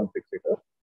an external fixator,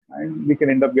 and we can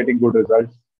end up getting good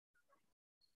results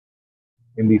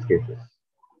in these cases.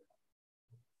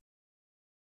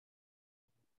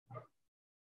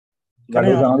 Can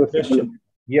I ask a question?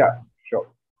 Yeah, sure.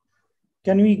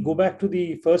 Can we go back to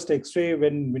the first X-ray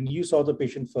when you saw the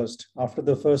patient first, after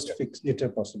the first fixator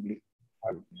possibly?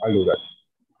 I'll do that.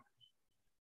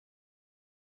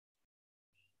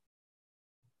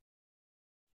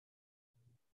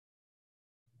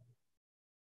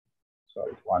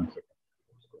 Sorry, 1 second.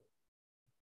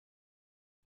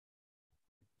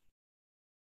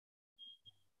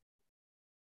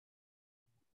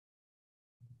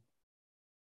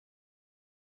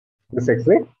 This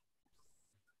X-ray?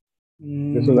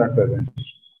 This was at present.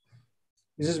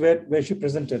 This is where she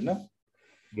presented, no?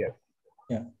 Yes.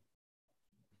 Yeah.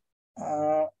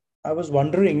 I was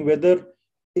wondering whether,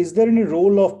 is there any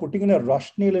role of putting in a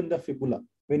rush nail in the fibula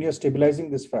when you're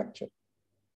stabilizing this fracture?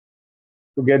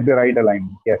 To get the right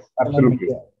alignment. Yes, absolutely.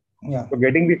 Yeah. So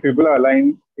getting the fibula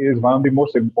aligned is one of the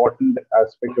most important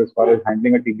aspects as far as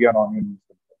handling a tibia non-union is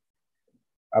concerned.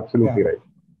 Absolutely right.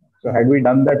 So had we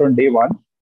done that on day one,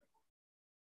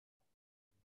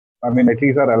 I mean, at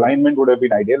least our alignment would have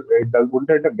been ideal. It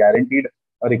wouldn't have guaranteed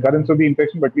a recurrence of the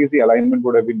infection, but at least the alignment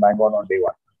would have been bang on day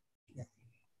one. Yeah.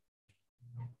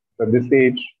 So at this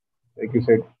stage, like you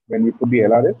said, when we put the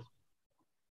LRS,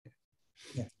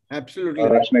 absolutely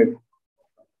right.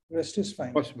 Rest is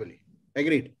fine. Possibly.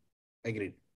 Agreed.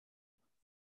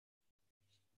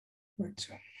 Right,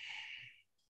 sir.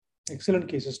 Excellent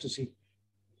cases to see.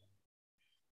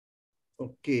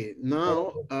 Okay,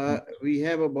 now we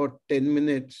have about 10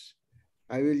 minutes.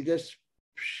 I will just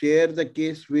share the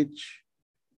case which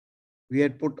we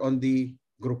had put on the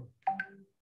group.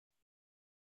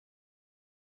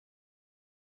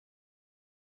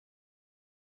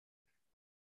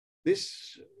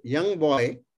 This young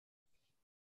boy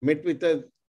met with a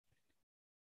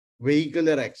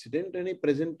vehicular accident and he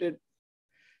presented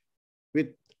with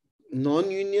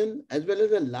non-union as well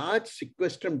as a large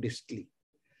sequestrum distally.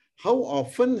 How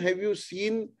often have you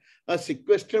seen a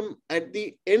sequestrum at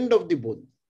the end of the bone,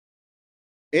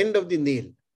 end of the nail?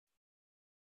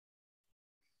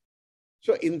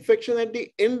 So infection at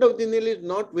the end of the nail is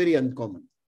not very uncommon.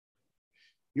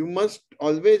 You must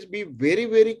always be very,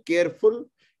 very careful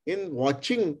in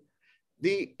watching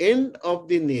the end of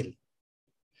the nail.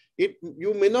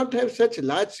 You may not have such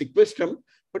large sequestrum,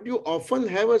 but you often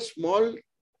have a small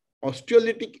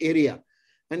osteolytic area,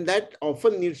 and that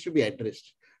often needs to be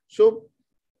addressed. So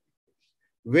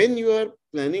when you are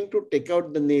planning to take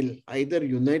out the nail, either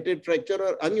united fracture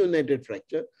or ununited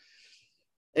fracture,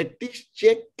 at least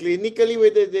check clinically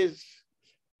whether there is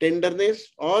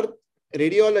tenderness or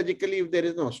radiologically if there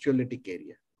is an osteolytic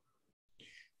area.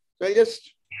 So I'll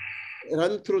just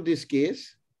run through this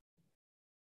case.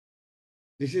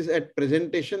 This is at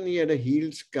presentation. He had a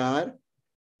heel scar.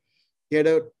 He had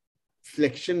a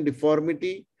flexion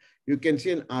deformity. You can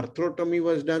see an arthrotomy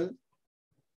was done.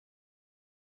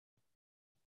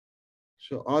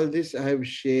 So all this I have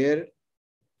shared.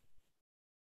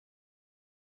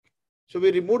 So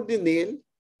we removed the nail.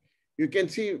 You can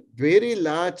see very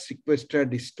large sequestra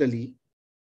distally.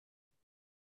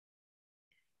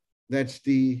 That's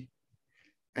the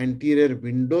anterior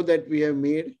window that we have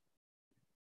made.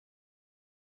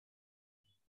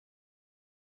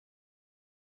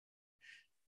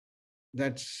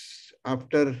 That's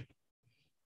after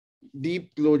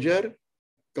deep closure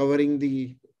covering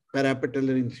the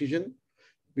parapatellar incision.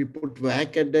 We put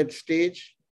vac at that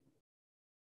stage.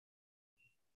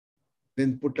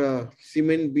 Then put a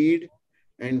cement bead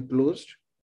and closed.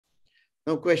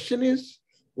 Now question is,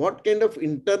 what kind of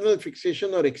internal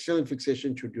fixation or external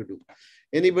fixation should you do?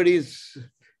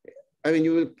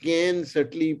 You can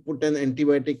certainly put an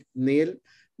antibiotic nail.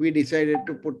 We decided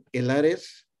to put LRS.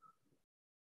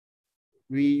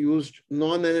 We used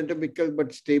non-anatomical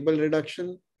but stable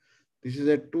reduction. This is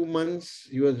at 2 months.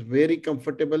 He was very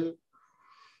comfortable.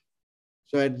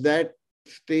 So at that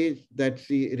stage, that's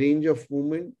the range of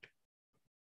movement.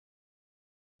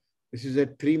 This is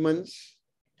at 3 months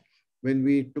when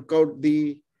we took out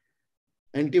the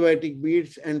antibiotic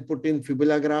beads and put in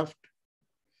fibula graft.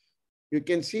 You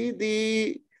can see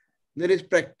there is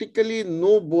practically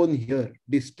no bone here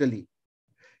distally.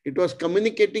 It was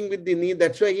communicating with the knee.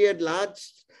 That's why he had large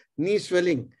knee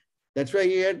swelling. That's why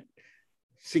he had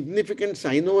significant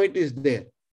synovitis there.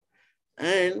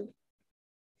 And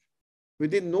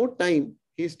within no time,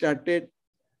 he started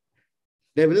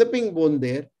developing bone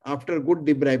there after good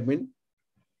debridement.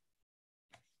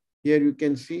 Here you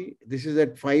can see, this is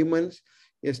at 5 months.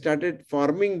 He started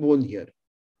forming bone here.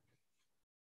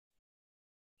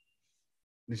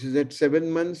 This is at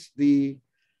 7 months. The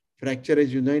fracture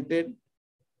is united.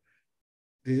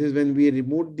 This is when we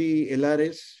removed the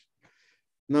LRS.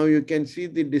 Now you can see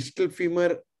the distal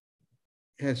femur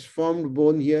has formed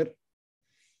bone here.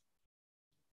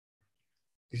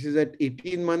 This is at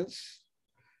 18 months.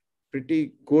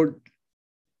 Pretty good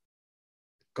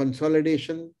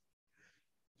consolidation.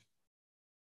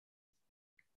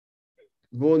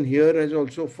 Bone here has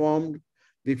also formed.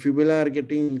 The fibula are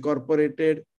getting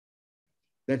incorporated.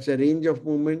 That's a range of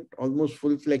movement, almost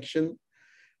full flexion.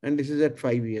 And this is at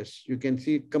 5 years. You can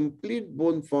see complete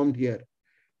bone formed here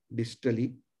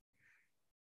distally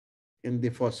in the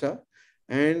fossa.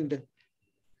 And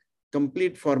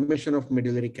complete formation of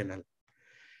medullary canal.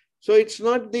 So it's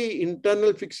not the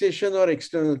internal fixation or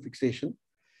external fixation.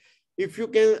 If you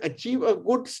can achieve a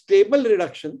good stable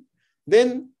reduction,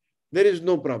 then there is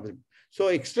no problem. So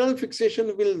external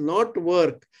fixation will not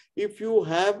work if you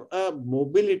have a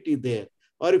mobility there,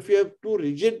 or if you have too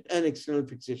rigid an external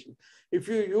fixation. If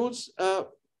you use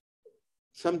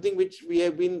something which we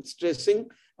have been stressing,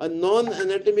 a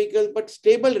non-anatomical but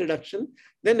stable reduction,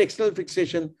 then external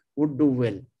fixation would do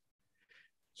well.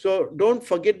 So don't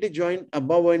forget the joint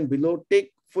above and below.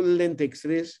 Take full length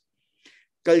X-rays.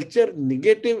 Culture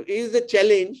negative is a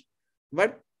challenge,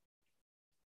 but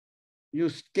you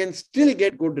can still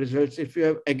get good results if you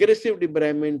have aggressive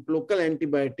debridement, local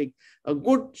antibiotic, a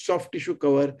good soft tissue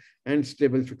cover, and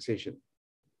stable fixation.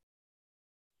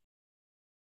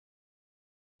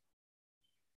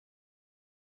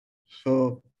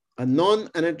 So a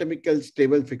non-anatomical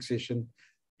stable fixation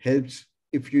helps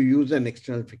if you use an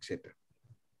external fixator.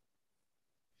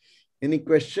 Any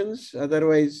questions?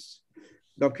 Otherwise,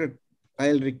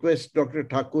 I'll request Dr.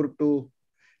 Thakur to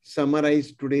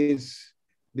summarize today's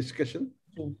discussion.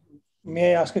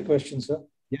 May I ask a question, sir?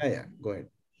 Yeah, go ahead.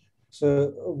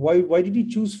 So why did you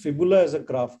choose fibula as a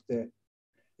graft there?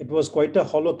 It was quite a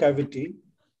hollow cavity.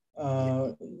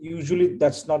 Usually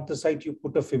that's not the site you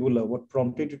put a fibula. What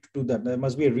prompted you to do that? There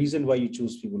must be a reason why you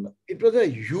choose fibula. It was a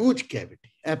huge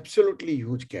cavity, absolutely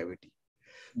huge cavity.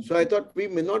 So I thought we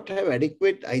may not have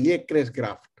adequate iliac crest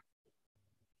graft.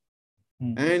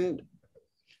 And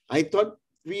I thought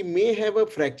we may have a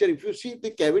fracture. If you see,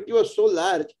 the cavity was so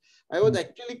large, I was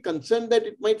actually concerned that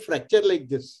it might fracture like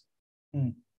this.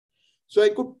 So I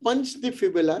could punch the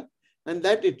fibula, and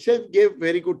that itself gave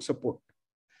very good support.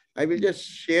 I will just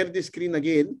share the screen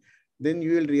again, then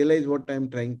you will realize what I am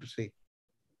trying to say.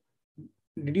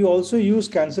 Did you also use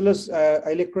cancellous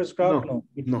iliac crest graft?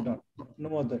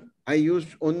 No other. I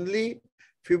used only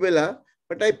fibula,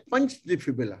 but I punched the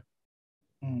fibula.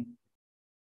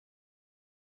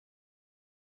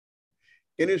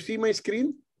 Can you see my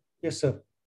screen? Yes, sir.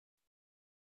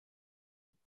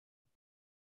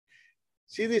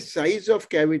 See the size of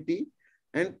cavity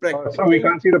and practice. So we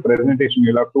can't see the presentation.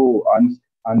 You'll have to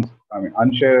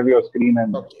unshare your screen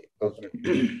and. Okay.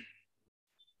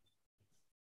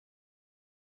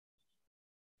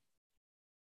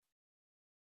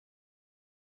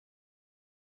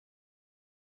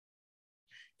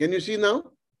 Can you see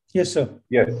now? Yes, sir.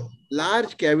 Yes.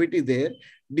 Large cavity there.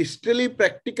 Distally,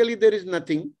 practically, there is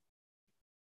nothing.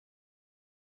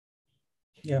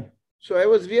 Yeah. So I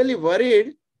was really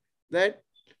worried that,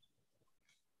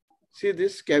 see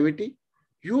this cavity,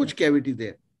 huge cavity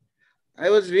there. I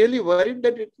was really worried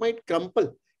that it might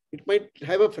crumple. It might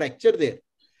have a fracture there.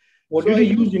 What did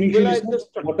you use initially? As a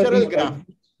structural graft.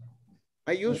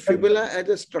 I use fibula as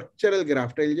a structural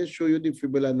graft. I'll just show you the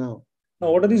fibula now.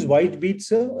 Now, what are these white beads,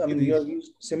 sir? You have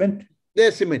used cement?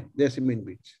 They're cement. They're cement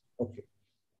beads. Okay.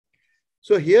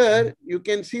 So here you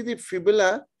can see the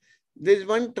fibula. There's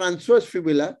one transverse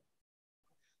fibula,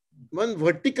 one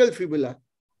vertical fibula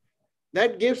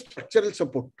that gave structural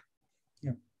support.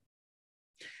 Yeah.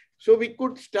 So we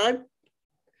could start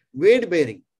weight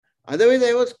bearing. Otherwise,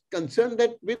 I was concerned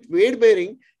that with weight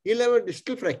bearing, he'll have a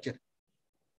distal fracture.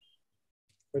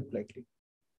 Quite likely.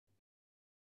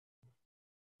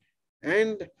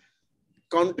 And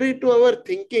contrary to our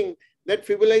thinking that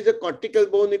fibula is a cortical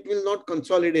bone, it will not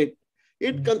consolidate.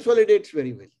 It consolidates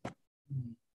very well.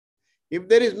 If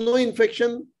there is no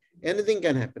infection, anything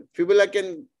can happen. Fibula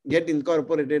can get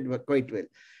incorporated quite well.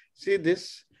 See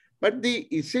this? But the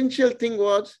essential thing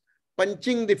was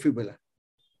punching the fibula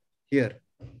here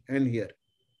and here.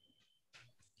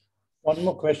 One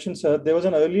more question, sir. There was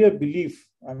an earlier belief,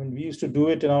 we used to do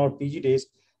it in our PG days,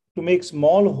 to make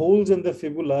small holes in the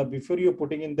fibula before you're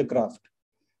putting in the graft.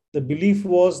 The belief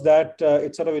was that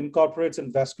it sort of incorporates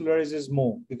and vascularizes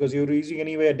more because you're using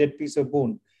anyway a dead piece of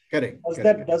bone. Correct.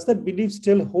 Does that belief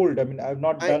still hold? I've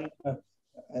not done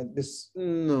this.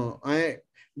 No,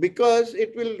 because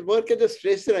it will work as a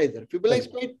stress riser. Fibula is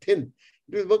quite thin.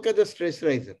 It will work as a stress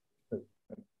riser.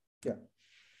 Yeah.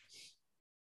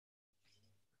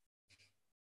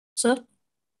 Sir?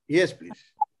 Yes, please.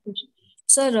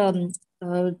 Sir,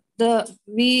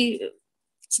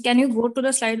 can you go to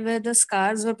the slide where the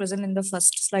scars were present in the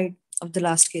first slide of the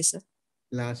last case, sir?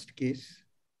 Last case.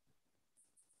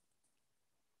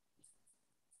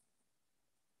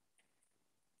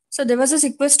 So there was a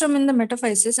sequestrum in the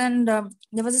metaphysis and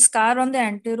there was a scar on the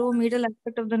anteromedial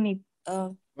aspect of the knee.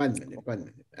 1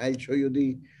 minute. I'll show you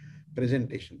the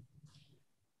presentation.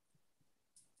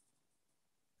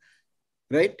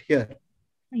 Right here.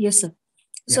 Yes, sir.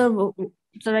 Yeah.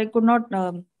 So I could not.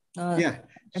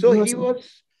 So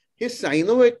His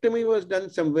synovectomy was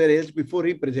done somewhere else before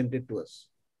he presented to us.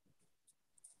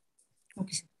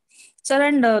 Okay. Sir,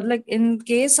 and like in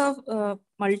case of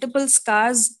multiple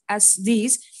scars as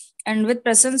these, and with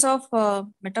presence of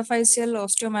metaphyseal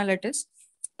osteomyelitis,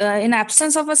 in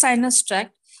absence of a sinus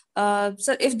tract,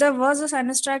 so if there was a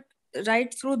sinus tract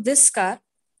right through this scar,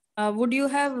 would you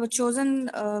have chosen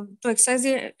to excise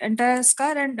the entire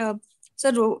scar? And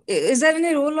sir, is there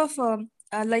any role of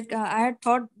I had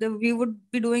thought that we would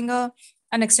be doing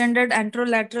an extended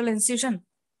anterolateral incision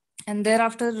and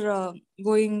thereafter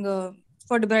going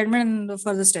for debridement and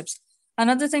further steps.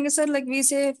 Another thing is, sir, like we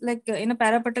say, like in a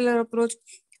parapatellar approach,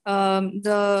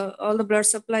 the all the blood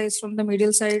supply is from the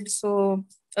medial side. So,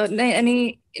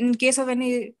 in case of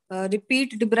any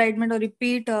repeat debridement or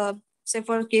repeat, say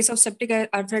for case of septic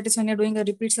arthritis, when you're doing a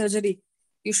repeat surgery,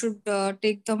 you should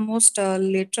take the most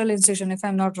lateral incision, if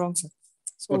I'm not wrong, sir.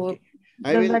 So, okay.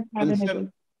 I will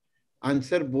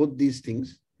answer both these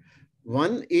things.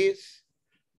 One is,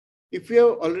 if you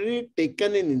have already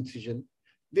taken an incision,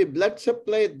 the blood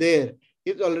supply there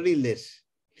is already less.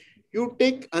 You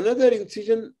take another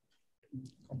incision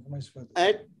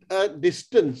at a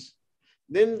distance,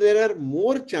 then there are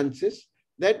more chances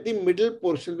that the middle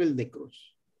portion will necrose.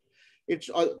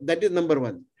 That is number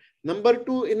one. Number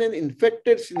two, in an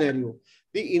infected scenario,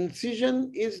 the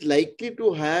incision is likely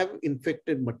to have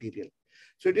infected material.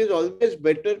 So it is always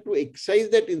better to excise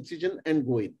that incision and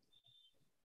go in.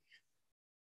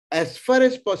 As far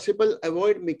as possible,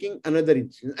 avoid making another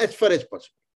incision, as far as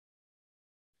possible.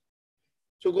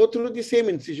 So go through the same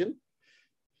incision.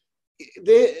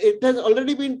 It has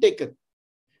already been taken.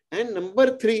 And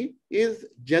number three is,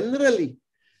 generally,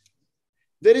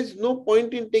 there is no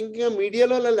point in taking a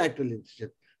medial or a lateral incision.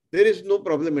 There is no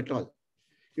problem at all.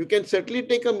 You can certainly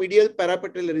take a medial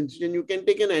parapatellar incision. You can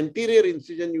take an anterior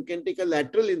incision. You can take a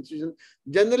lateral incision.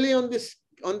 Generally, on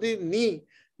the knee,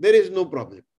 there is no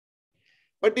problem.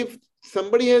 But if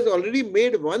somebody has already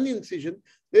made one incision,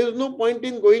 there is no point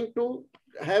in going to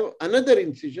have another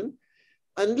incision,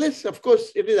 unless, of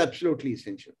course, it is absolutely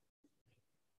essential.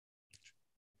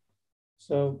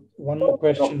 So one more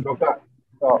question. Doctor,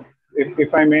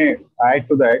 if I may add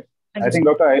to that, I think,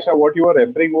 Dr. Aisha, what you were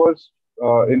referring was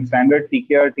in standard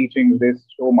TKR teachings, they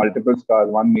show multiple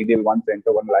scars, one medial, one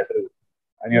center, one lateral,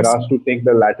 and you're asked to take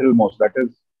the lateral most. That is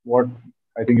what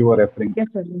I think you were referring to.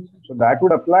 So that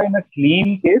would apply in a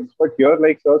clean case, but here,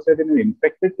 like sir said, in an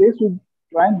infected case, you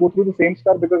try and go through the same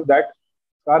scar because that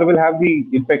scar will have the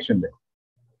infection there.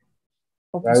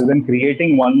 Okay, rather than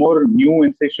creating one more new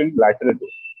incision lateral to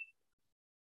it.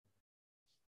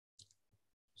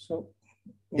 So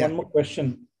one more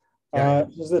question.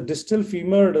 Is the distal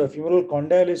femur, the femoral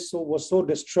condyle was so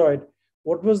destroyed.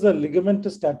 What was the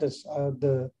ligamentous status,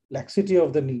 the laxity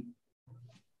of the knee?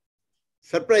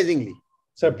 Surprisingly.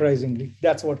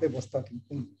 That's what I was talking.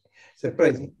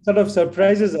 Surprising. Sort of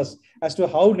surprises us as to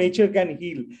how nature can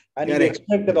heal. And you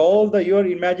expect that you're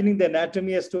imagining the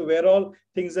anatomy as to where all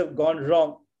things have gone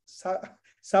wrong.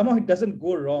 Somehow it doesn't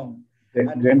go wrong.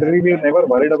 Generally, we are never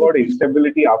worried about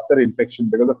instability after infection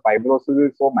because the fibrosis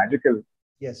is so magical.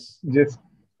 Yes. Just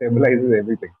stabilizes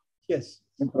everything. Yes.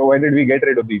 And provided we get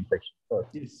rid of the infection first.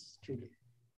 Yes, truly.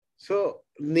 So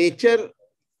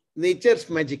nature's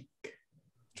magic.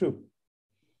 True.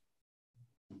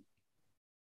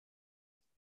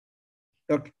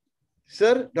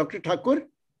 Dr. Thakur?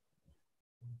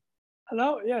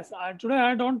 Hello, yes. Today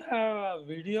I don't have a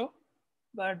video,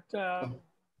 but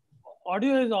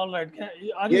audio is all right.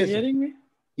 Are you hearing me?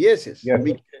 Yes.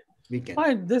 We can.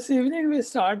 Fine. This evening we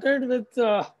started with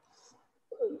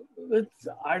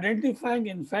identifying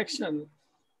infection.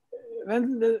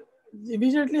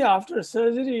 Immediately after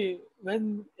surgery,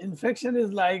 when infection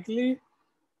is likely,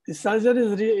 the surgeon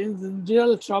is in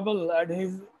real trouble and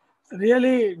he's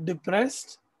really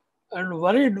depressed and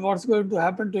worried what's going to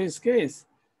happen to his case.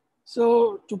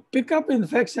 So to pick up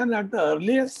infection at the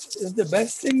earliest is the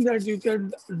best thing that you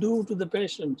can do to the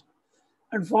patient.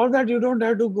 And for that, you don't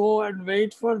have to go and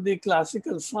wait for the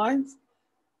classical signs.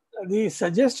 The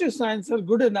suggestive signs are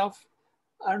good enough.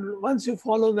 And once you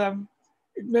follow them,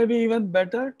 it may be even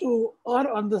better to err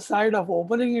on the side of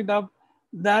opening it up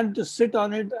than to sit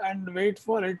on it and wait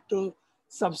for it to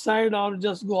subside or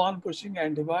just go on pushing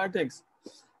antibiotics.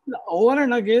 Now, over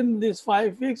and again, these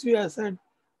 5 weeks, we have said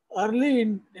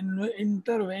early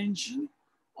intervention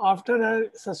after a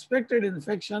suspected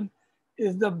infection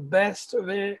is the best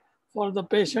way for the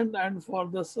patient and for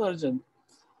the surgeon.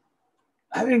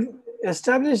 Having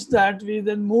established that, we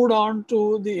then moved on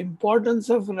to the importance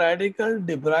of radical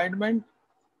debridement,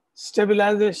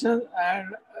 stabilization,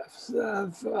 and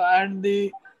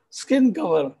the skin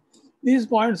cover. These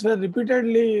points were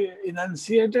repeatedly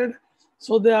enunciated,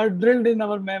 so they are drilled in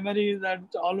our memory that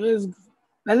always,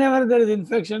 whenever there is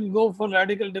infection, go for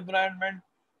radical debridement,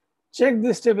 check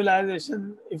the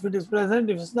stabilization. If it is present,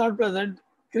 if it's not present,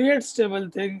 create stable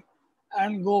thing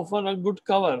and go for a good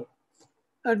cover.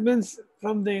 That means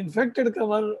from the infected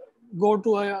cover, go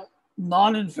to a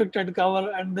non-infected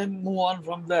cover and then move on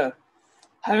from there.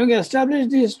 Having established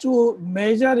these two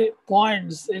major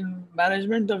points in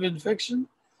management of infection,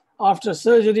 after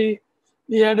surgery,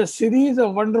 we had a series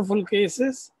of wonderful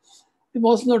cases. The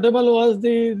most notable was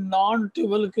the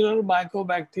non-tubercular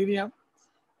mycobacterium,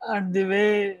 and the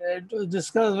way it was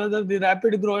discussed whether the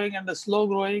rapid growing and the slow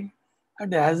growing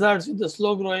and the hazards with the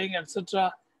slow growing,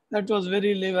 etc. That was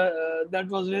very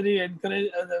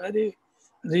encouraging, very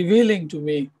revealing to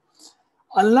me.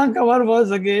 Ulna cover was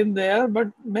again there,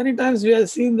 but many times we have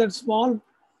seen that small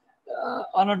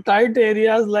on a tight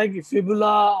areas like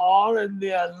fibula or in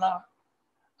the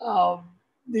ulna,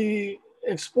 the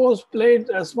exposed plate,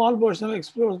 a small portion of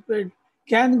exposed plate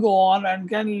can go on and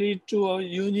can lead to a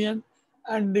union,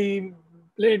 and the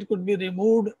plate could be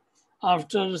removed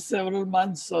after several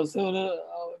months or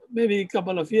maybe a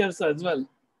couple of years as well.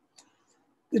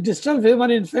 The distal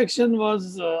femur infection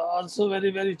was also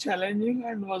very, very challenging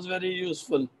and was very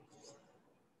useful.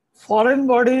 Foreign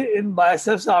body in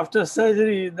biceps after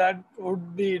surgery, that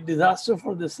would be disaster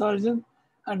for the surgeon.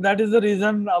 And that is the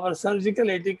reason our surgical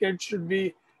etiquette should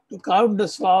be to count the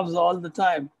swabs all the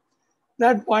time.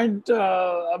 That point,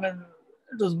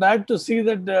 it was bad to see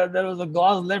that there was a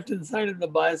gauze left inside in the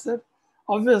bicep.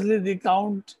 Obviously, the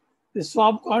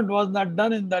swab count was not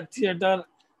done in that theater,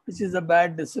 which is a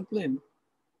bad discipline.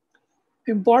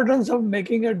 Importance of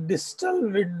making a distal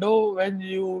window when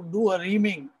you do a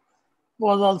reaming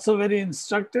was also very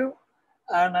instructive.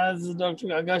 And as Dr.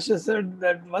 Agasha said,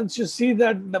 that once you see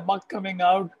that the muck coming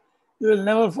out, you will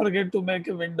never forget to make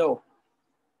a window.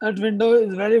 That window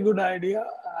is a very good idea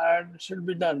and should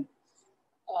be done.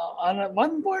 And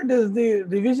one point is the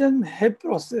revision hip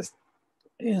process.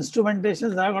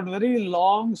 Instrumentations have got very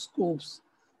long scoops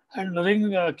and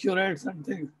ring curates and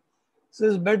things. So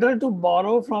it's better to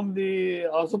borrow from the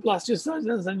orthoplastic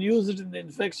surgeons and use it in the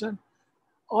infection.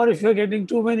 Or if you're getting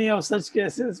too many of such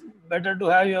cases, better to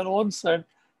have your own set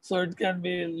so it can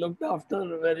be looked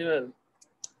after very well.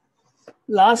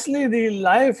 Lastly, the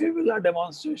live fibula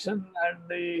demonstration and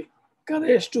the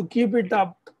courage to keep it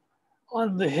up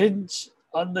on the hitch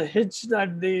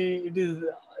that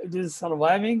it is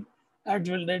surviving, that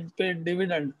will then pay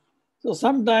dividend. So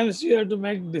sometimes you have to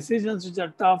make decisions which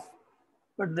are tough,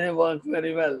 but they work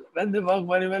very well. When they work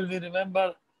very well, we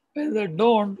remember. When they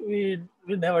don't, we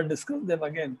never discuss them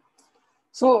again.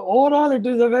 So overall, it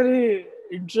is a very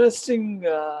interesting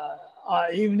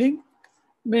evening.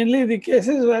 Mainly the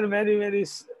cases were very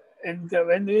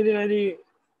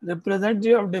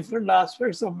representative of different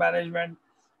aspects of management,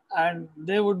 and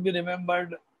they would be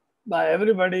remembered by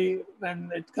everybody when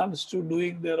it comes to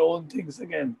doing their own things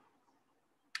again.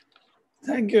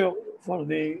 Thank you for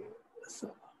the...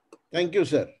 Thank you,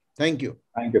 sir. Thank you.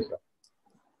 Thank you, sir.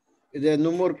 If there are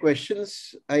no more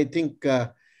questions, I think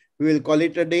we will call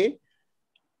it a day.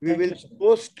 We will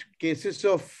post cases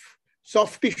of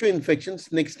soft tissue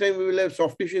infections. Next time we will have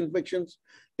soft tissue infections.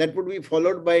 That would be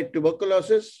followed by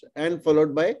tuberculosis and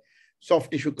followed by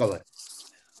soft tissue cover.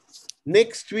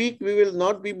 Next week, we will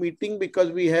not be meeting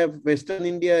because we have Western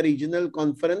India Regional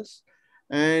Conference,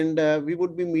 and we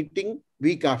would be meeting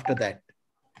week after that.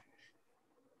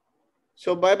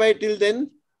 So bye-bye till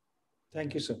then.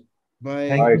 Thank you, sir. Bye.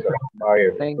 Bye, sir. Bye.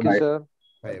 Thank Good you, night. sir.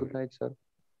 Bye. Good night, sir.